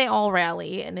 But then they all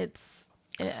rally, and it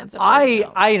ends up. I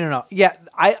don't know. Yeah,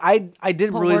 I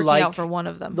did Well, really working like out for one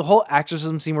of them. the whole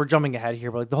exorcism scene. We're jumping ahead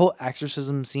here, but like the whole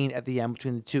exorcism scene at the end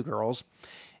between the two girls,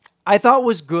 I thought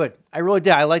was good. I really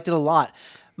did. I liked it a lot.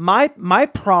 My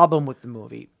problem with the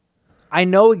movie, I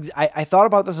know I thought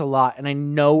about this a lot, and I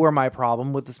know where my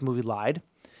problem with this movie lied,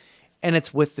 and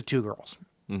it's with the two girls.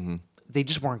 Mm-hmm. They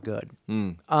just weren't good.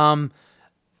 Mm.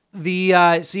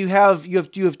 So you have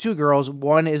two girls.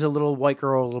 One is a little white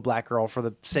girl, a little black girl, for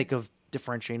the sake of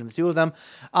differentiating the two of them.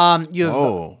 You have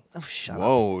Whoa. Oh, shut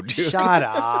Whoa, up. dude. Shut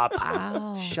up.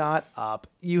 Wow. Shut up.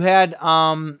 You had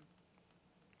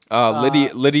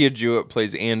Lydia Jewett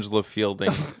plays Angela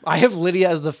Fielding. I have Lydia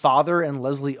as the father and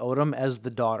Leslie Odom as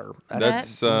the daughter.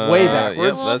 That's way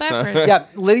backwards. Yep, that's not, Yeah,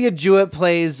 Lydia Jewett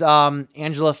plays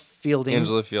Angela Fielding.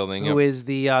 Angela Fielding, who yep. is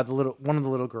the little one of the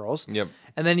little girls. Yep.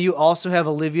 And then you also have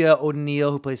Olivia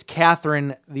O'Neill, who plays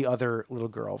Catherine, the other little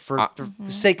girl. For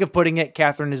the sake of putting it,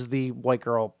 Catherine is the white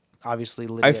girl. Obviously,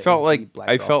 Lydia I felt is like the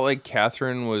black girl. felt like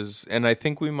Catherine was, and I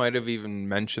think we might have even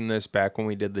mentioned this back when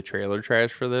we did the trailer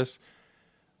trash for this.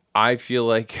 I feel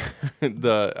like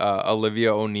the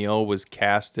Olivia O'Neill was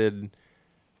cast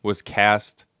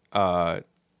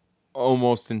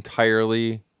almost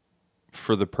entirely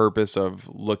for the purpose of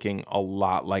looking a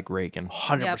lot like Reagan.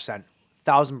 100%,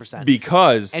 1,000%.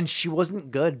 Because and she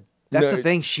wasn't good. That's No, the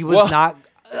thing. She was well, not.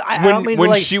 I when- don't mean when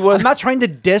to, like, she was- I'm not trying to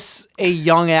diss a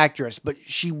young actress, but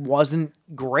she wasn't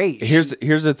great. Here's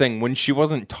the thing: when she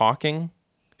wasn't talking,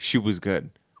 she was good.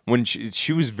 When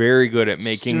she was very good at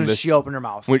making soon as this. she opened her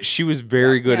mouth. When she was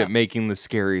very good Yeah. at making the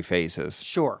scary faces.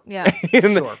 Sure. Yeah.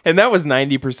 and that was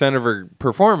 90% of her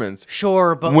performance.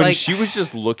 Sure, but when like, she was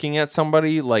just looking at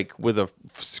somebody like with a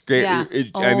scary, Yeah.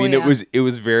 I Oh, mean, yeah. it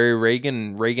was very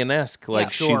Reagan-esque. Like Yeah.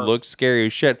 she Sure. looked scary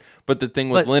as shit. But the thing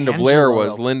with But Linda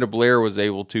Angela- Blair was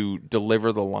able to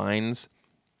deliver the lines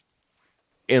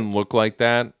and look like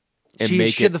that. And She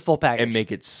make did it the full package. and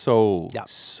make it so Yeah.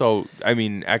 so. I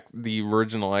mean, the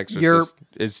original Exorcist You're-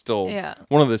 is still Yeah.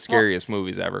 one of the scariest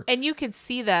movies ever. And you could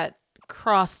see that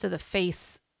cross to the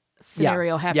face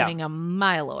scenario Yeah. happening a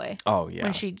mile away. Oh yeah.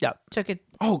 When she Yep. took it.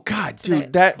 Oh God, So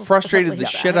dude, that was frustrated the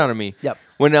totally shit bad. out of me. Yep.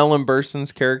 When Ellen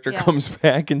Burstyn's character Yeah. comes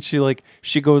back and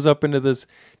she goes up into this.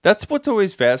 That's what's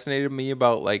always fascinated me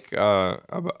about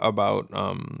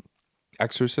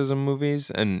exorcism movies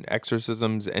and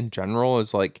exorcisms in general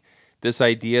is like this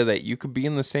idea that you could be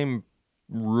in the same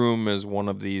room as one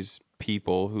of these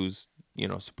people who's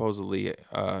supposedly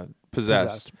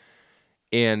possessed,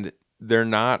 and they're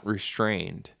not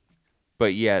restrained,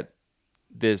 but yet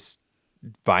this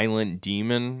violent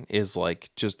demon is like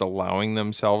just allowing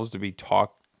themselves to be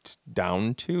talked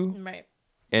down to, Right.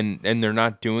 and they're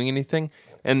not doing anything.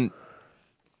 And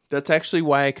that's actually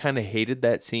why I kind of hated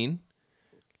that scene.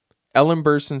 Ellen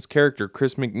Burstyn's character,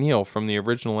 Chris McNeil from the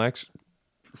original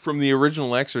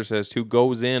Exorcist, who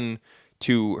goes in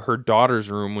to her daughter's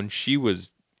room when she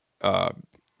was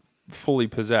fully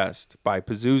possessed by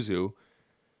Pazuzu,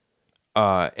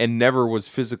 and never was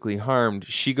physically harmed.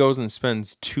 She goes and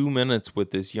spends 2 minutes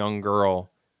with this young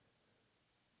girl,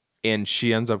 and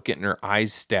she ends up getting her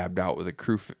eyes stabbed out with a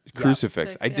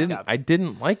crucifix. I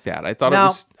didn't like that. I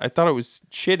thought it was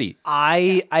shitty.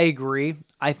 I agree.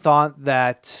 I thought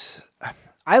that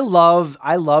I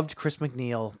loved Chris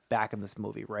McNeil back in this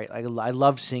movie. Right, I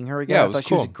loved seeing her again. Yeah, it I was thought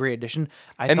she was a cool. great addition.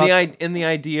 The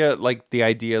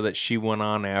idea that she went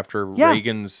on after Yeah.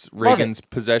 Reagan's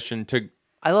possession to.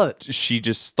 I love it. She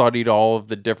just studied all of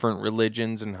the different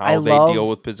religions and how I they love- deal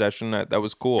with possession. That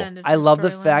was cool. I love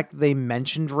the fact they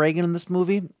mentioned Reagan in this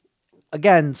movie.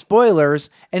 Again,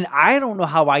 spoilers, and I don't know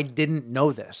how I didn't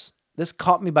know this. This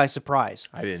caught me by surprise.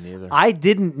 I didn't either. I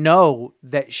didn't know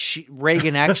that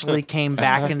Reagan actually came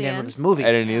back in the end of this movie.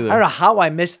 I didn't either. I don't know how I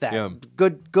missed that. Yeah.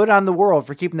 Good on the world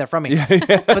for keeping that from me.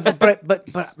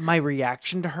 But my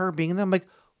reaction to her being there, I'm like,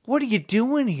 what are you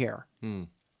doing here?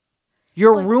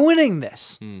 You're ruining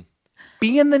this.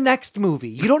 Be in the next movie.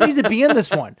 You don't need to be in this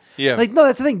one. Yeah. Like, no,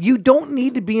 that's the thing. You don't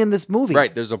need to be in this movie.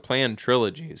 Right. There's a planned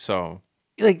trilogy, so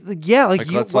Like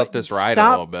you, let's let this ride a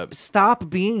little bit. Stop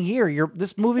being here.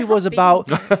 This movie was about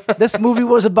this movie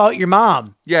was about your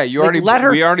mom. Yeah, you Like,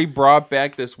 already we already brought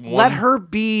back this one. Let her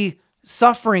be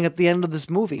suffering at the end of this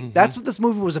movie. That's what this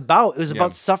movie was about. It was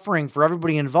about suffering for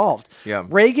everybody involved. Yeah.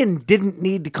 Reagan didn't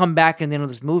need to come back in the end of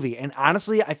this movie. And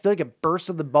honestly, I feel like it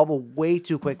bursted the bubble way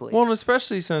too quickly. Well, and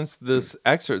especially since this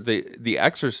the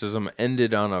exorcism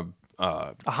ended on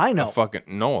a high note.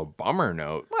 A bummer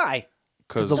note. Why?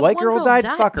 Because the white girl died.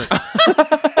 Fuck her.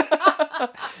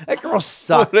 That girl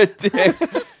sucked. What a dick.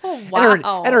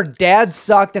 Wow. And her dad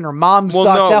sucked, and her mom sucked.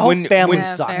 That whole family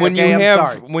sucked. When okay? you have, I'm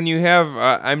sorry. when you have,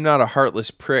 I'm not a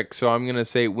heartless prick, so I'm gonna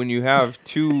say when you have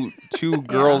two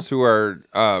girls who are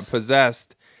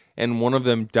possessed, and one of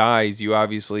them dies, you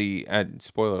obviously,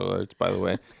 spoiler alerts by the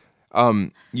way,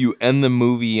 you end the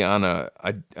movie on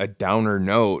a downer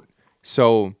note.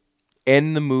 So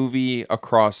end the movie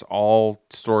across all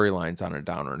storylines on a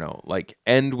downer note. Like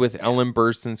end with Ellen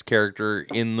Burstyn's character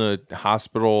in the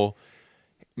hospital,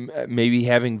 maybe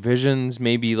having visions,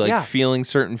 maybe feeling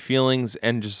certain feelings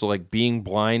and just like being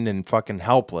blind and fucking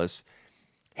helpless.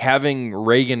 Having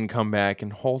Reagan come back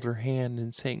and hold her hand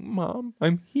and saying, "Mom,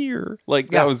 I'm here." Like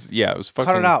that was it was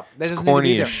fucking cut it out. That doesn't corny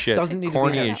need to be as there. shit. Doesn't need to be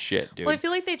corny there. as shit, dude. Well, I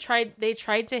feel like they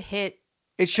tried to hit.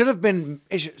 It should have been.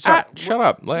 Sorry. Shut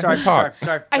up. Let her talk.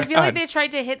 Sorry. I feel like they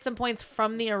tried to hit some points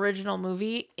from the original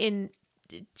movie in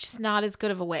just not as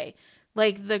good of a way.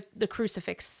 Like the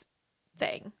crucifix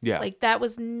thing. Yeah. Like that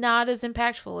was not as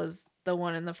impactful as the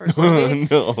one in the first movie.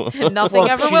 No. Nothing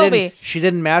ever will be. She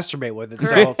didn't masturbate with it,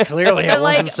 so clearly it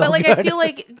wasn't so good. I feel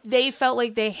like they felt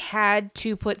like they had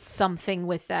to put something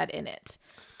with that in it.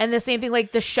 And the same thing,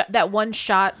 like that one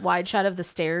wide shot of the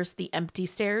stairs, the empty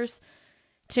stairs,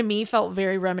 to me felt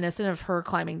very reminiscent of her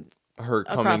coming down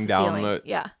ceiling.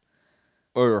 the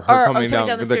or her coming down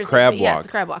the stairs, crab walk. Yes, the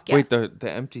crab walk. Yeah. Wait, the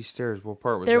empty stairs. What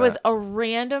part was there that? was a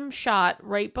random shot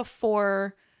right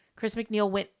before Chris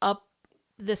McNeil went up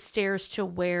the stairs to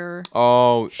where she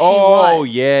was.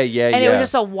 yeah. And it was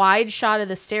just a wide shot of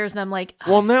the stairs, and I'm like,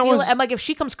 I'm like, if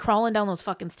she comes crawling down those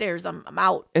fucking stairs, I'm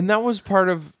out. And that was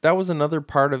another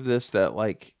part of this that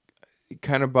like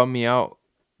kind of bummed me out.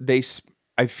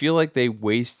 I feel like they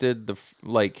wasted the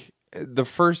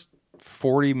first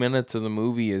 40 minutes of the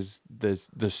movie is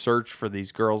the search for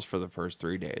these girls for the first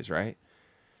 3 days, right?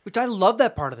 Which I love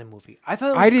that part of the movie. I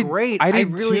thought it was great. I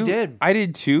really did. I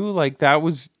did too. Like that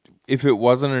was, if it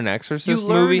wasn't an Exorcist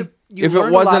movie, if it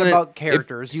wasn't about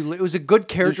characters, it was a good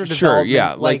character development. Sure,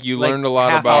 yeah. Like you learned a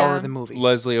lot about the movie.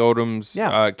 Leslie Odom's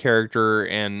character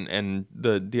and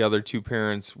the other two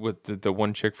parents with the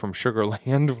one chick from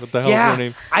Sugarland. What the hell's her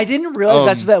name? I didn't realize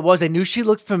that's what that was. I knew she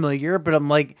looked familiar, but I'm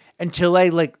like, until I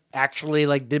actually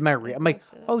did my I'm like,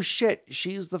 oh shit,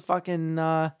 she's the fucking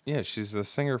yeah, she's the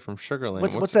singer from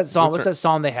Sugarland. What's that song? What's that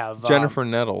song they have? Jennifer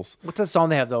Nettles. What's that song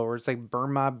they have though? Where it's like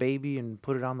 "Burn My Baby" and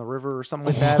 "Put It on the River" or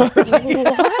something like that.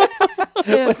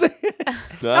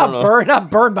 What? Not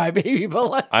burn my baby,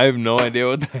 but I have no idea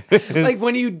what that is. Like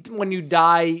when you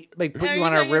die, like put you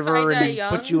on a river and young?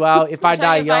 put you out. If I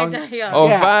die young. Oh,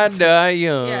 if I die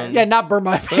young. Yeah, not burn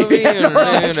my baby. In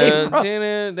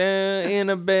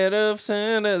a bed of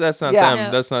sand. That's not them.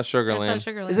 No, that's not Sugarland. That's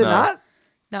not Sugarland. Is it not?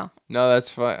 No, that's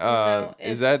fine. No,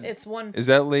 is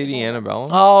that Lady Annabelle?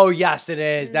 Oh yes, it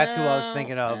is. That's who I was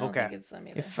thinking of. Okay.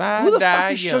 If I Who the die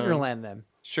fuck is young. Sugarland then?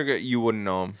 You wouldn't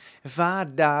know him. If I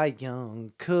die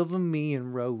young, cover me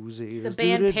in roses. The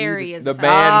band Perry is the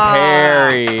band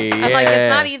Perry. Yeah. I'm like,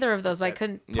 it's not either of those, but I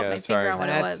couldn't put my finger on what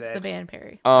it was. That's The band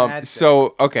Perry.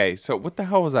 So what the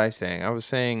hell was I saying? I was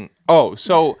saying,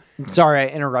 sorry, I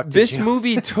interrupted this you.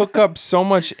 movie took up so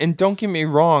much, and don't get me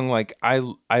wrong, like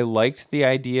I liked the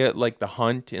idea, like the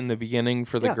hunt in the beginning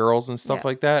for the girls and stuff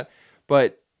like that,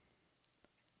 but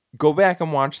go back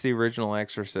and watch the original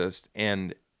Exorcist,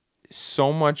 and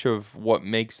so much of what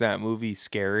makes that movie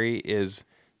scary is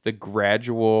the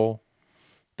gradual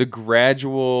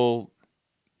possession.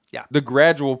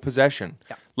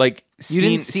 Yeah. Like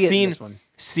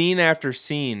scene after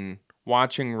scene,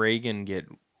 watching Reagan get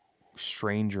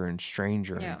stranger and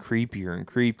stranger and creepier and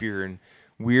creepier and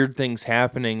weird things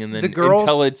happening, and then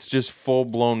until it's just full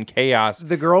blown chaos.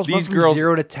 The girls went from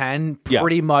 0 to 10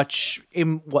 pretty much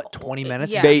in 20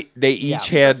 minutes. Yeah. They each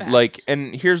had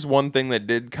and here's one thing that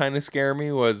did kind of scare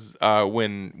me was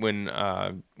when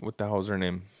what the hell's her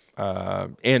name?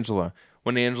 Angela.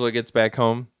 When Angela gets back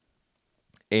home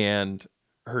and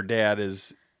her dad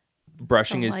is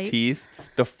brushing his teeth,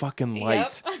 the fucking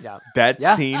lights. Yeah. That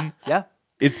scene. Yeah.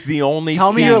 It's the only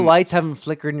Tell scene. me your lights haven't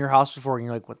flickered in your house before, and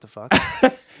you're like, what the fuck?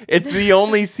 It's the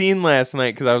only scene last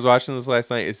night because I was watching this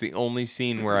last night. It's the only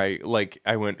scene where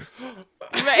I went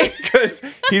Right. because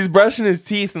he's brushing his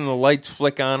teeth and the lights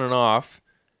flick on and off,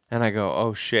 and I go,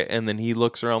 oh shit! And then he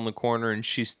looks around the corner and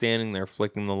she's standing there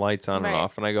flicking the lights on and Right.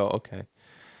 off, and I go, okay.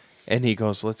 And he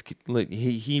goes,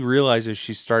 he realizes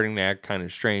she's starting to act kind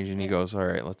of strange, and he goes, all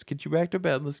right, let's get you back to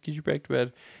bed. Let's get you back to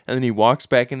bed. And then he walks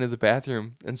back into the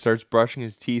bathroom and starts brushing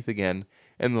his teeth again,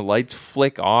 and the lights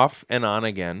flick off and on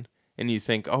again. And you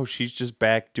think, oh, she's just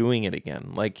back doing it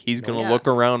again. Like, he's going to look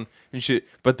around and shit.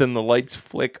 But then the lights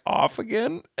flick off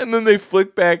again, and then they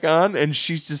flick back on, and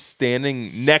she's just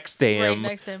standing next to him,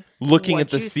 looking at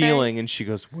the ceiling, and she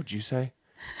goes, what'd you say?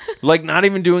 Like, not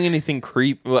even doing anything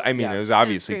creepy. Well, I mean, it was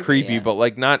obviously creepy, but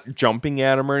like not jumping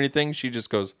at him or anything. She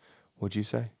just goes, what'd you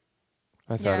say?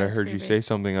 I thought I heard you say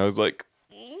something. I was like,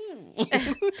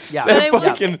 yeah.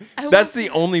 That's the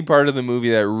only part of the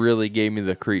movie that really gave me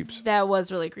the creeps. That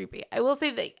was really creepy. I will say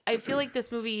that I feel like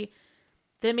this movie,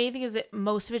 the main thing is that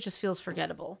most of it just feels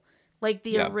forgettable. Like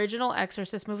the original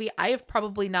Exorcist movie, I have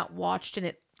probably not watched in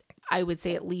it, I would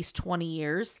say at least 20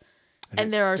 years. And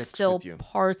there are still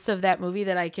parts of that movie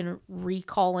that I can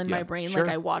recall in my brain. Like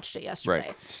I watched it yesterday. Right.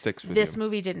 It sticks with this you.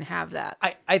 movie didn't have that.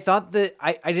 I thought that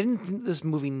I didn't think this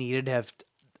movie needed to have.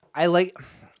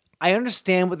 I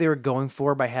understand what they were going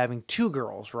for by having two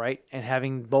girls, right, and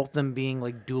having both of them being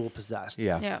like dual possessed.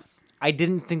 Yeah. I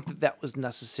didn't think that was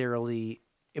necessarily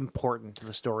important to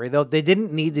the story, though. They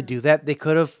didn't need to do that. They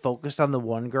could have focused on the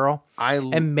one girl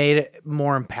and made it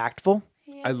more impactful.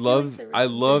 I love the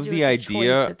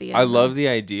idea. I love the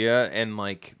idea, and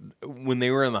like when they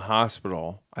were in the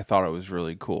hospital, I thought it was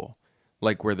really cool,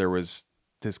 like where there was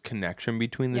this connection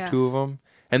between the two of them,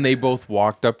 and they both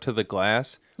walked up to the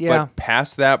glass. Yeah. But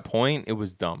past that point, it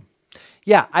was dumb.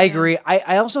 Yeah, I agree.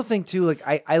 I also think too, like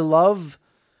I love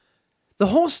the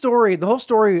whole story. The whole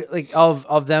story, like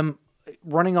of them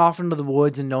running off into the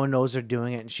woods and no one knows they're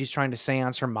doing it, and she's trying to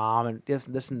seance her mom and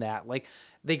this and that. Like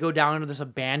they go down into this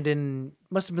abandoned,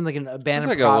 must have been like an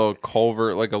abandoned. It's like a little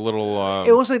culvert, like a little.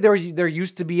 It was like there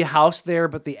used to be a house there,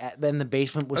 but then the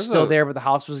basement was still there, but the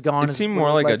house was gone. It seemed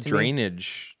more like a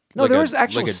drainage. No, there was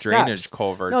actual like a steps. drainage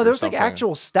culvert. No, there was like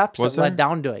actual steps that led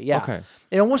down to it. Yeah. Okay.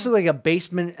 It almost looked like a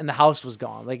basement, and the house was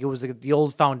gone. Like it was like the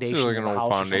old foundation. It was like an of the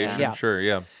old house foundation. Yeah. Sure.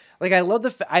 Yeah. Like I love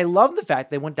the fact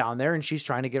they went down there and she's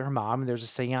trying to get her mom, and there's a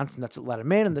seance, and that's what let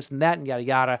him in, and this and that, and yada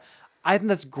yada. I think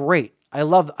that's great. I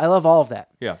love all of that.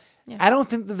 Yeah. I don't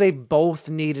think that they both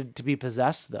needed to be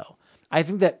possessed, though. I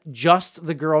think that just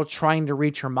the girl trying to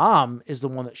reach her mom is the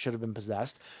one that should have been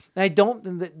possessed. And I don't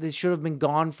think that they should have been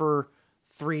gone for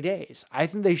 3 days. I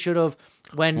think they should have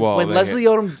when Leslie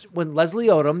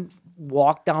Odom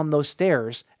walked down those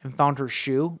stairs and found her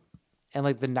shoe and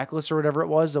like the necklace or whatever it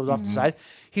was that was off the side,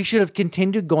 he should have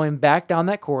continued going back down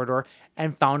that corridor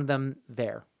and found them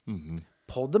there. Mm-hmm.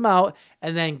 Pulled them out,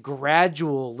 and then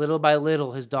little by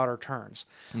little, his daughter turns.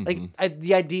 Like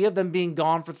the idea of them being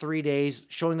gone for 3 days,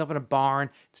 showing up in a barn,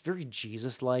 it's very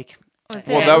Jesus-like. Well,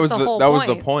 that was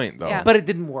the point, though. Yeah. But it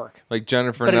didn't work. Like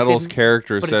Jennifer Nettles'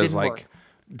 character says, like, work.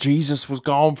 Jesus was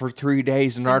gone for 3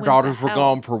 days, and our daughters were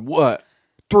gone for what?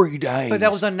 3 days. But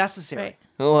that was unnecessary. Right.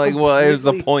 Like, well, it was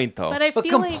the point, though. But I feel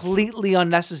completely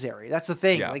unnecessary. That's the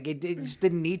thing. Yeah. Like it just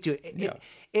didn't need to.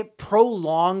 It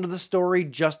prolonged the story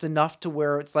just enough to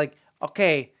where it's like,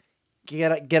 okay,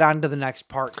 get on to the next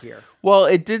part here. Well,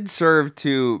 it did serve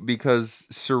to, because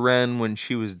Seren, when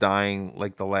she was dying,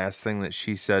 like the last thing that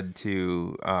she said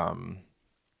to,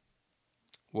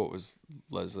 what was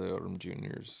Leslie Odom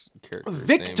Jr.'s character's name?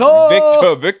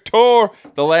 Victor.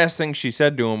 The last thing she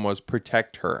said to him was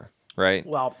protect her. Right.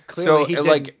 Well, clearly he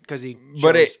didn't, because he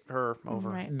chose her over.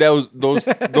 Right.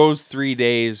 Those 3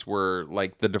 days were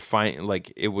like the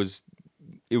it was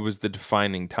the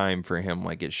defining time for him.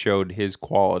 Like it showed his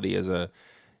quality as a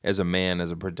man,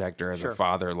 as a protector, as a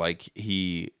father. Like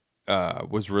he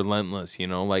was relentless. You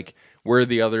know, like where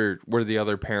the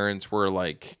other parents were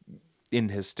like in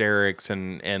hysterics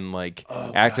and like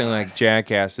acting like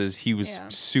jackasses. He was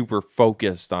super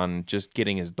focused on just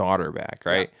getting his daughter back.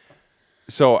 Right. Yeah.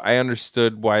 So I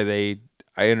understood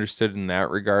in that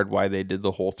regard why they did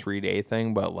the whole 3-day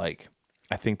thing, but like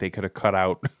I think they could have cut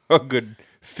out a good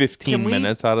 15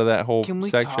 minutes out of that whole section. Can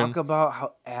we talk about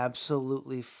how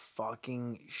absolutely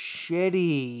fucking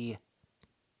shitty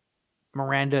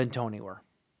Miranda and Tony were?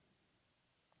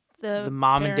 The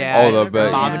mom and dad.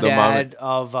 The mom and dad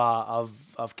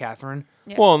of Catherine.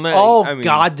 Yeah. Well,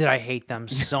 God, did I hate them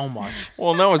so much.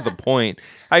 Well, that was the point.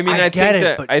 I mean, I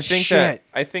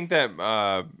think that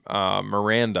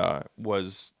Miranda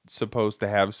was supposed to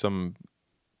have some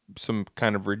some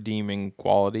kind of redeeming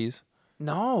qualities?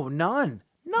 No, none.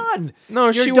 No,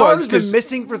 Your she daughter's was, been 'cause-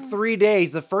 missing for 3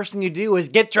 days. The first thing you do is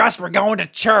get dressed. We're going to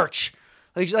church.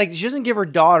 Like she doesn't give her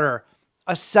daughter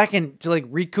a second to like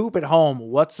recoup at home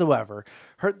whatsoever.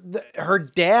 Her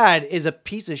dad is a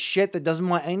piece of shit that doesn't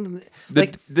want anything.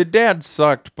 The dad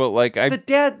sucked, but like The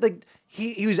dad, like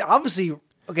he was obviously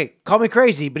okay. Call me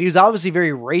crazy, but he was obviously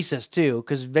very racist too.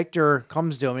 Because Victor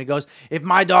comes to him and he goes, "If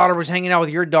my daughter was hanging out with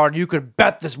your daughter, you could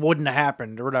bet this wouldn't have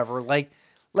happened or whatever." Like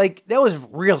that was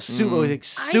real super. Like,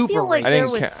 super. I feel like I there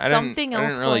didn't was ca- I didn't- something I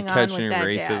else didn't really going catch on any with that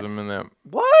racism dad. in that.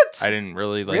 What? I didn't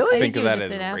really like I think he of was that just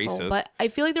as an asshole, racist. but I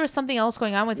feel like there was something else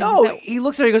going on with him. No, Is that- he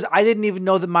looks at her. He goes, "I didn't even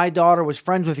know that my daughter was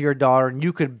friends with your daughter, and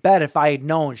you could bet if I had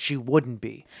known, she wouldn't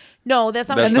be." No, that's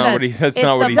not That's what not he what says. he- that's It's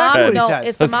not what the he mom, said. No, That's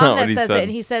it's the not mom what that he says said. it,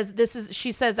 and he says this is.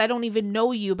 She says, "I don't even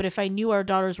know you, but if I knew our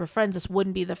daughters were friends, this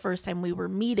wouldn't be the first time we were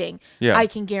meeting. Yeah. I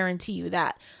can guarantee you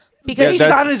that." Because He's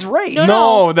that's- not his race.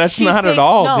 No, that's she's not at saying-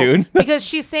 all, no, dude. Because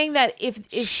she's saying that if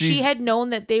she She's- had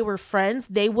known that they were friends,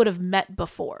 they would have met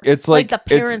before. It's like the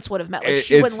parents would have met. Like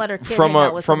she wouldn't let her kid hang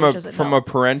out with somebody she doesn't know. a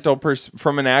parental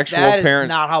from an actual That is parent.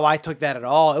 not how I took that at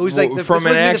all. It was like this From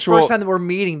would an be actual- the first time that we're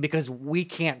meeting because we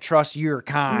can't trust your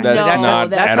kind. That's No, not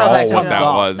that's at how all that what comes that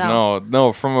off. was.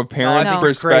 No, from a parent's I think you're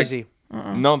perspective. crazy.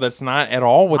 No, that's not at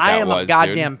all what I that am was. a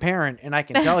goddamn parent, and I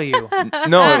can tell you.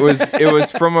 No, it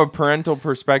was from a parental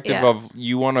perspective Yeah. of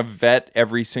you want to vet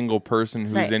every single person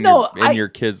who's Right. in No, your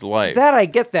kid's life. That I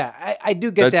get that. I do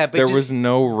get that. But there just was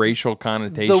no racial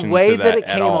connotation the way to that it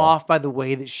at came all. off by the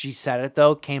way that she said it,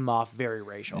 though, came off very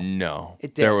racial. No,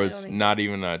 It did. there I was not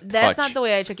even a That's touch. not the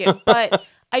way I took it. But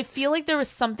I feel like there was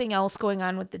something else going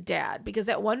on with the dad because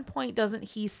at one point doesn't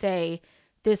he say,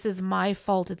 "This is my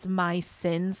fault. It's my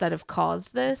sins that have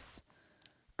caused this,"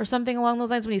 or something along those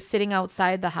lines when he's sitting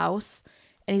outside the house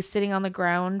and he's sitting on the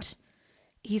ground.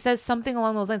 He says something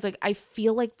along those lines. Like I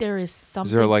feel like there is something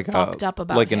Is there like fucked up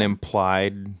about like him. an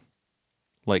implied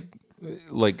like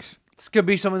This could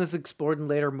be something that's explored in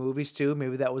later movies too.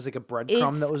 Maybe that was like a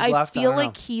breadcrumb that was I left. feel don't know.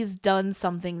 like he's done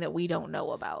something that we don't know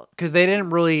about. Because they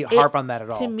didn't really harp on that at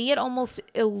all. To me, it almost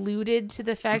alluded to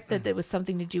the fact that there was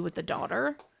something to do with the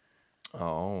daughter.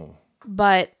 oh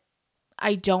But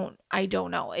I don't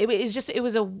know. It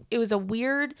was a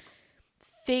weird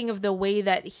thing of the way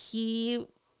that he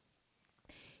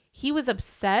was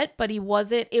upset, but he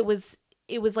wasn't. It was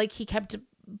like he kept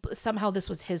somehow this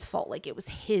was his fault. Like it was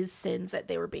his sins that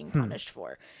they were being punished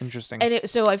for. Interesting. And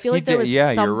so I feel like there was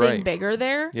something bigger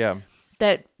there. Yeah.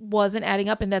 That wasn't adding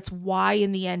up, and that's why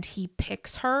in the end he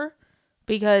picks her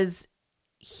because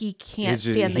he can't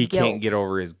stand the guilt. He can't get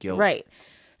over his guilt. Right.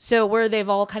 So where they've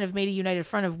all kind of made a united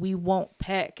front of we won't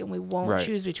pick and we won't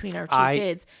choose between our two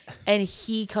kids, and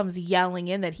he comes yelling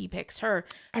in that he picks her.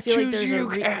 I feel like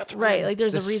there's Catherine. Right, like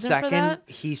there's a reason for that.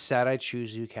 He said, "I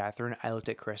choose you, Catherine." I looked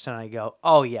at Kristen and I go,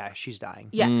 "Oh yeah, she's dying."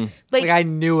 Yeah, like I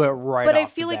knew it right. But I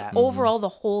off feel the like bat. overall the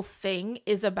whole thing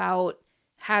is about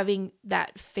having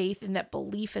that faith and that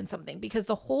belief in something, because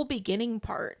the whole beginning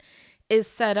part is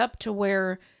set up to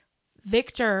where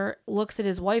Victor looks at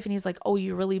his wife and he's like, "Oh,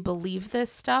 you really believe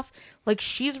this stuff?" Like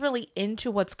she's really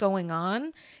into what's going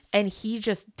on and he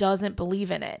just doesn't believe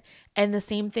in it. And the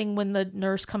same thing when the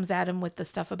nurse comes at him with the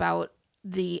stuff about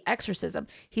the exorcism.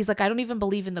 He's like, "I don't even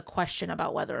believe in the question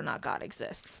about whether or not God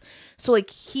exists." So like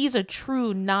he's a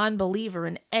true non-believer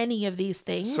in any of these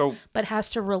things, but has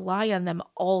to rely on them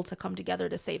all to come together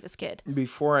to save his kid.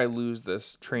 Before I lose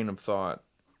this train of thought,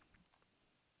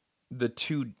 the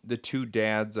two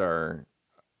dads are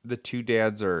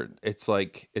it's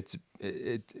like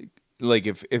like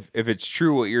if it's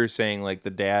true what you're saying, like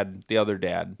the other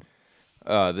dad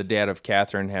of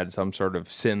Catherine had some sort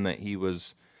of sin that he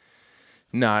was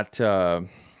not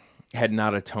had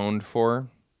not atoned for,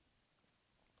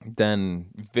 then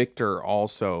Victor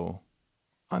also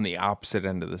on the opposite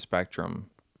end of the spectrum.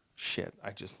 Shit, I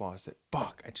just lost it.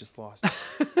 Fuck, I just lost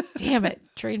it. Damn it.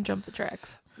 Train jumped the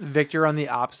tracks. Victor on the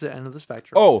opposite end of the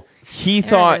spectrum. Oh, he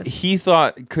There it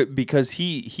thought because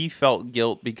he felt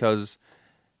guilt because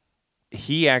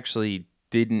he actually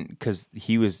didn't, because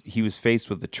he was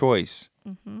faced with a choice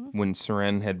when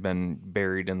Seren had been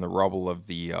buried in the rubble of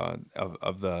the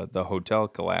the hotel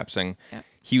collapsing. Yep.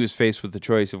 He was faced with the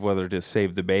choice of whether to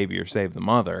save the baby or save the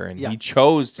mother, and Yeah. he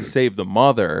chose to save the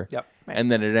mother. Yep.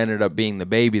 And then it ended up being the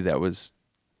baby that was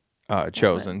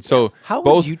chosen. So How would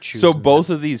both you choose so in both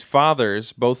of these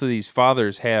fathers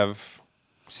have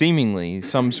seemingly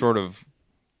some sort of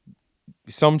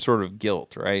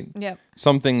guilt, right? Yep.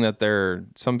 Something that they're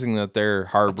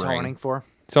harboring, Atoning for.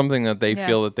 something that they Yeah.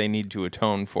 feel that they need to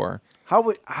atone for. How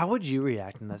would you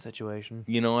react in that situation?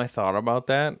 You know, I thought about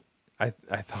that.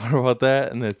 I thought about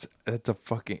that, and it's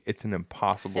an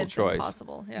impossible It's choice.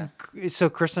 impossible. Yeah. So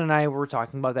Kristen and I were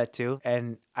talking about that too,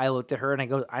 and I looked at her and I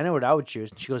go, I know what I would choose.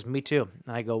 And she goes, me too.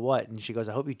 And I go, what? And she goes,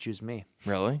 I hope you choose me.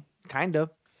 Really? Kind of.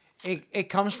 It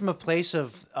comes from a place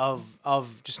of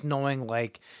just knowing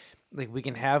like we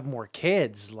can have more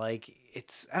kids. Like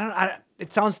it's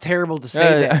it sounds terrible to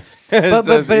say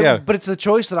that, but it's a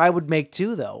choice that I would make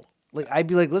too though. Like I'd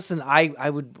be like, listen,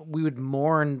 we would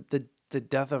mourn the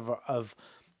death of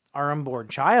our unborn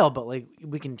child, but like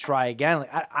we can try again. Like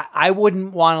I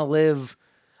wouldn't want to live.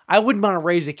 I wouldn't want to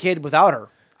raise a kid without her.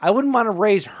 I wouldn't want to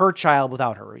raise her child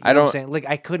without her. You know what I'm saying? Like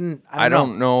I couldn't. I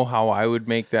don't know how I would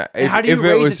make that. How do you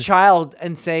raise a child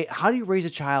and say? How do you raise a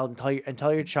child and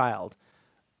tell your child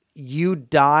you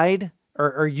died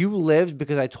or you lived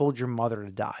because I told your mother to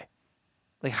die?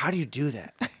 Like how do you do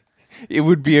that? It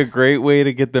would be a great way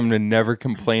to get them to never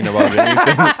complain about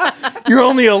anything. You're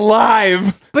only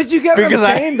alive. But you get what I'm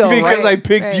saying, though, right? Because I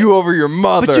picked you over your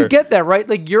mother. But you get that, right?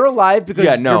 Like, you're alive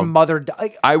because your mother died.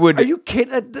 Like, I would. Are you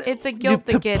kidding? It's a guilt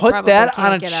the kid put probably that can't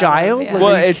on a get out child? of, yeah. Like,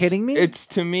 Well, are you kidding me? It's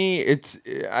to me, it's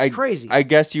crazy. I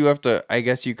guess you have to. I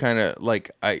guess you kind of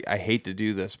like. I hate to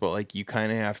do this, but like you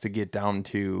kind of have to get down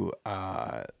to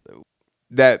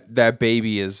that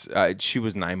baby is. She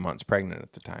was 9 months pregnant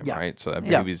at the time, right? So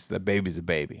that baby's a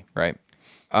baby, right?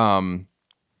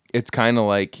 It's kind of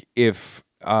like if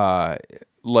a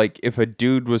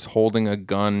dude was holding a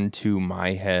gun to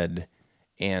my head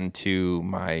and to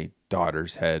my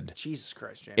daughter's head. Jesus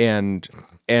Christ, James.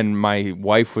 And my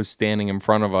wife was standing in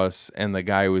front of us and the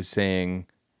guy was saying,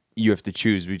 you have to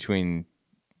choose between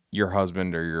your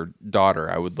husband or your daughter.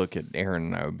 I would look at Aaron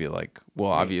and I would be like,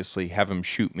 well, obviously have him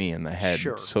shoot me in the head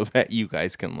so that you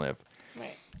guys can live.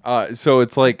 So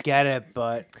it's like get it,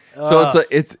 but so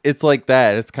it's like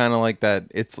that. It's kind of like that.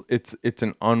 It's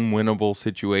an unwinnable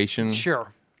situation.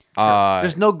 Sure.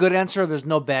 There's no good answer. There's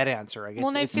no bad answer. Well,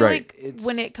 and I feel like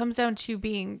when it comes down to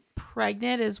being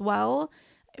pregnant as well,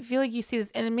 I feel like you see this,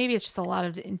 and maybe it's just a lot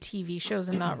of in TV shows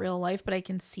and not real life, but I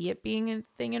can see it being a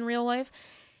thing in real life.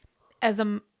 As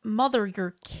a mother,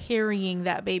 you're carrying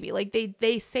that baby. Like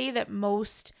they say that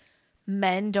most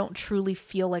men don't truly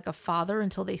feel like a father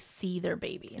until they see their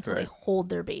baby, until they hold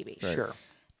their baby. Sure.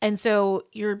 And so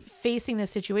you're facing this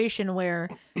situation where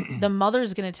the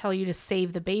mother's going to tell you to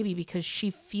save the baby because she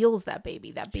feels that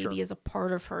baby. That baby is a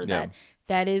part of her.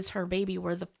 That is her baby,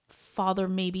 where the father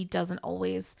maybe doesn't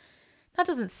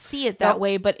see it that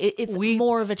way, but it's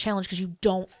more of a challenge because you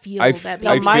don't feel that baby.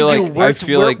 I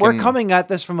feel like we're coming at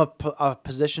this from a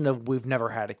position of we've never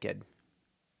had a kid.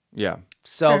 Yeah.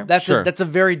 So that's a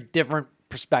very different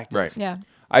perspective. Right. Yeah.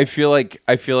 I feel like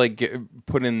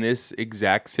put in this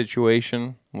exact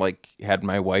situation, like had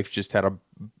my wife just had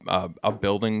a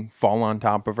building fall on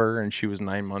top of her and she was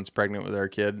 9 months pregnant with our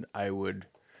kid, I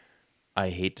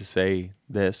hate to say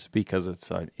this because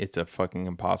it's a fucking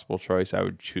impossible choice. I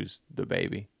would choose the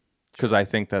baby. Because I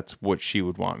think that's what she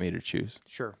would want me to choose.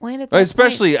 Sure.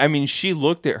 Especially, I mean, she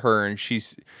looked at her and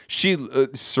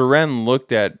Seren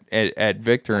looked at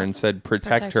Victor and said,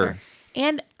 protect her.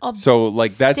 And so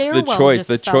like that's the choice.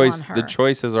 The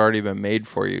choice has already been made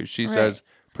for you. She says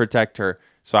protect her.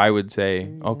 So I would say,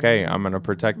 okay, I'm gonna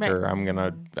protect her. I'm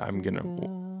gonna.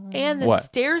 And the what?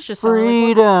 stairs just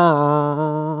freedom.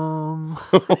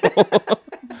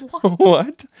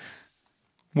 What?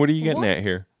 What are you getting at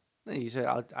here? You said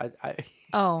I.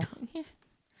 Oh.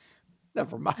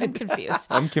 Never mind. I'm confused.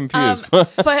 I'm confused.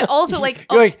 But also, like...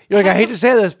 You're like, I hate to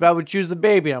say this, but I would choose the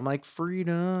baby. I'm like,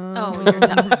 freedom. Oh, you're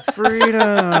dumb.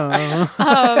 Freedom.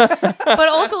 But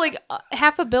also, like,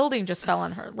 half a building just fell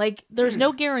on her. Like, there's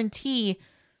no guarantee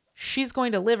she's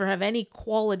going to live or have any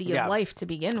quality of life to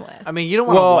begin with. I mean, you don't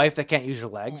want a wife that can't use her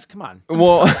legs. Come on.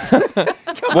 Well,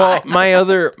 my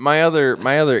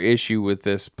other issue with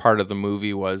this part of the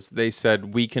movie was they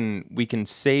said we can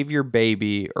save your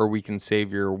baby or we can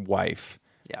save your wife.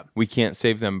 Yeah. We can't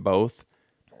save them both.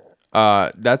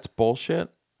 That's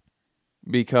bullshit.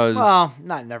 Because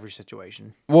not in every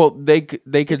situation. Well, they could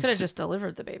have just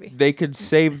delivered the baby. They could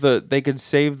save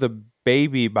the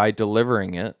baby by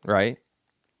delivering it, right?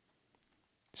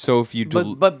 So if you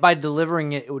but by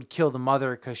delivering it, it would kill the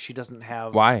mother because she doesn't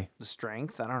have the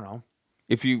strength. I don't know.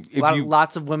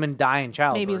 Lots of women die in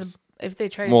childbirth. Maybe if they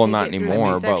try to take not it anymore,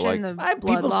 through C-section, but the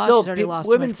blood loss, she's already lost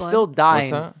too women much blood. still die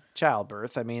in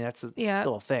childbirth. I mean, that's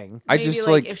still a thing. Maybe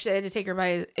if she had to take her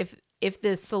by if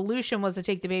the solution was to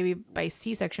take the baby by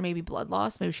C-section, maybe blood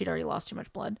loss. Maybe she'd already lost too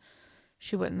much blood.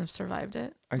 She wouldn't have survived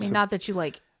it. I mean, not that you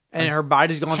and her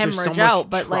body's going through so much out,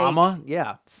 but trauma. like,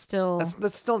 yeah, still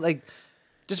that's still like.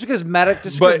 Just because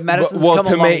medicine's come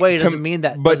a long way doesn't mean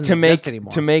that doesn't exist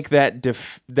anymore. To make that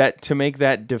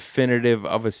definitive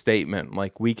of a statement,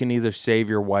 like we can either save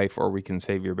your wife or we can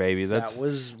save your baby. That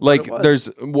was like what it was.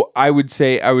 I would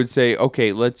say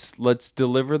okay, let's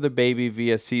deliver the baby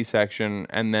via C-section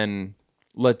and then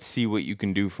let's see what you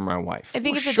can do for my wife. I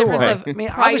think it's a difference of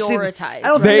prioritize.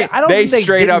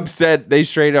 They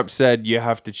straight up said you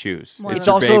have to choose. It's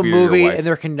also a movie, and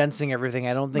they're condensing everything.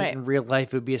 I don't think in real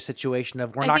life it would be a situation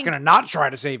of we're not going to not try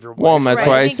to save your wife. Well, and that's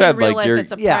why I said in real like life,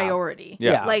 it's a priority.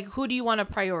 Yeah. Like who do you want to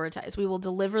prioritize? We will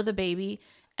deliver the baby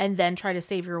and then try to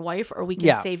save your wife, or we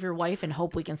can save your wife and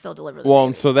hope we can still deliver the baby.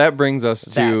 And so that brings us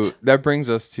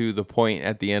to the point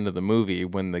at the end of the movie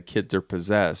when the kids are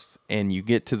possessed, and you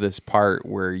get to this part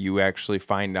where you actually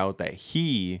find out that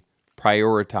he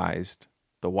prioritized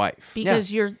the wife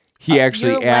because you're asked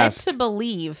led to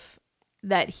believe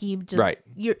that he just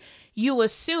you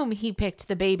assume he picked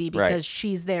the baby because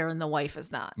she's there and the wife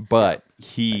is not. But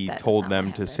he told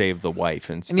them to save the wife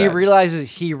instead. And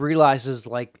he realizes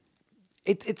like.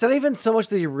 It's not even so much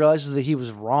that he realizes that he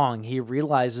was wrong. He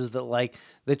realizes that like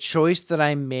the choice that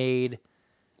I made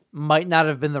might not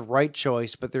have been the right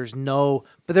choice, but there was no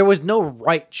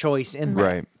right choice in that.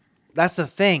 Right. That's the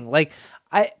thing. Like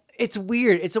it's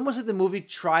weird. It's almost like the movie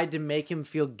tried to make him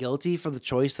feel guilty for the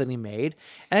choice that he made,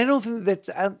 and I don't think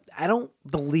I don't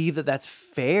believe that that's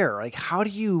fair. Like, how do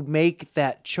you make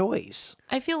that choice?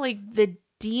 I feel like the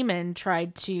demon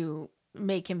tried to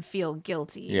make him feel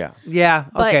guilty. Yeah.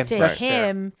 But okay. to That's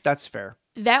him, that's fair.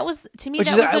 That was to me.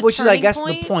 Which was is, I guess,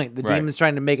 the point. The demon's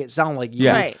trying to make it sound like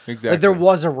exactly. Like there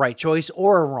was a right choice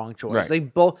or a wrong choice. Right.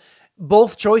 Like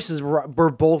both choices were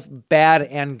both bad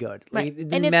and good. Like, Right. it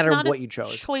didn't and it's matter not what a you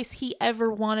chose. choice he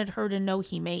ever wanted her to know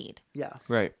he made. Yeah.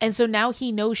 Right. And so now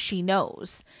he knows she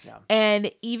knows. Yeah.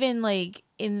 And even like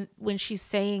when she's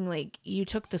saying like you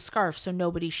took the scarf so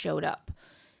nobody showed up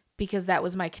because that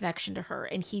was my connection to her,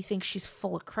 and he thinks she's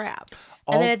full of crap.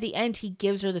 And then at the end he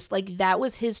gives her this, like, that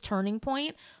was his turning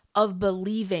point of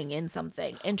believing in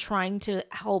something and trying to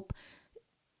help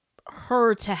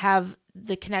her to have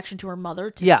the connection to her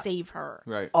mother to save her.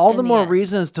 Right. All the more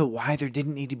reason as to why there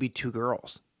didn't need to be two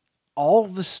girls. All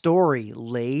the story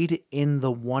laid in the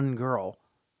one girl.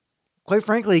 Quite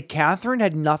frankly, Catherine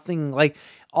had nothing like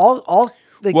all.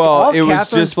 Like, it was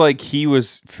just like he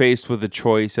was faced with a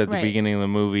choice at the beginning of the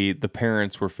movie. The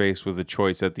parents were faced with a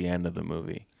choice at the end of the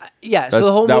movie. So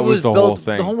the whole movie was built.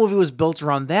 The whole movie was built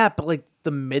around that. But like the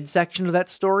midsection of that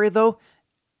story, though,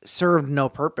 served no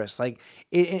purpose. Like,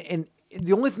 and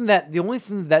the only thing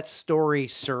that story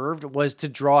served was to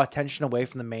draw attention away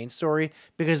from the main story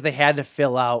because they had to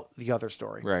fill out the other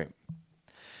story. Right.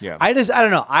 Yeah. I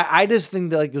don't know. I just think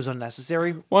that like it was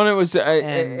unnecessary. Well, it was,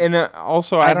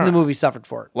 also I think the movie suffered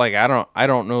for it. Like I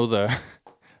don't know the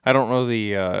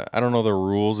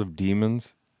rules of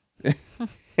demons, and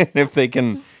if they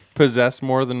can possess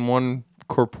more than one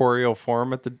corporeal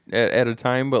form at a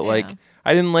time. But like,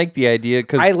 I didn't like the idea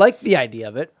because I liked the idea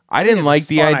of it. I didn't like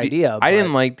the idea. I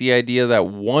didn't like the idea that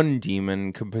one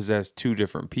demon could possess two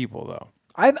different people, though.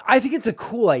 I think it's a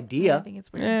cool idea. I think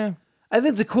it's weird. Yeah. I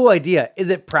think it's a cool idea. Is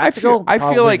it practical? I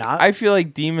feel like not. I feel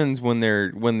like demons when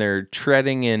they're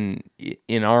treading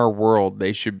in our world,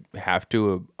 they should have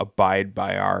to abide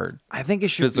by our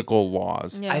physical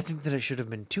laws. Yeah. I think that it should have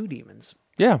been two demons.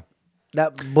 Yeah.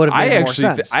 That would have made more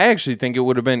sense. I actually think it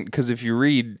would have been because if you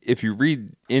read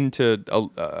into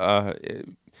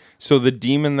so the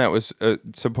demon that was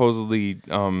supposedly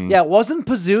it wasn't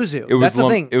Pazuzu. That's the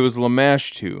thing. It was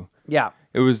Lamashtu. Yeah.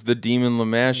 It was the demon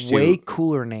Lamashtu. Way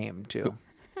cooler name too.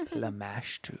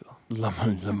 Lamashtu.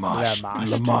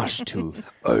 Lamashtu.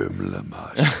 I'm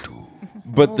Lamashtu.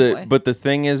 But the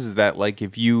thing is that like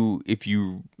if you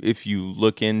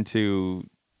look into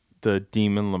the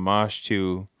demon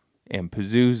Lamashtu and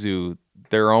Pazuzu,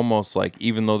 they're almost like,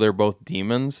 even though they're both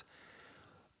demons,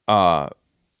 they're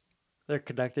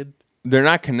connected. They're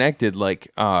not connected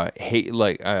like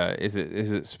is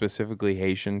it specifically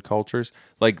Haitian cultures?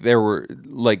 Like there were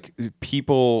like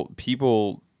people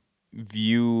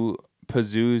view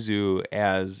Pazuzu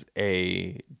as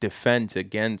a defense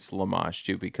against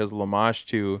Lamashtu because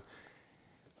Lamashtu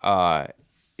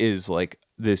is like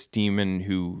this demon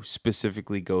who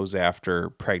specifically goes after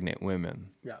pregnant women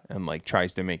and like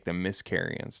tries to make them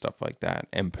miscarry and stuff like that.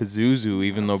 And Pazuzu,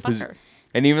 even though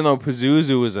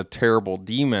Pazuzu is a terrible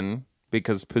demon,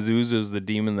 because Pazuzu is the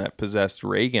demon that possessed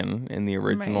Reagan in the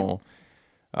original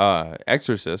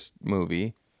Exorcist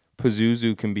movie,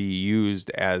 Pazuzu can be used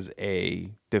as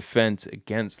a defense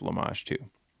against Lamashtu. Okay.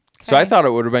 So I thought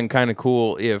it would have been kind of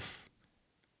cool if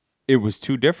it was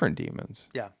two different demons.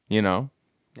 Yeah. You know?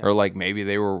 Or like maybe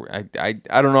they were. I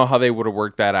don't know how they would have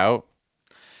worked that out.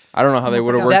 I don't know how they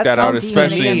would have worked that out,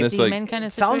 especially in this like. Kind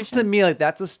of sounds to me like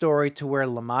that's a story to where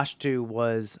Lamashtu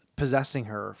was possessing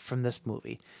her from this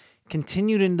movie.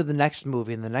 Continued into the next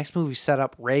movie, and the next movie set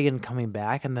up Reagan coming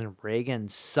back, and then Reagan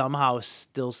somehow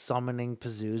still summoning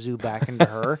Pazuzu back into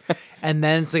her, and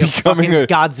then it's like Becoming a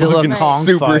fucking Godzilla Kong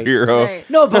superhero. fight.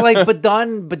 No, but like, but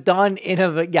done in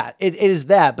it is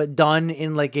that, but done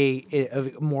in like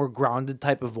a more grounded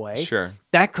type of way. Sure,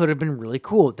 that could have been really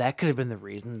cool. That could have been the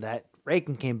reason that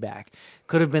Reagan came back.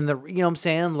 Could have been you know what I'm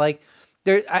saying? Like,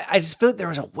 I just feel like there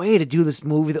was a way to do this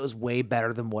movie that was way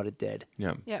better than what it did.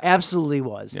 Yeah. Absolutely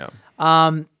was. Yeah.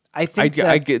 I think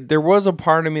I get, there was a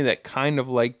part of me that kind of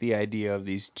liked the idea of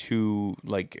these two,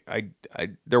 like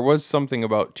there was something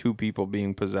about two people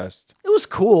being possessed. It was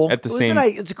cool. At the same,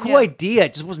 it's a cool idea.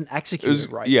 It just wasn't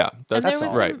executed right. Yeah, and there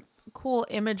was right. some cool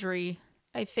imagery,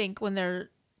 I think, when they're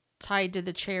tied to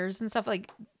the chairs and stuff, like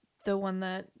the one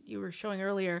that you were showing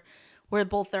earlier, where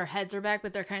both their heads are back,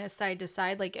 but they're kind of side to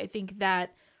side. Like, I think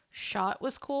that shot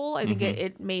was cool. I think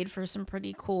it made for some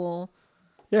pretty cool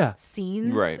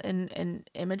scenes and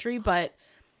imagery, but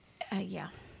yeah.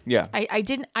 I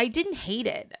didn't hate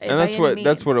it. And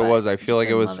that's what it was. I feel like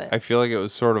it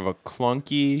was sort of a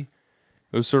clunky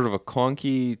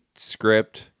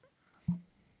script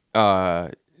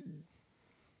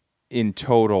in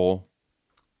total,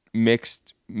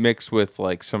 mixed with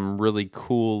like some really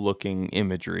cool looking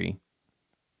imagery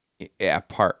at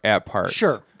parts.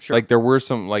 Sure. Like there were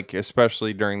some, like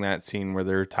especially during that scene where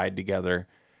they're tied together,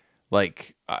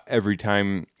 like every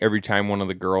time one of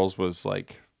the girls was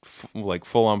like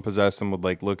full on possessed and would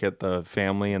like look at the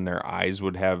family, and their eyes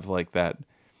would have like that,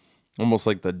 almost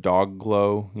like the dog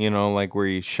glow, you know, like where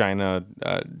you shine a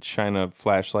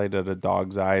flashlight at a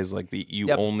dog's eyes, like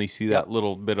you only see that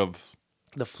little bit of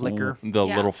the flicker,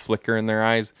 little flicker in their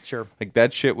eyes. Sure. Like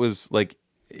that shit was like,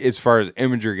 as far as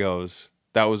imagery goes,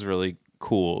 that was really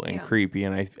cool and creepy.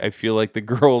 And I feel like the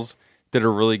girls did a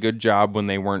really good job when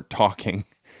they weren't talking,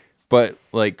 but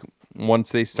like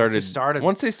once they started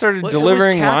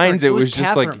delivering lines, it was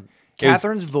just like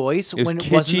Catherine's voice when it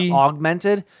wasn't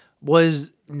augmented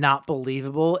was not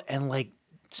believable and like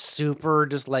super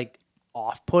just like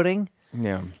off-putting.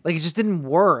 Yeah. Like it just didn't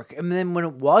work. And then when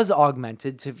it was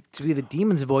augmented to be the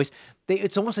demon's voice,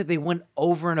 it's almost like they went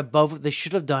over and above what they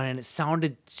should have done, and it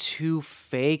sounded too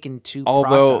fake and too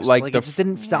processed. Like it just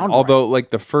didn't sound right. Like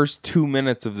the first 2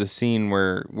 minutes of the scene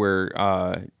where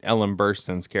Ellen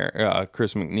Burstyn's character,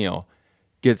 Chris McNeil,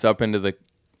 gets up into the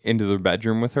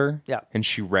bedroom with her, and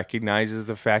she recognizes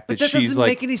the fact that she's like, doesn't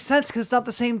make any sense because it's not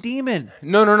the same demon.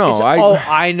 No.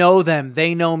 I know them.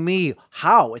 They know me.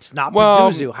 How? It's not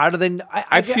Pazuzu. How do they?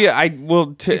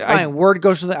 Fine. Word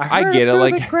goes to the. I get it.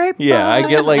 Like, I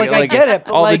get I get it.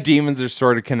 But all the demons are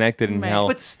sort of connected in hell.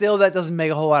 But still, that doesn't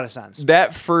make a whole lot of sense.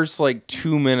 That first like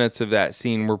 2 minutes of that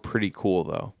scene were pretty cool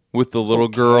though, with the little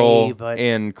girl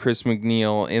and Chris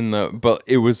McNeil but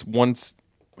it was once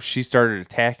she started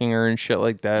attacking her and shit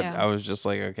like that, I was just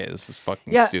like, okay, this is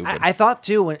fucking stupid. I thought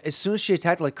too, as soon as she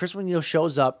attacked, like Chris McNeil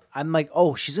shows up, I'm like,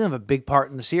 oh, she's gonna have a big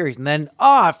part in the series, and then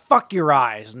fuck your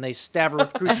eyes, and they stab her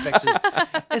with crucifixes.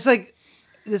 It's like,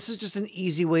 this is just an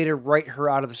easy way to write her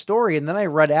out of the story. And then I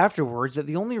read afterwards that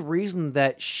the only reason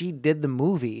that she did the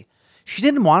movie, she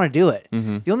didn't want to do it.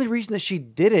 The only reason that she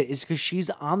did it is because she's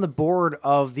on the board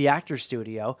of the Actors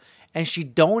Studio, and she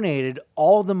donated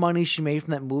all the money she made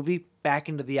from that movie back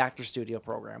into the Actors Studio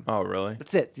program. Oh, really?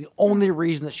 That's it. It's the only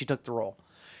reason that she took the role.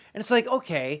 And it's like,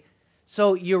 okay,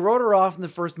 so you wrote her off in the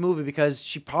first movie because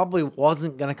she probably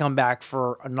wasn't going to come back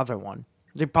for another one.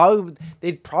 They'd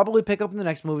probably pick up in the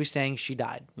next movie saying she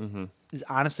died. Is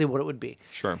honestly what it would be.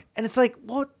 Sure. And it's like,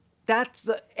 well, that's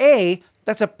a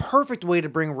perfect way to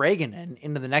bring Reagan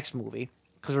into the next movie,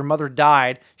 because her mother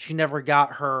died. She never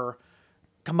got her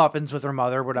comeuppance with her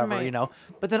mother, whatever, you know.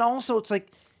 But then also it's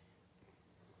like,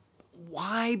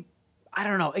 why? I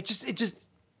don't know. It just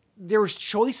there was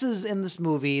choices in this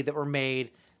movie that were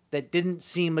made that didn't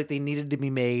seem like they needed to be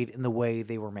made in the way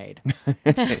they were made.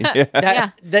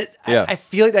 I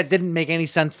feel like that didn't make any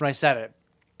sense when I said it,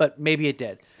 but maybe it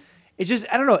did. It just,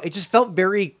 I don't know. It just felt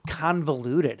very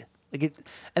convoluted. And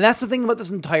that's the thing about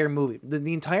this entire movie.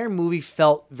 The entire movie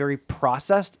felt very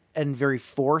processed and very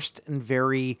forced and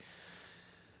very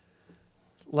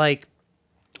like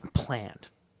planned.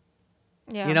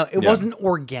 Yeah. You know, it wasn't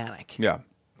organic. Yeah.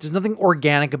 There's nothing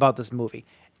organic about this movie.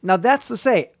 Now, that's to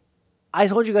say, I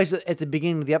told you guys at the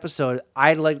beginning of the episode,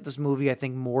 I liked this movie, I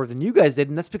think, more than you guys did,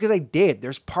 and that's because I did.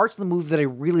 There's parts of the movie that I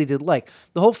really did like.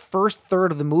 The whole first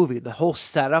third of the movie, the whole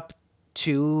setup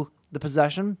to the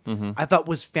possession, Mhm. I thought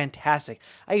was fantastic.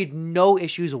 I had no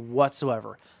issues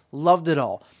whatsoever. Loved it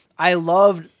all. I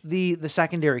loved the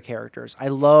secondary characters. I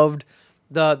loved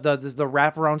the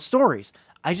wraparound stories.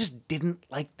 I just didn't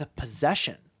like the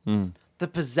possession. Mm. The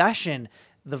possession,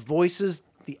 the voices,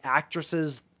 the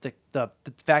actresses, the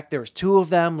fact there was two of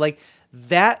them, like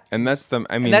that. And that's the.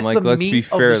 I mean, that's like, the let's meat be of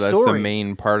fair. the That's the story.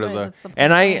 main part of Right, the. that's the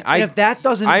And point. I. And if that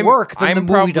doesn't I'm- work, then the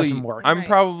movie probably, doesn't work. I'm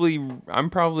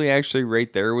Right. probably actually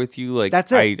right there with you. Like,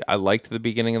 That's it. I liked the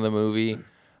beginning of the movie.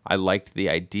 I liked the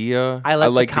idea. I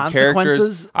liked the characters.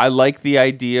 consequences. I like the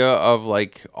idea of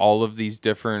like all of these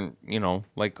different,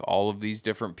 like all of these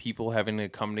different people having to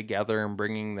come together and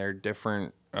bringing their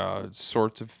different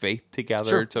sorts of faith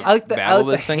together to I like battle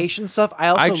the this thing. Haitian stuff. I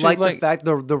also actually like the like- fact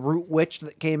the root witch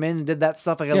that came in and did that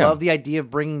stuff. Like I Yeah. love the idea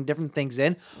of bringing different things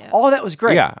in. All that was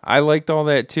great. Yeah, I liked all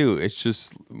that too. It's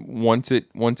just once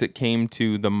it came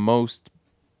to the most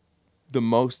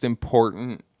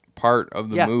important part of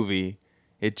the Yeah. movie,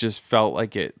 it just felt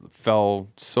like it fell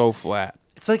so flat.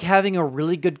 It's like having a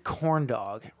really good corn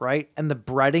dog, right? And the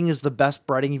breading is the best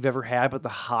breading you've ever had, but the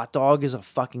hot dog is a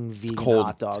fucking vegan Cold.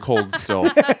 hot dog. It's cold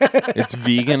still. It's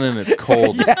vegan and it's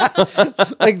cold.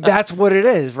 Like that's what it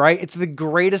is, right? It's the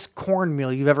greatest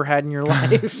cornmeal you've ever had in your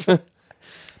life. But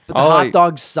the hot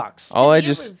dog sucks. All I It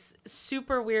just was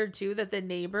super weird too that the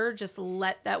neighbor just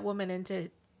let that woman into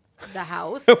the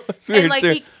house. was weird, and like too.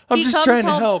 he I'm he just comes trying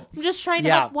to home, help. I'm just trying to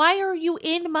Yeah. help. Why are you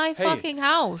in my fucking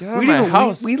house? Get out of We my didn't.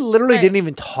 house. We literally Right. didn't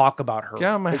even talk about her. Get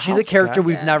out of my Like, she's a house, character guy.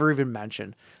 we've Yeah. never even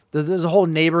mentioned. There's a whole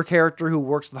neighbor character who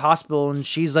works at the hospital, and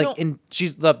she's like, No.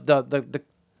 she's the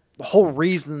whole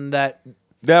reason that.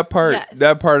 that part Yes.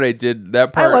 that part I did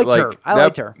that part liked like her. I that-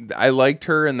 liked her. I liked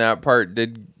her, and that part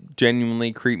did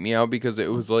genuinely creep me out because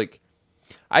it was like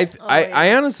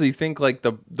I honestly think like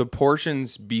the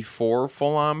portions before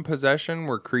full on possession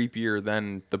were creepier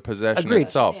than the possession Agreed.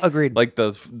 itself. Yeah. Agreed. Like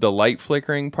the light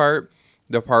flickering part,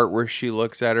 the part where she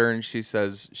looks at her and she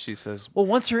says, Well,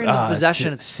 once you're in the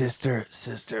possession, it's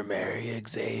Sister Mary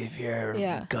Xavier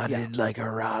Yeah. gutted like a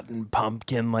rotten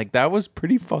pumpkin. Like that was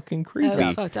pretty fucking That was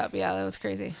creepy. fucked up. Yeah, that was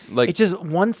crazy. Like it's just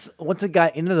once it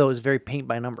got into those, very paint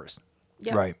by numbers.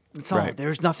 Yeah. right. It's all, Right.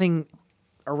 There's nothing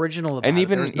original about and it.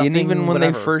 even There's and nothing even when they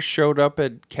whatever. first showed up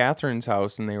at Catherine's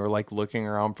house and they were like looking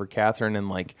around for Catherine and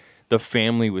like the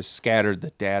family was scattered,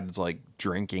 the dad's like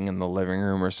drinking in the living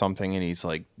room or something and he's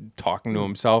like talking to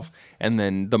himself, and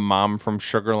then the mom from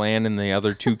Sugarland and the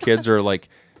other two kids are like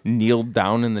kneeled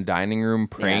down in the dining room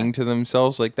praying Yeah. to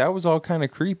themselves. Like that was all kind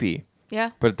of creepy.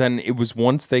 Yeah. But then it was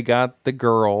once they got the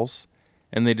girls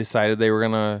and they decided they were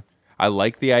gonna. I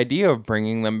like the idea of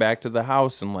bringing them back to the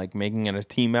house and like making it a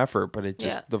team effort, but it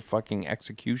just Yeah. the fucking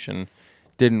execution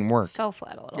didn't work. Fell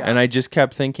flat a little. And I just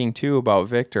kept thinking too about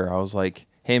Victor. I was like,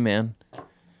 hey man,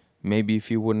 maybe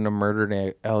if you wouldn't have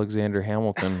murdered Alexander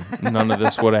Hamilton, none of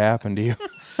this would have happened to you.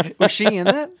 Was she in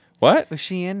that? What? Was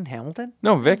she in Hamilton?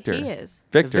 No, Victor. He is.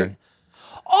 Victor.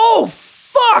 Oh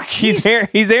fuck! He's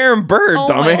Aaron Bird, Oh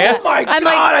my dumbass. God. I'm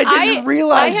God, like, I didn't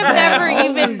realize I have that. never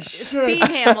even seen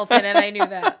Hamilton, and I knew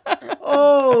that.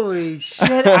 Holy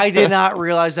shit! I did not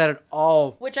realize that at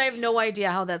all. Which I have no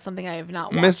idea how that's something I have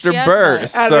not watched Mr. yet, Bird, but-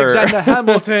 sir.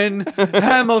 Alexander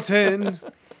Hamilton.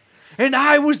 And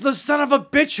I was the son of a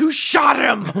bitch who shot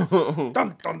him.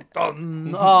 Dun, dun,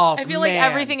 dun. Oh, I feel like man.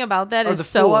 everything about that Or is the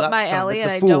so fool, up that- my sorry, alley, the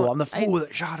and I fool. don't. I'm the fool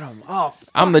that shot him. Oh, fuck,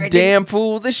 I'm the I didn't- damn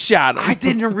fool that shot him. I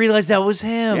didn't realize that was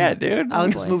him. Yeah, dude. I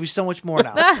like this Boy. movie so much more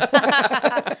now.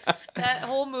 That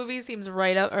whole movie seems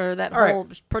right up, or that All right. whole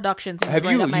production seems Have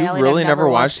right you up my alley. and really I've never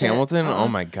watched it. Hamilton? Uh-uh. Oh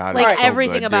my god. Like it's so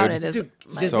everything good, about dude. it is. Dude,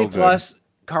 So Disney good. Plus,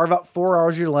 carve out 4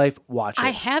 hours of your life, watch it.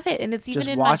 I have it, and it's even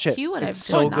Just in watch my it. queue, and It's I've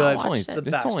so just good. not watched It's it. the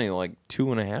It's best. only like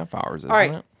 2.5 hours, isn't All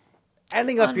right. it?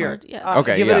 Ending up here. Onward, yes.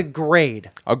 Okay, Give yeah. it a grade.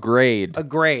 A grade. A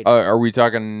grade. Are we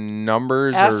talking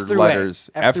numbers F or through letters?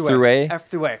 A. F through A? F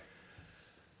through A.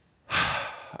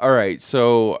 All right.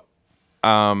 So,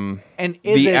 And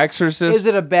The Exorcist. Is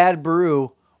it a bad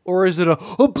brew or is it a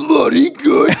bloody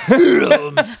good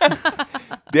film?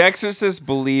 The Exorcist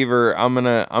Believer. I'm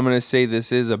gonna say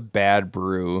this is a bad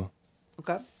brew.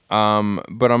 Okay.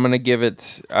 But I'm gonna give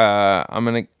it. I'm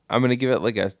gonna give it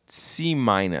like a C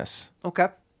minus. Okay.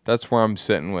 That's where I'm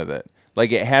sitting with it.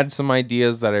 Like it had some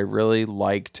ideas that I really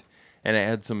liked, and it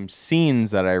had some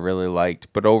scenes that I really liked,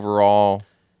 but overall,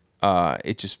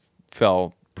 it just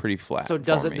fell pretty flat. So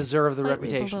does for it me. deserve the Slightly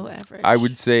reputation? below average. I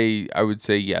would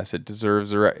say yes. It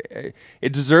deserves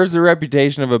it deserves the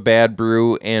reputation of a bad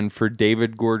brew, and for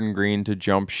David Gordon Green to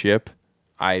jump ship,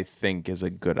 I think is a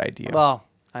good idea. Well,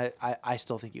 I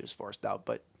still think he was forced out,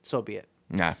 but so be it.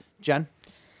 Nah. Jen?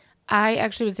 I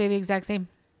actually would say the exact same.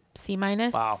 C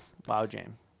minus. Wow,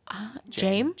 Jane.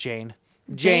 Jane? Jane.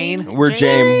 We're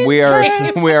Jame. We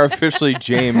are officially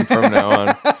Jame from now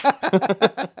on.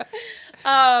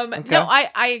 No,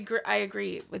 I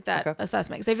agree with that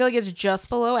assessment because I feel like it's just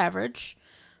below average.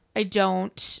 I do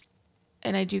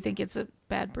think it's a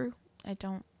bad brew.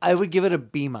 I would give it a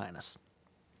B minus.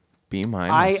 B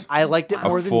minus. I liked it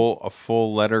more a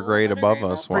full letter grade above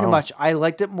us. Wow. Pretty much. I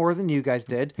liked it more than you guys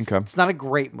did. Okay. It's not a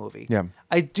great movie. Yeah.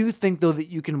 I do think though that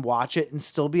you can watch it and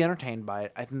still be entertained by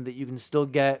it. I think that you can still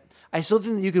I still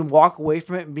think that you can walk away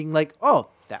from it and being like, oh,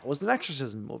 that was an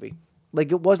exorcism movie.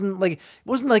 Like it wasn't like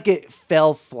it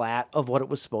fell flat of what it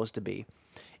was supposed to be.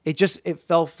 It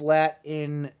fell flat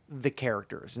in the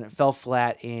characters and it fell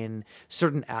flat in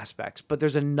certain aspects, but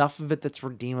there's enough of it that's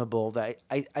redeemable that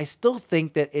I still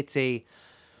think that it's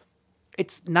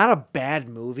not a bad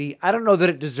movie. I don't know that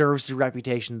it deserves the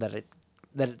reputation that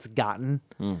it's gotten.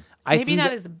 Maybe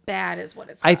not as bad as what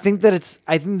it's I think that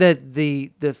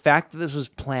the fact that this was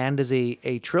planned as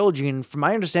a trilogy, and from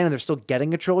my understanding they're still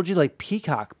getting a trilogy, like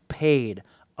Peacock paid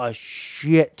a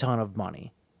shit ton of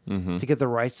money to get the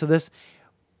rights to this.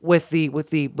 With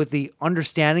the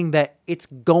understanding that it's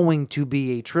going to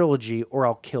be a trilogy or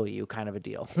I'll kill you kind of a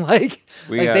deal.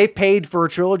 They paid for a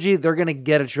trilogy, they're gonna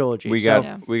get a trilogy. We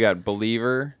got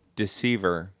Believer,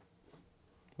 Deceiver.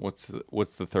 What's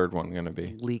the third one gonna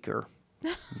be? Leaker.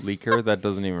 Leaker? That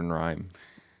doesn't even rhyme.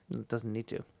 It doesn't need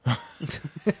to.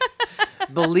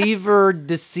 Believer,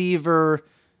 Deceiver,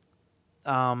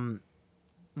 the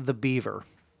Beaver.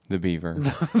 The Beaver.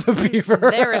 The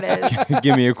Beaver. There it is.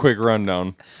 Give me a quick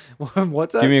rundown.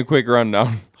 What's that? Give me a quick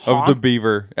rundown of the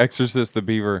Beaver. Exorcist the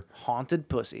Beaver. Haunted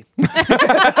pussy.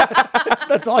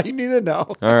 That's all you need to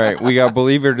know. All right. We got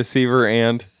Believer, Deceiver,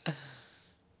 and...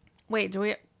 Wait, do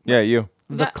we... Yeah, you.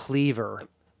 The Cleaver.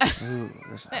 Ooh,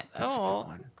 that's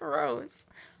gross.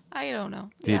 I don't know.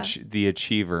 The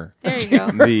Achiever. There you go.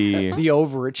 The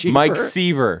Overachiever. Mike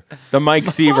Seaver. The Mike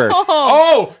Seaver.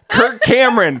 Oh, Kirk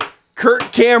Cameron.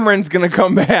 Kirk Cameron's going to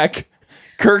come back.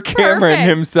 Kirk Cameron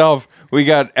himself. We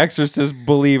got Exorcist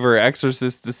Believer,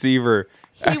 Exorcist Deceiver,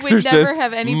 Exorcist would never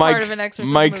have any part of an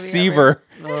Exorcist Mike movie Seaver.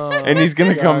 And he's going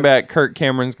to God. come back. Kirk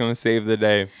Cameron's going to save the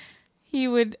day. He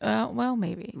would, well,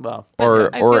 maybe. Well,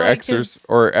 or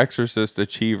Exorcist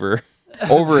Achiever.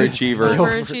 Overachiever.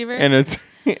 Overachiever.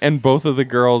 And both of the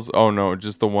girls, oh no,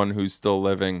 just the one who's still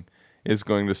living is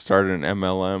going to start an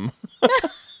MLM.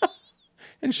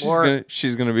 And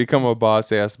she's gonna become a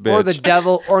boss ass bitch.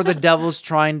 Or the devil's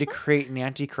trying to create an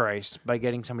antichrist by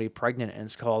getting somebody pregnant, and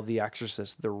it's called the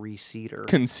Exorcist, the Reseeder.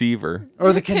 Conceiver.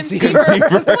 Or the Conceiver.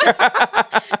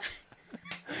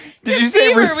 Did you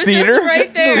say Reseeder?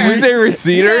 Right there. Did you say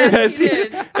Reseeder? Yes, you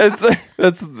did.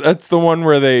 That's the one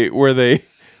where they fail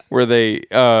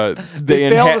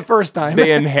the first time.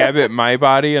 They inhabit my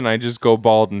body and I just go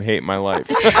bald and hate my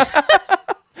life.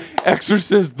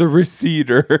 Exorcist the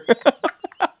Reseeder.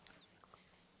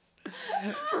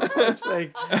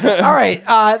 All right,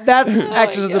 that's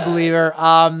Exorcist the Believer.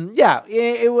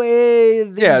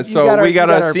 So we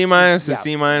got a C minus, a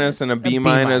C minus, and a B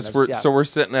minus. So we're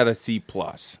sitting at a C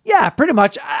plus. Yeah, pretty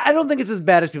much. I don't think it's as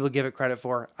bad as people give it credit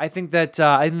for. I think that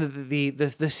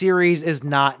the series is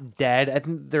not dead. I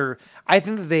think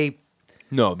that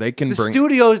they can bring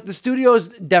the studios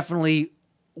definitely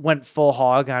went full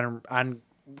hog on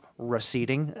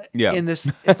receding in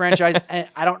this franchise, and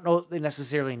I don't know if they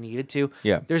necessarily needed to.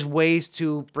 Yeah, there's ways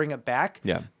to bring it back.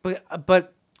 Yeah,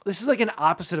 but this is like an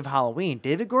opposite of Halloween.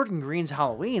 David Gordon Green's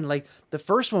Halloween, like the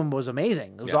first one was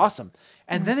amazing. It was awesome,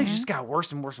 and then it just got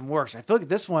worse and worse and worse. I feel like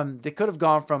this one they could have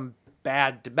gone from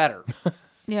bad to better.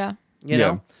 Yeah, you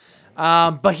know.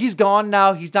 But he's gone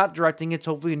now. He's not directing it.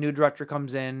 So hopefully a new director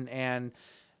comes in and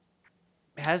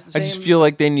has the same... I just feel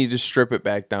like they need to strip it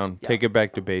back down, take it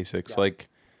back to basics,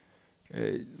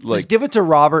 just give it to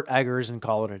Robert Eggers and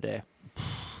call it a day.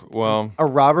 Well, a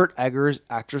Robert Eggers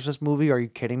Exorcist movie? Are you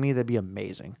kidding me? That'd be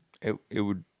amazing. It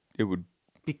would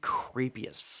be creepy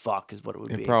as fuck, is what it would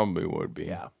be. It probably would be.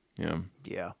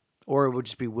 Yeah. Or it would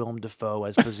just be Willem Dafoe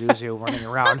as Pazuzu running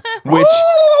around,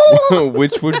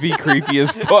 which would be creepy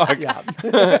as fuck.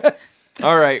 Yeah.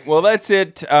 All right, well that's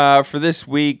it for this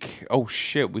week. Oh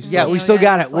shit, we still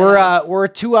got it. We're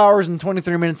 2 hours and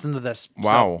 23 minutes into this.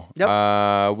 Wow.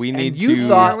 So, yep. We need and you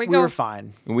thought we were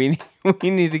fine. We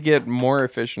need to get more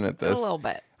efficient at this. A little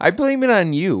bit. I blame it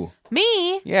on you.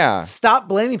 Me? Yeah. Stop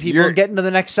blaming people and get into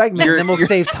the next segment, and then we'll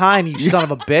save time. You son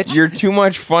of a bitch. You're too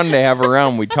much fun to have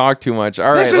around. We talk too much.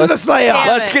 All right, let's the playoffs.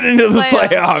 Let's get into the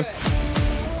playoffs.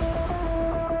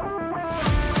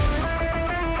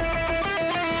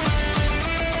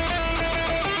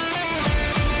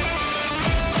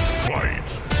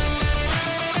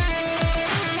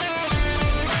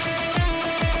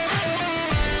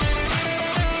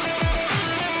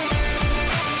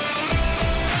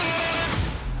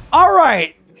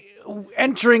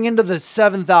 entering into the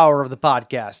 7th hour of the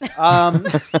podcast.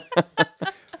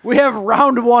 We have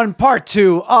round 1, part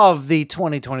 2 of the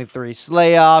 2023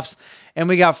 Slayoffs, and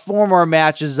we got 4 more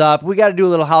matches up. We got to do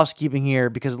a little housekeeping here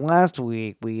because last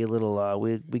week we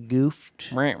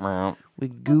goofed. We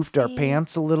goofed our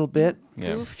pants a little bit.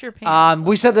 Goofed your pants.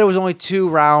 We said there was only 2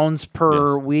 rounds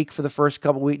per week for the first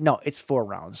couple weeks. No, it's 4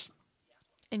 rounds.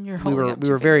 And you're we holding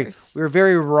were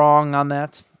very wrong on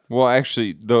that. Well,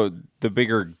 actually, the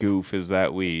bigger goof is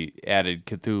that we added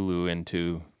Cthulhu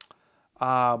into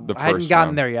the first I hadn't gotten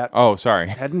round. there yet. Oh, sorry.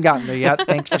 Hadn't gotten there yet.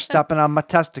 Thanks for stepping on my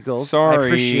testicles. Sorry. I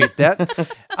appreciate that.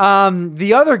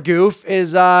 The other goof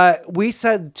is we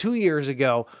said 2 years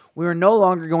ago we were no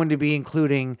longer going to be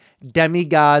including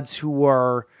demigods who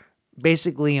were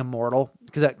basically immortal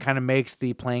because that kind of makes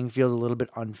the playing field a little bit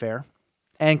unfair.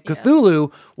 And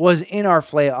Cthulhu was in our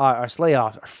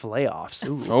slayoffs.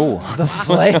 Ooh. Oh. The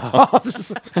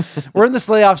slayoffs. We're in the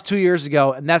slayoffs 2 years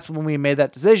ago, and that's when we made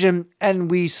that decision,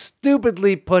 and we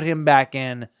stupidly put him back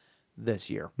in this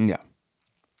year. Yeah.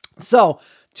 So,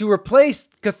 to replace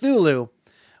Cthulhu,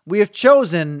 we have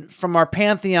chosen from our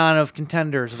pantheon of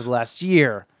contenders of the last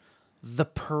year, the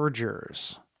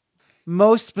Purgers.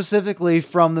 Most specifically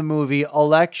from the movie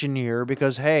Election Year,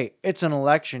 because, hey, it's an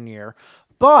election year.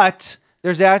 But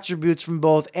there's attributes from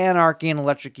both Anarchy and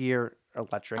Election Year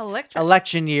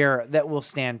that will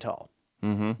stand tall.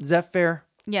 Mm-hmm. Is that fair?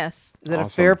 Yes. Is that a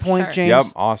fair point, Sure. James? Yep,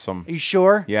 awesome. Are you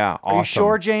sure? Yeah, awesome. Are you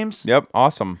sure, James? Yep,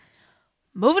 awesome.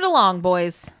 Move it along,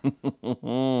 boys.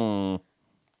 Come,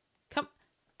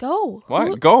 go.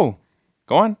 What? Go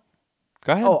on.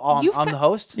 Go ahead. Oh, I'm the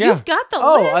host? Yeah. You've got the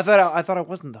Oh, list. I thought I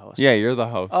wasn't the host. Yeah, you're the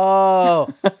host.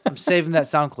 Oh, I'm saving that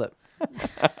sound clip.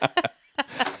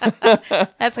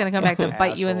 That's going to come back to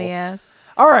bite you in the ass.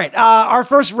 All right. Our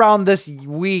first round this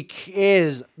week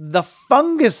is the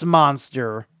fungus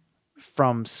monster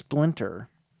from Splinter,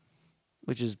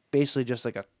 which is basically just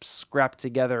like a scrapped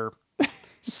together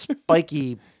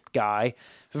spiky guy,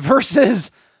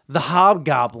 versus the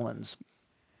hobgoblins.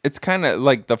 It's kind of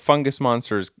like the fungus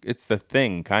monsters. It's the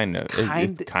thing, kind of.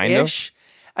 It's kind of.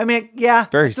 I mean, yeah.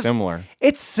 Very similar.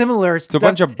 It's similar. It's a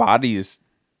bunch of bodies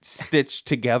stitched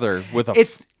together with a.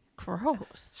 It's gross.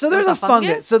 So there's a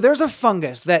fungus. So there's a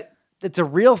fungus that it's a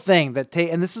real thing that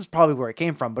and this is probably where it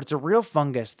came from, but it's a real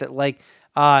fungus that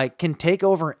can take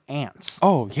over ants.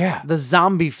 Oh yeah, the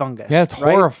zombie fungus. Yeah, it's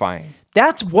horrifying.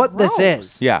 That's what this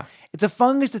is. Yeah. It's a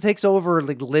fungus that takes over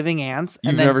like living ants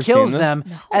and You've then never kills seen this? them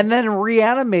and then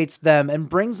reanimates them and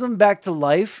brings them back to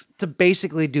life to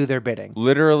basically do their bidding.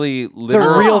 Literally, It's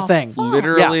a real thing.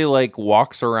 Literally, like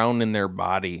walks around in their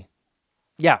body.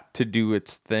 Yeah. To do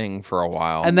its thing for a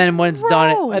while. And then when it's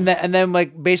done, and then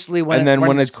like basically when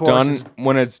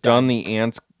it's done, the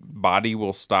ant's body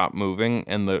will stop moving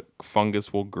and the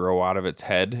fungus will grow out of its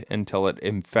head until it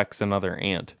infects another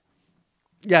ant.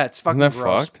 Yeah, it's fucking Isn't that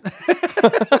gross. fucked?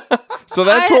 So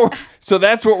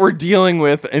that's what we're dealing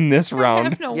with in this round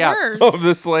have no words. of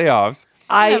the slayoffs.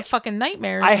 I have fucking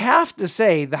nightmares. I have to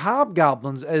say, the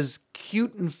hobgoblins, as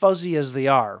cute and fuzzy as they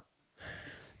are,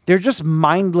 they're just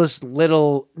mindless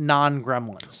little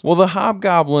non-gremlins. Well, the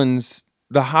hobgoblins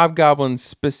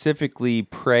specifically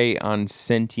prey on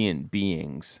sentient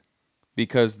beings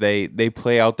because they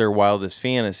play out their wildest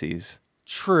fantasies.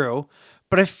 True,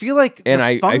 but I feel like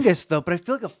a fungus,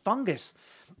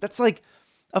 that's like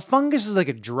a fungus is like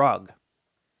a drug,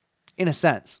 in a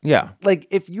sense. Yeah. Like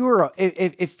if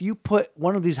you put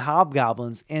one of these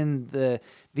hobgoblins in the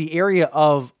area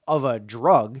of a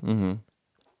drug,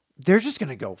 they're just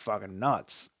gonna go fucking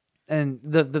nuts, and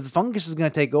the fungus is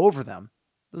gonna take over them.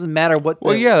 Doesn't matter what.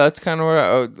 Well, yeah, that's kind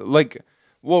of what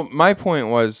Well, my point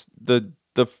was the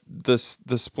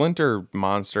Splinter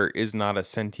monster is not a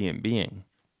sentient being.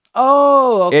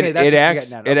 Oh, okay. That's what you're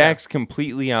getting at. It acts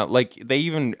completely out. Like they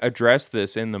even address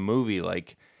this in the movie.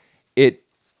 Like it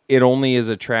only is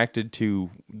attracted to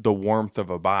the warmth of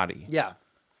a body. Yeah.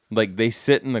 Like they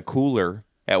sit in the cooler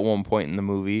at one point in the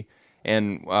movie,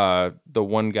 and the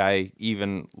one guy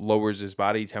even lowers his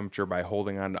body temperature by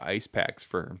holding on to ice packs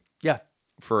for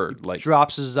like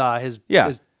drops his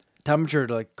temperature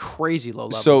to like crazy low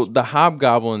levels. So the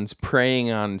hobgoblins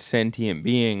preying on sentient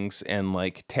beings and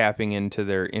like tapping into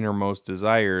their innermost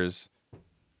desires,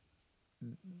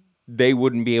 they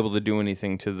wouldn't be able to do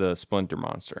anything to the Splinter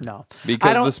monster. No.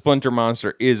 Because the Splinter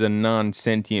monster is a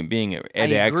non-sentient being. It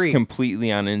acts agree.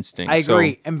 completely on instinct. I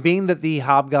agree. And being that the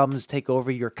hobgoblins take over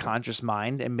your conscious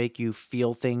mind and make you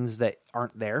feel things that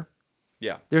aren't there.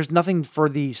 Yeah. There's nothing for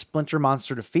the Splinter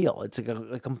monster to feel. It's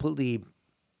a completely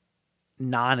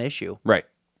non-issue. Right.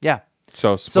 Yeah.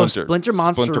 So Splinter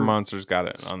Monster. Splinter Monster's got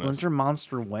it on this. Splinter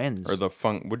Monster wins. Or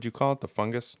what'd you call it? The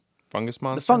fungus? Fungus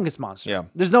monster. The fungus monster. Yeah.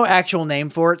 There's no actual name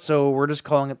for it, so we're just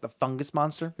calling it the fungus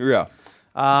monster. Yeah.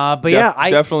 But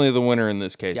definitely the winner in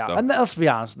this case, yeah. though. And let's be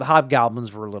honest, the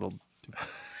hobgoblins were little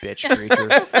bitch creatures.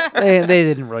 they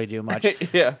didn't really do much.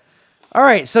 Yeah. All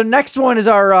right. So next one is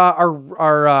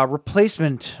our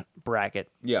replacement bracket.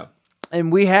 Yeah.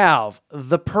 And we have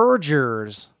The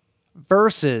Purgers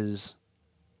versus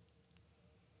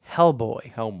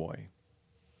Hellboy. Hellboy.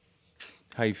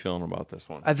 How you feeling about this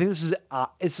one? I think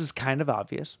this is kind of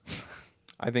obvious.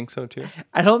 I think so too.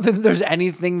 I don't think there's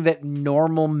anything that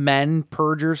normal men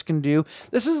purgers can do.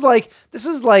 This is like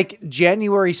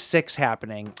January 6th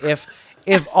happening. If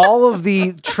all of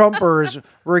the Trumpers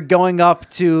were going up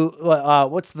to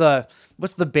what's the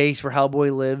base where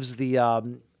Hellboy lives,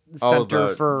 the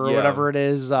center for whatever it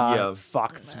is.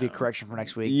 Fuck, this would be a correction for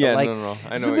next week. Yeah, but no.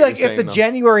 I this know would what be like you're if saying, the though.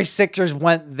 January 6ers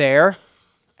went there,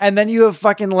 and then you have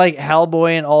fucking like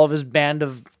Hellboy and all of his band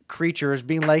of creatures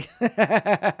being like,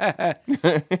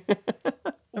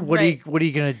 what are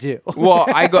you gonna do? Well,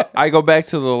 I go back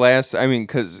to the last. I mean,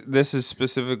 because this is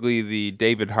specifically the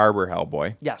David Harbour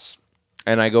Hellboy. Yes.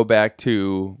 And I go back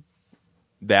to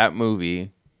that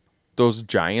movie, those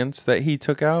giants that he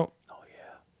took out. Oh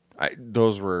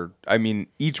yeah.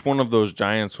 Each one of those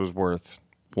giants was worth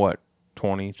what?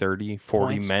 20, 30,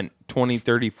 40 Points. men, 20,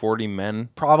 30, 40 men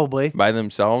Probably. by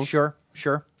themselves. Sure.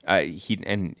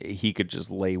 He could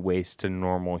just lay waste to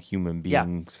normal human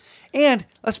beings. Yeah. And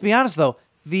let's be honest though,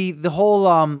 the whole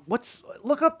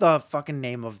look up the fucking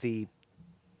name of the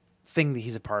thing that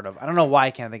he's a part of. I don't know why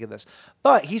I can't think of this,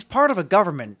 but he's part of a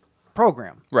government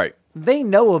program. Right. They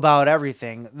know about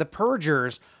everything. The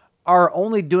purgers are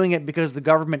only doing it because the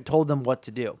government told them what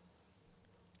to do.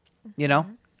 You know?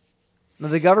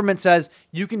 The government says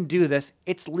you can do this.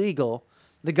 It's legal.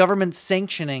 The government's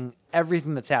sanctioning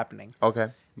everything that's happening. Okay.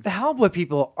 The Hellboy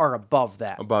people are above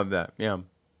that. Above that, yeah.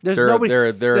 There's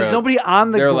nobody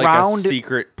on the they're ground. like a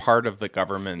secret part of the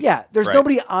government. Yeah, there's Right.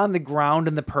 nobody on the ground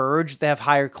in the Purge. They have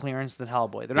higher clearance than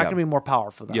Hellboy. They're not Yep. going to be more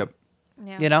powerful than. Yep.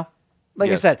 Yeah. You know,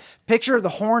 like Yes. I said, picture the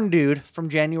horn dude from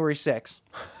January 6th.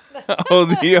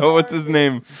 What's his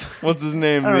name? What's his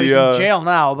name? I don't know, he's in jail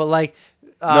now, but like.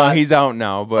 No, he's out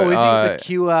now. But is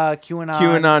he the QAnon?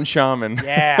 QAnon shaman.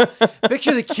 Yeah.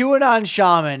 Picture the QAnon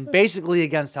shaman basically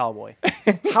against Hellboy.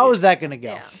 How is that going to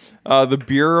go? The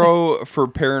Bureau for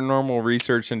Paranormal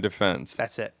Research and Defense.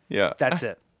 That's it. Yeah. That's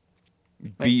it.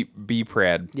 Be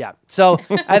Prad. Yeah. So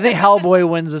I think Hellboy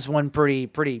wins this one pretty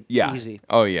easy.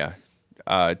 Oh yeah.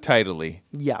 Tidily.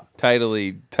 Yeah.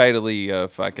 Tidily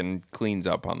fucking cleans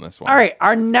up on this one. All right.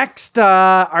 Our next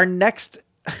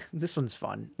this one's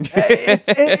fun. Is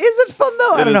it fun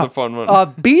though? I don't know. It is a fun one.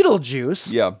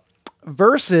 Beetlejuice. Yeah.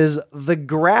 Versus the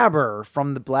Grabber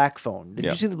from the Black Phone. Did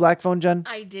you see the Black Phone, Jen?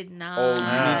 I did not. Oh,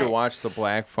 you need to watch the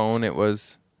Black Phone. It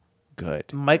was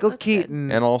good. Michael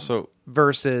Keaton And also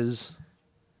versus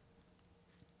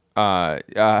fuck,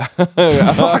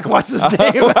 what's his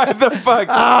name? What the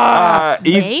fuck?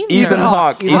 Ethan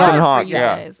Hawke. Ethan Hawke.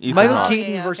 Yeah. Ethan Michael Hawke.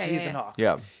 Keaton versus Ethan Hawke.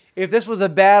 Yeah. If this was a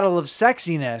battle of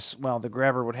sexiness, well, the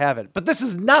Grabber would have it. But this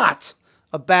is not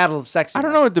a battle of sexiness. I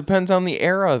don't know. It depends on the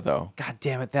era, though. God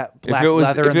damn it! That black if it was,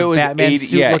 leather if and it the was Batman 80,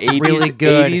 suit yeah, looked 80s, really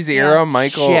good. 80s era,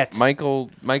 Yeah. Michael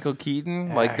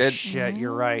Keaton, like that. Shit,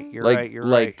 you're right. You're like, right. You're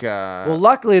like, right. Well,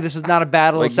 luckily, this is not a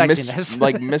battle like of sexiness.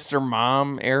 like Mr.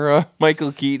 Mom era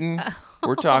Michael Keaton.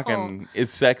 We're talking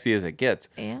as sexy as it gets.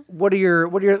 Yeah. What are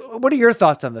your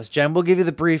thoughts on this, Jen? We'll give you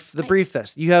the brief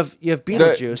this. You have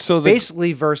Beetlejuice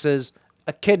basically versus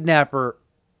a kidnapper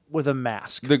with a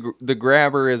mask. The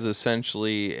Grabber is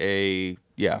essentially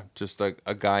just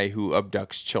a guy who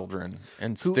abducts children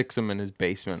and sticks them in his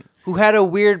basement. Who had a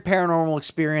weird paranormal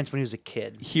experience when he was a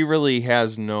kid. He really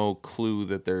has no clue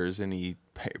that there's any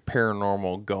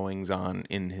paranormal goings on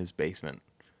in his basement.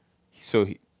 So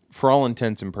for all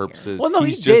intents and purposes, well, no,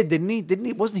 he did, didn't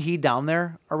he? Wasn't he down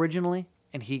there originally,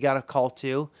 and he got a call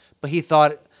too? But he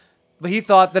thought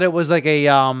that it was like a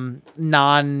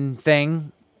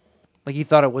non-thing. Like he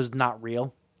thought it was not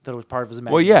real. That it was part of his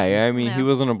imagination. Well, yeah. I mean, he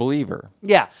wasn't a believer.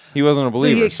 Yeah, he wasn't a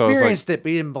believer. So he experienced it, but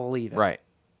he didn't believe it. Right.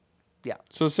 Yeah.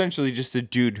 So essentially, just a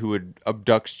dude who would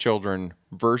abduct children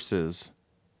versus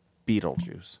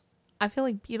Beetlejuice. I feel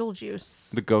like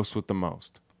Beetlejuice. The ghost with the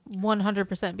most. 100%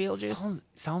 Beetlejuice.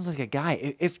 Sounds like a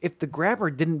guy. If the Grabber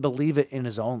didn't believe it in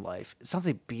his own life, it sounds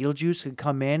like Beetlejuice could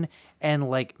come in and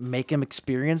like make him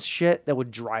experience shit that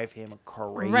would drive him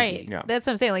crazy. Right. Yeah. That's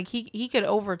what I'm saying. Like he could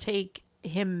overtake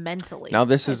him mentally. Now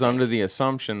this is under the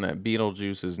assumption that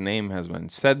Beetlejuice's name has been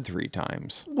said 3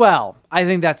 times. Well, I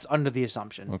think that's under the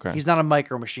assumption. Okay. He's not a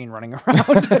micro machine running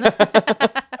around.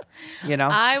 You know?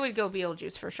 I would go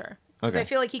Beetlejuice for sure. Because Okay. I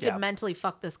feel like he could mentally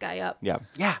fuck this guy up. Yeah.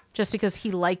 Yeah. Just because he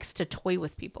likes to toy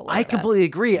with people. I completely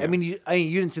agree. I mean, you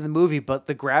didn't see the movie, but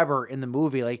the grabber in the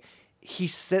movie, like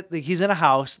he's in a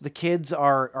house. The kids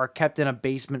are kept in a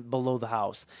basement below the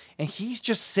house, and he's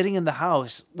just sitting in the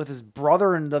house with his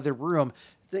brother in another room,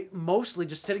 mostly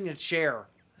just sitting in a chair,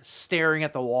 staring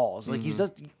at the walls. Like he's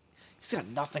got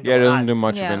nothing. Yeah, going it doesn't on. do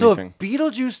much of So anything. if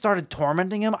Beetlejuice started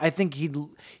tormenting him, I think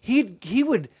he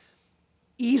would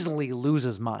easily lose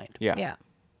his mind. Yeah. Yeah.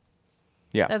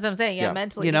 Yeah. That's what I'm saying. Yeah,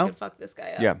 mentally You know? he could fuck this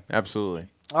guy up. Yeah, absolutely.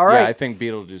 All right. Yeah, I think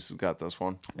Beetlejuice has got this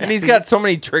one. And he's got so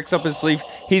many tricks up his sleeve.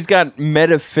 He's got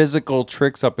metaphysical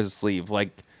tricks up his sleeve.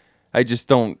 Like, I just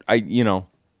don't,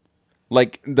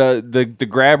 like the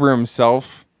grabber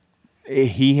himself,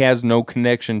 he has no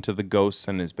connection to the ghosts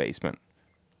in his basement.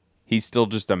 He's still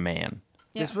just a man.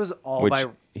 Yeah. This was all Which by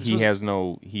he's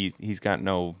got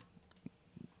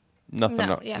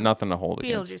nothing to hold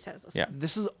against. Beetlejuice has this. Yeah.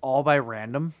 This is all by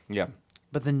random. Yeah.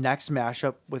 But the next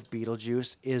mashup with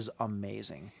Beetlejuice is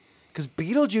amazing, because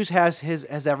Beetlejuice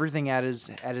has everything at his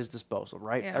disposal,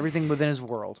 right? Yeah. Everything within his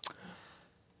world.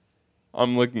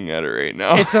 I'm looking at it right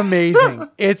now. It's amazing.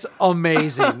 It's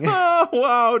amazing.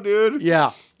 Wow, dude.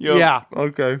 Yeah. Yep. Yeah.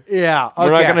 Okay. Yeah. Okay.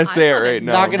 We're not gonna say it right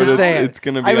now. Not gonna but say it. It's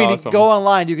gonna be I mean, awesome. go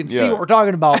online. You can see what we're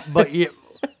talking about. But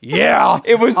yeah,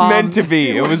 It was meant to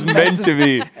be. It was meant to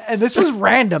be. And this was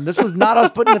random. This was not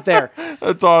us putting it there.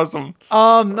 That's awesome.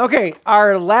 Okay,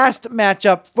 our last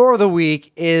matchup for the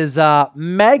week is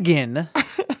Megan,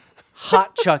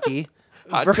 Hot Chucky.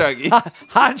 Hot Chucky.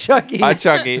 Hot Chucky. Hot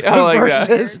Chucky. I like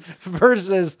that.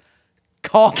 Versus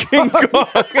Kong. King Kong.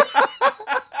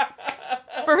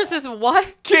 Versus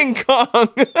what? King Kong.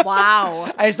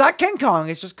 Wow. It's not King Kong.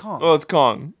 It's just Kong. Oh, it's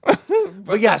Kong.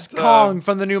 But yes, Kong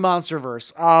from the new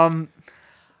MonsterVerse.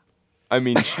 I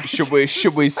mean, should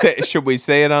we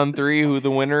say it on 3 who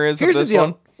the winner is Here's of this the deal.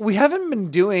 one? We haven't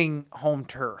been doing home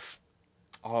turf.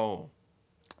 Oh.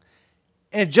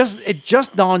 And it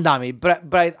just dawned on me, but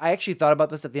I actually thought about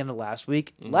this at the end of last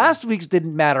week. Mm-hmm. Last week's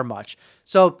didn't matter much.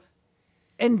 So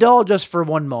indulge us for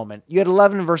one moment. You had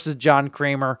 11 versus John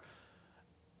Kramer.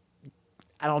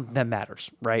 I don't think that matters,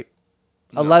 right?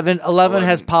 11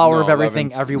 has power of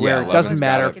everything everywhere. It doesn't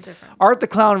matter. Art the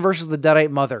Clown versus the Deadite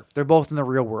Mother. They're both in the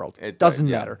real world. It doesn't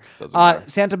matter. Doesn't matter.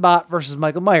 Santa Bot versus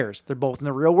Michael Myers. They're both in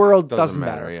the real world. Doesn't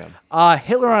matter. Yeah.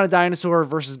 Hitler on a Dinosaur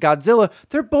versus Godzilla.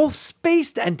 They're both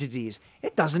spaced entities.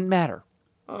 It doesn't matter.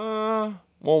 Well,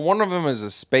 one of them is a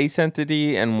space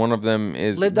entity, and one of them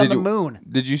is lived on the moon.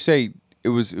 Did you say it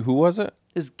was? Who was it?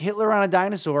 Is Hitler on a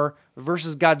Dinosaur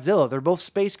versus Godzilla. They're both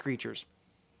space creatures.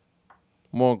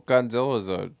 Well,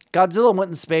 Godzilla went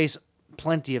in space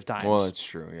plenty of times. Well, that's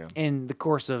true. Yeah. In the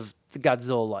course of the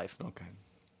Godzilla life. Okay.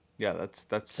 Yeah,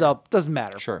 that's so doesn't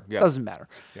matter. Sure. Yeah. Doesn't matter.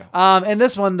 Yeah. And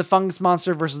this one, the Fungus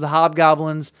Monster versus the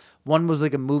Hobgoblins. One was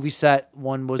like a movie set.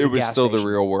 One was. It a was gas still station.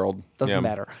 the real world. Doesn't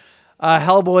matter.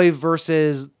 Hellboy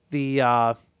versus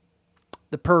the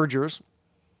Purgers.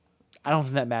 I don't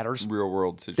think that matters. Real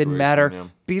world situation. Didn't matter. Yeah.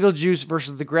 Beetlejuice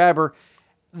versus the Grabber.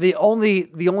 The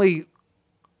only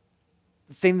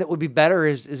thing that would be better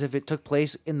is if it took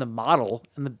place in the model,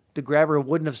 and the Grabber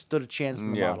wouldn't have stood a chance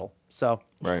in the model. So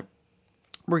right,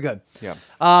 we're good. Yeah.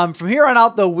 From here on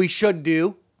out, though, we should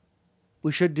do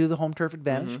the home turf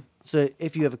advantage. Mm-hmm. So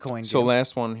if you have a coin, So James.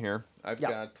 last one here. I've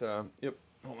got. Yep.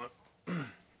 Hold on.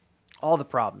 All the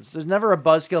problems. There's never a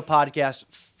Buzzkill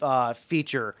podcast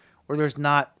feature where there's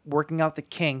not working out the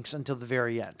kinks until the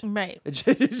very end. Right. It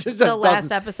just the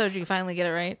last episode, you finally get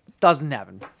it right. Doesn't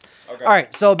happen. Okay. All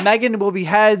right. So Megan will be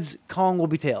heads. Kong will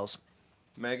be tails.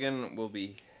 Megan will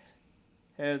be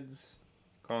heads.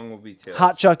 Kong will be tails.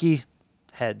 Hot Chucky,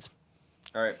 heads.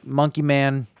 All right. Monkey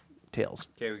Man, tails.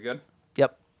 Okay, we good?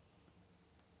 Yep.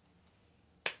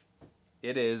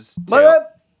 It is.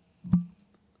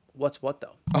 What's what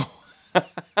though?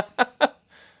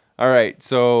 All right,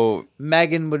 so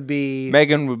Megan would be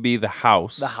the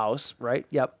house. The house, right?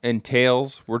 Yep. And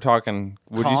tails, we're talking.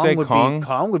 Would you Kong say would Kong?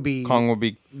 Be, Kong would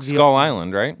be Skull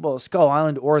Island, right? Well, Skull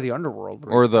Island or the underworld,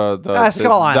 or the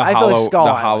Skull Island. I feel like Skull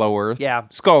Island. Hollow Earth. Yeah,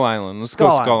 Skull Island. Let's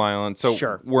go Skull Island. So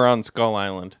sure. We're on Skull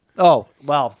Island. Oh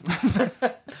well.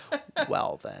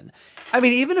 Well then. I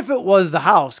mean, even if it was the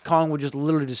house, Kong would just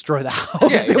literally destroy the house.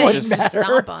 Yeah, it wouldn't matter.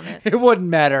 Stomp on it. It wouldn't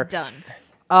matter. Done.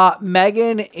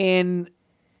 Megan in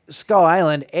Skull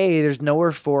Island, there's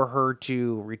nowhere for her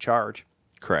to recharge.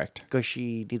 Correct. Because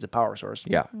she needs a power source.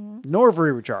 Yeah. Nowhere for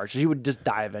her to recharge. She would just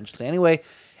die eventually anyway.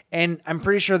 And I'm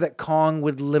pretty sure that Kong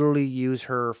would literally use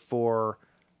her for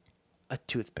a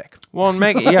toothpick. Well,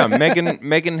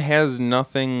 Megan has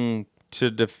nothing to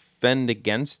defend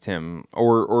against him,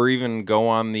 or even go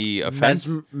on the offense,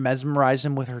 mesmerize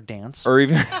him with her dance, or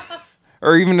even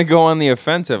or even to go on the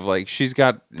offensive. Like, she's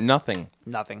got nothing.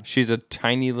 Nothing. She's a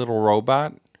tiny little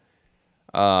robot.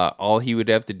 All he would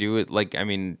have to do is, like, I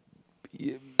mean,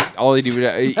 all he'd do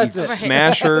would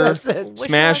smash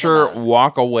her,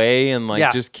 walk away, and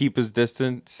just keep his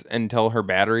distance until her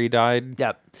battery died.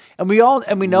 Yep. And we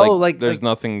know there's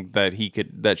nothing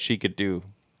that she could do.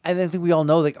 And I think we all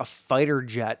know like a fighter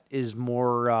jet is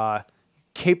more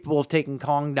capable of taking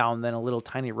Kong down than a little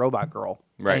tiny robot girl.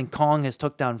 Right. And Kong has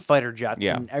took down fighter jets.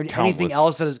 Yeah. And anything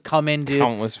else that has come into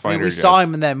countless fighter we jets. saw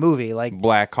him in that movie, like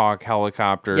Black Hawk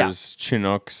helicopters,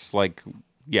 Chinooks,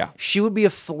 She would be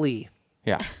a flea.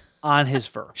 Yeah. On his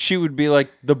fur. She would be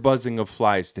like the buzzing of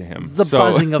flies to him.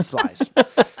 Buzzing of flies.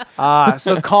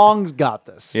 So Kong's got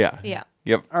this. Yeah. Yeah.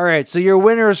 Yep. All right. So your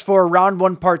winners for round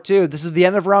 1, part 2. This is the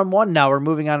end of round 1 now. We're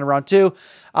moving on to round 2.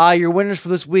 Your winners for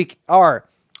this week are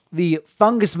the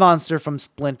fungus monster from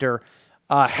Splinter,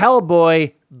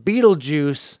 Hellboy,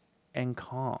 Beetlejuice, and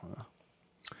Kong.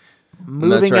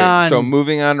 Moving on. So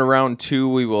moving on to round 2,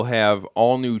 we will have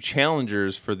all new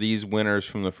challengers for these winners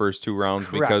from the first 2 rounds.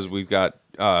 Correct. Because we've got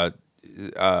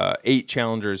 8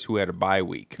 challengers who had a bye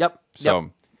week. Yep. So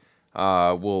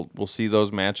we'll see those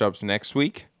matchups next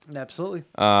week. Absolutely.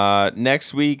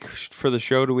 Next week for the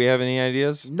show, do we have any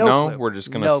ideas? No clue. We're just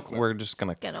gonna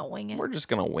wing it. We're just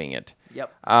gonna wing it.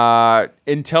 Yep.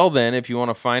 Until then, if you want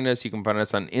to find us, you can find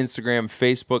us on Instagram,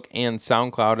 Facebook, and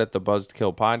SoundCloud at the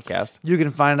Buzzkill Podcast. You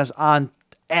can find us on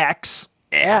X.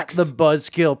 At the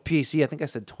Buzzkill PC. I think I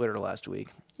said Twitter last week.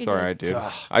 It's all right, dude.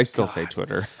 I still say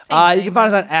Twitter. You can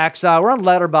find us on X. We're on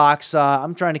Letterboxd.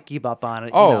 I'm trying to keep up on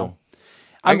it. Oh. You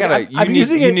know. You need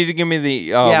to give me the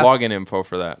login info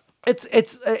for that.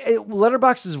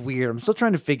 Letterboxd is weird. I'm still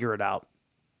trying to figure it out.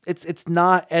 It's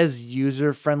not as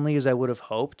user friendly as I would have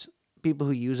hoped. People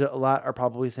who use it a lot are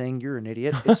probably saying you're an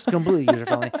idiot. It's completely user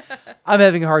friendly. I'm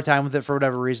having a hard time with it for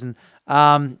whatever reason.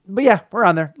 But yeah, we're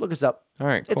on there. Look us up. All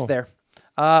right, cool. It's there.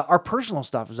 Our personal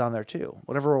stuff is on there too.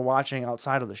 Whatever we're watching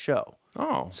outside of the show.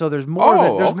 Oh. So there's more.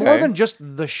 More okay. than just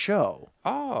the show.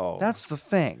 Oh. That's the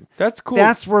thing. That's cool.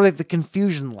 That's where the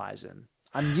confusion lies in.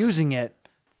 I'm using it,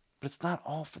 but it's not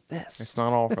all for this. It's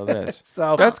not all for this.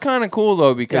 So that's kind of cool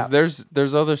though, because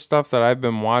there's other stuff that I've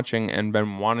been watching and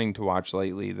been wanting to watch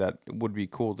lately that would be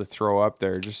cool to throw up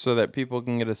there, just so that people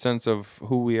can get a sense of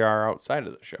who we are outside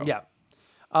of the show. Yeah.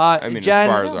 I mean, Jen,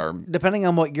 as far as our depending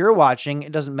on what you're watching,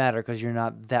 it doesn't matter because you're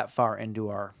not that far into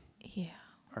our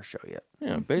show yet.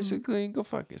 Yeah, basically, go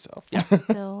fuck yourself. Yeah.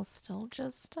 Still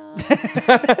just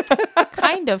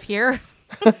kind of here.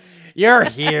 You're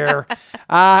here.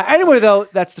 Anyway, though,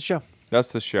 that's the show.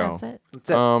 That's the show. That's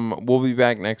it. We'll be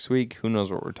back next week. Who knows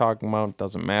what we're talking about?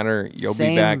 Doesn't matter. You'll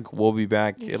be back. We'll be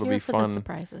back. You're It'll here be for fun. The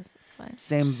surprises. It's fine.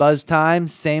 Same buzz time,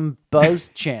 same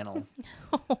buzz channel.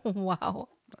 Wow.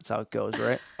 That's how it goes,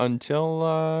 right?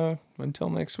 Until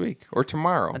next week or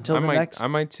tomorrow. I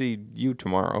might see you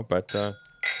tomorrow, but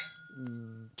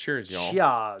cheers, y'all.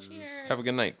 Cheers. Have a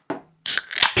good night.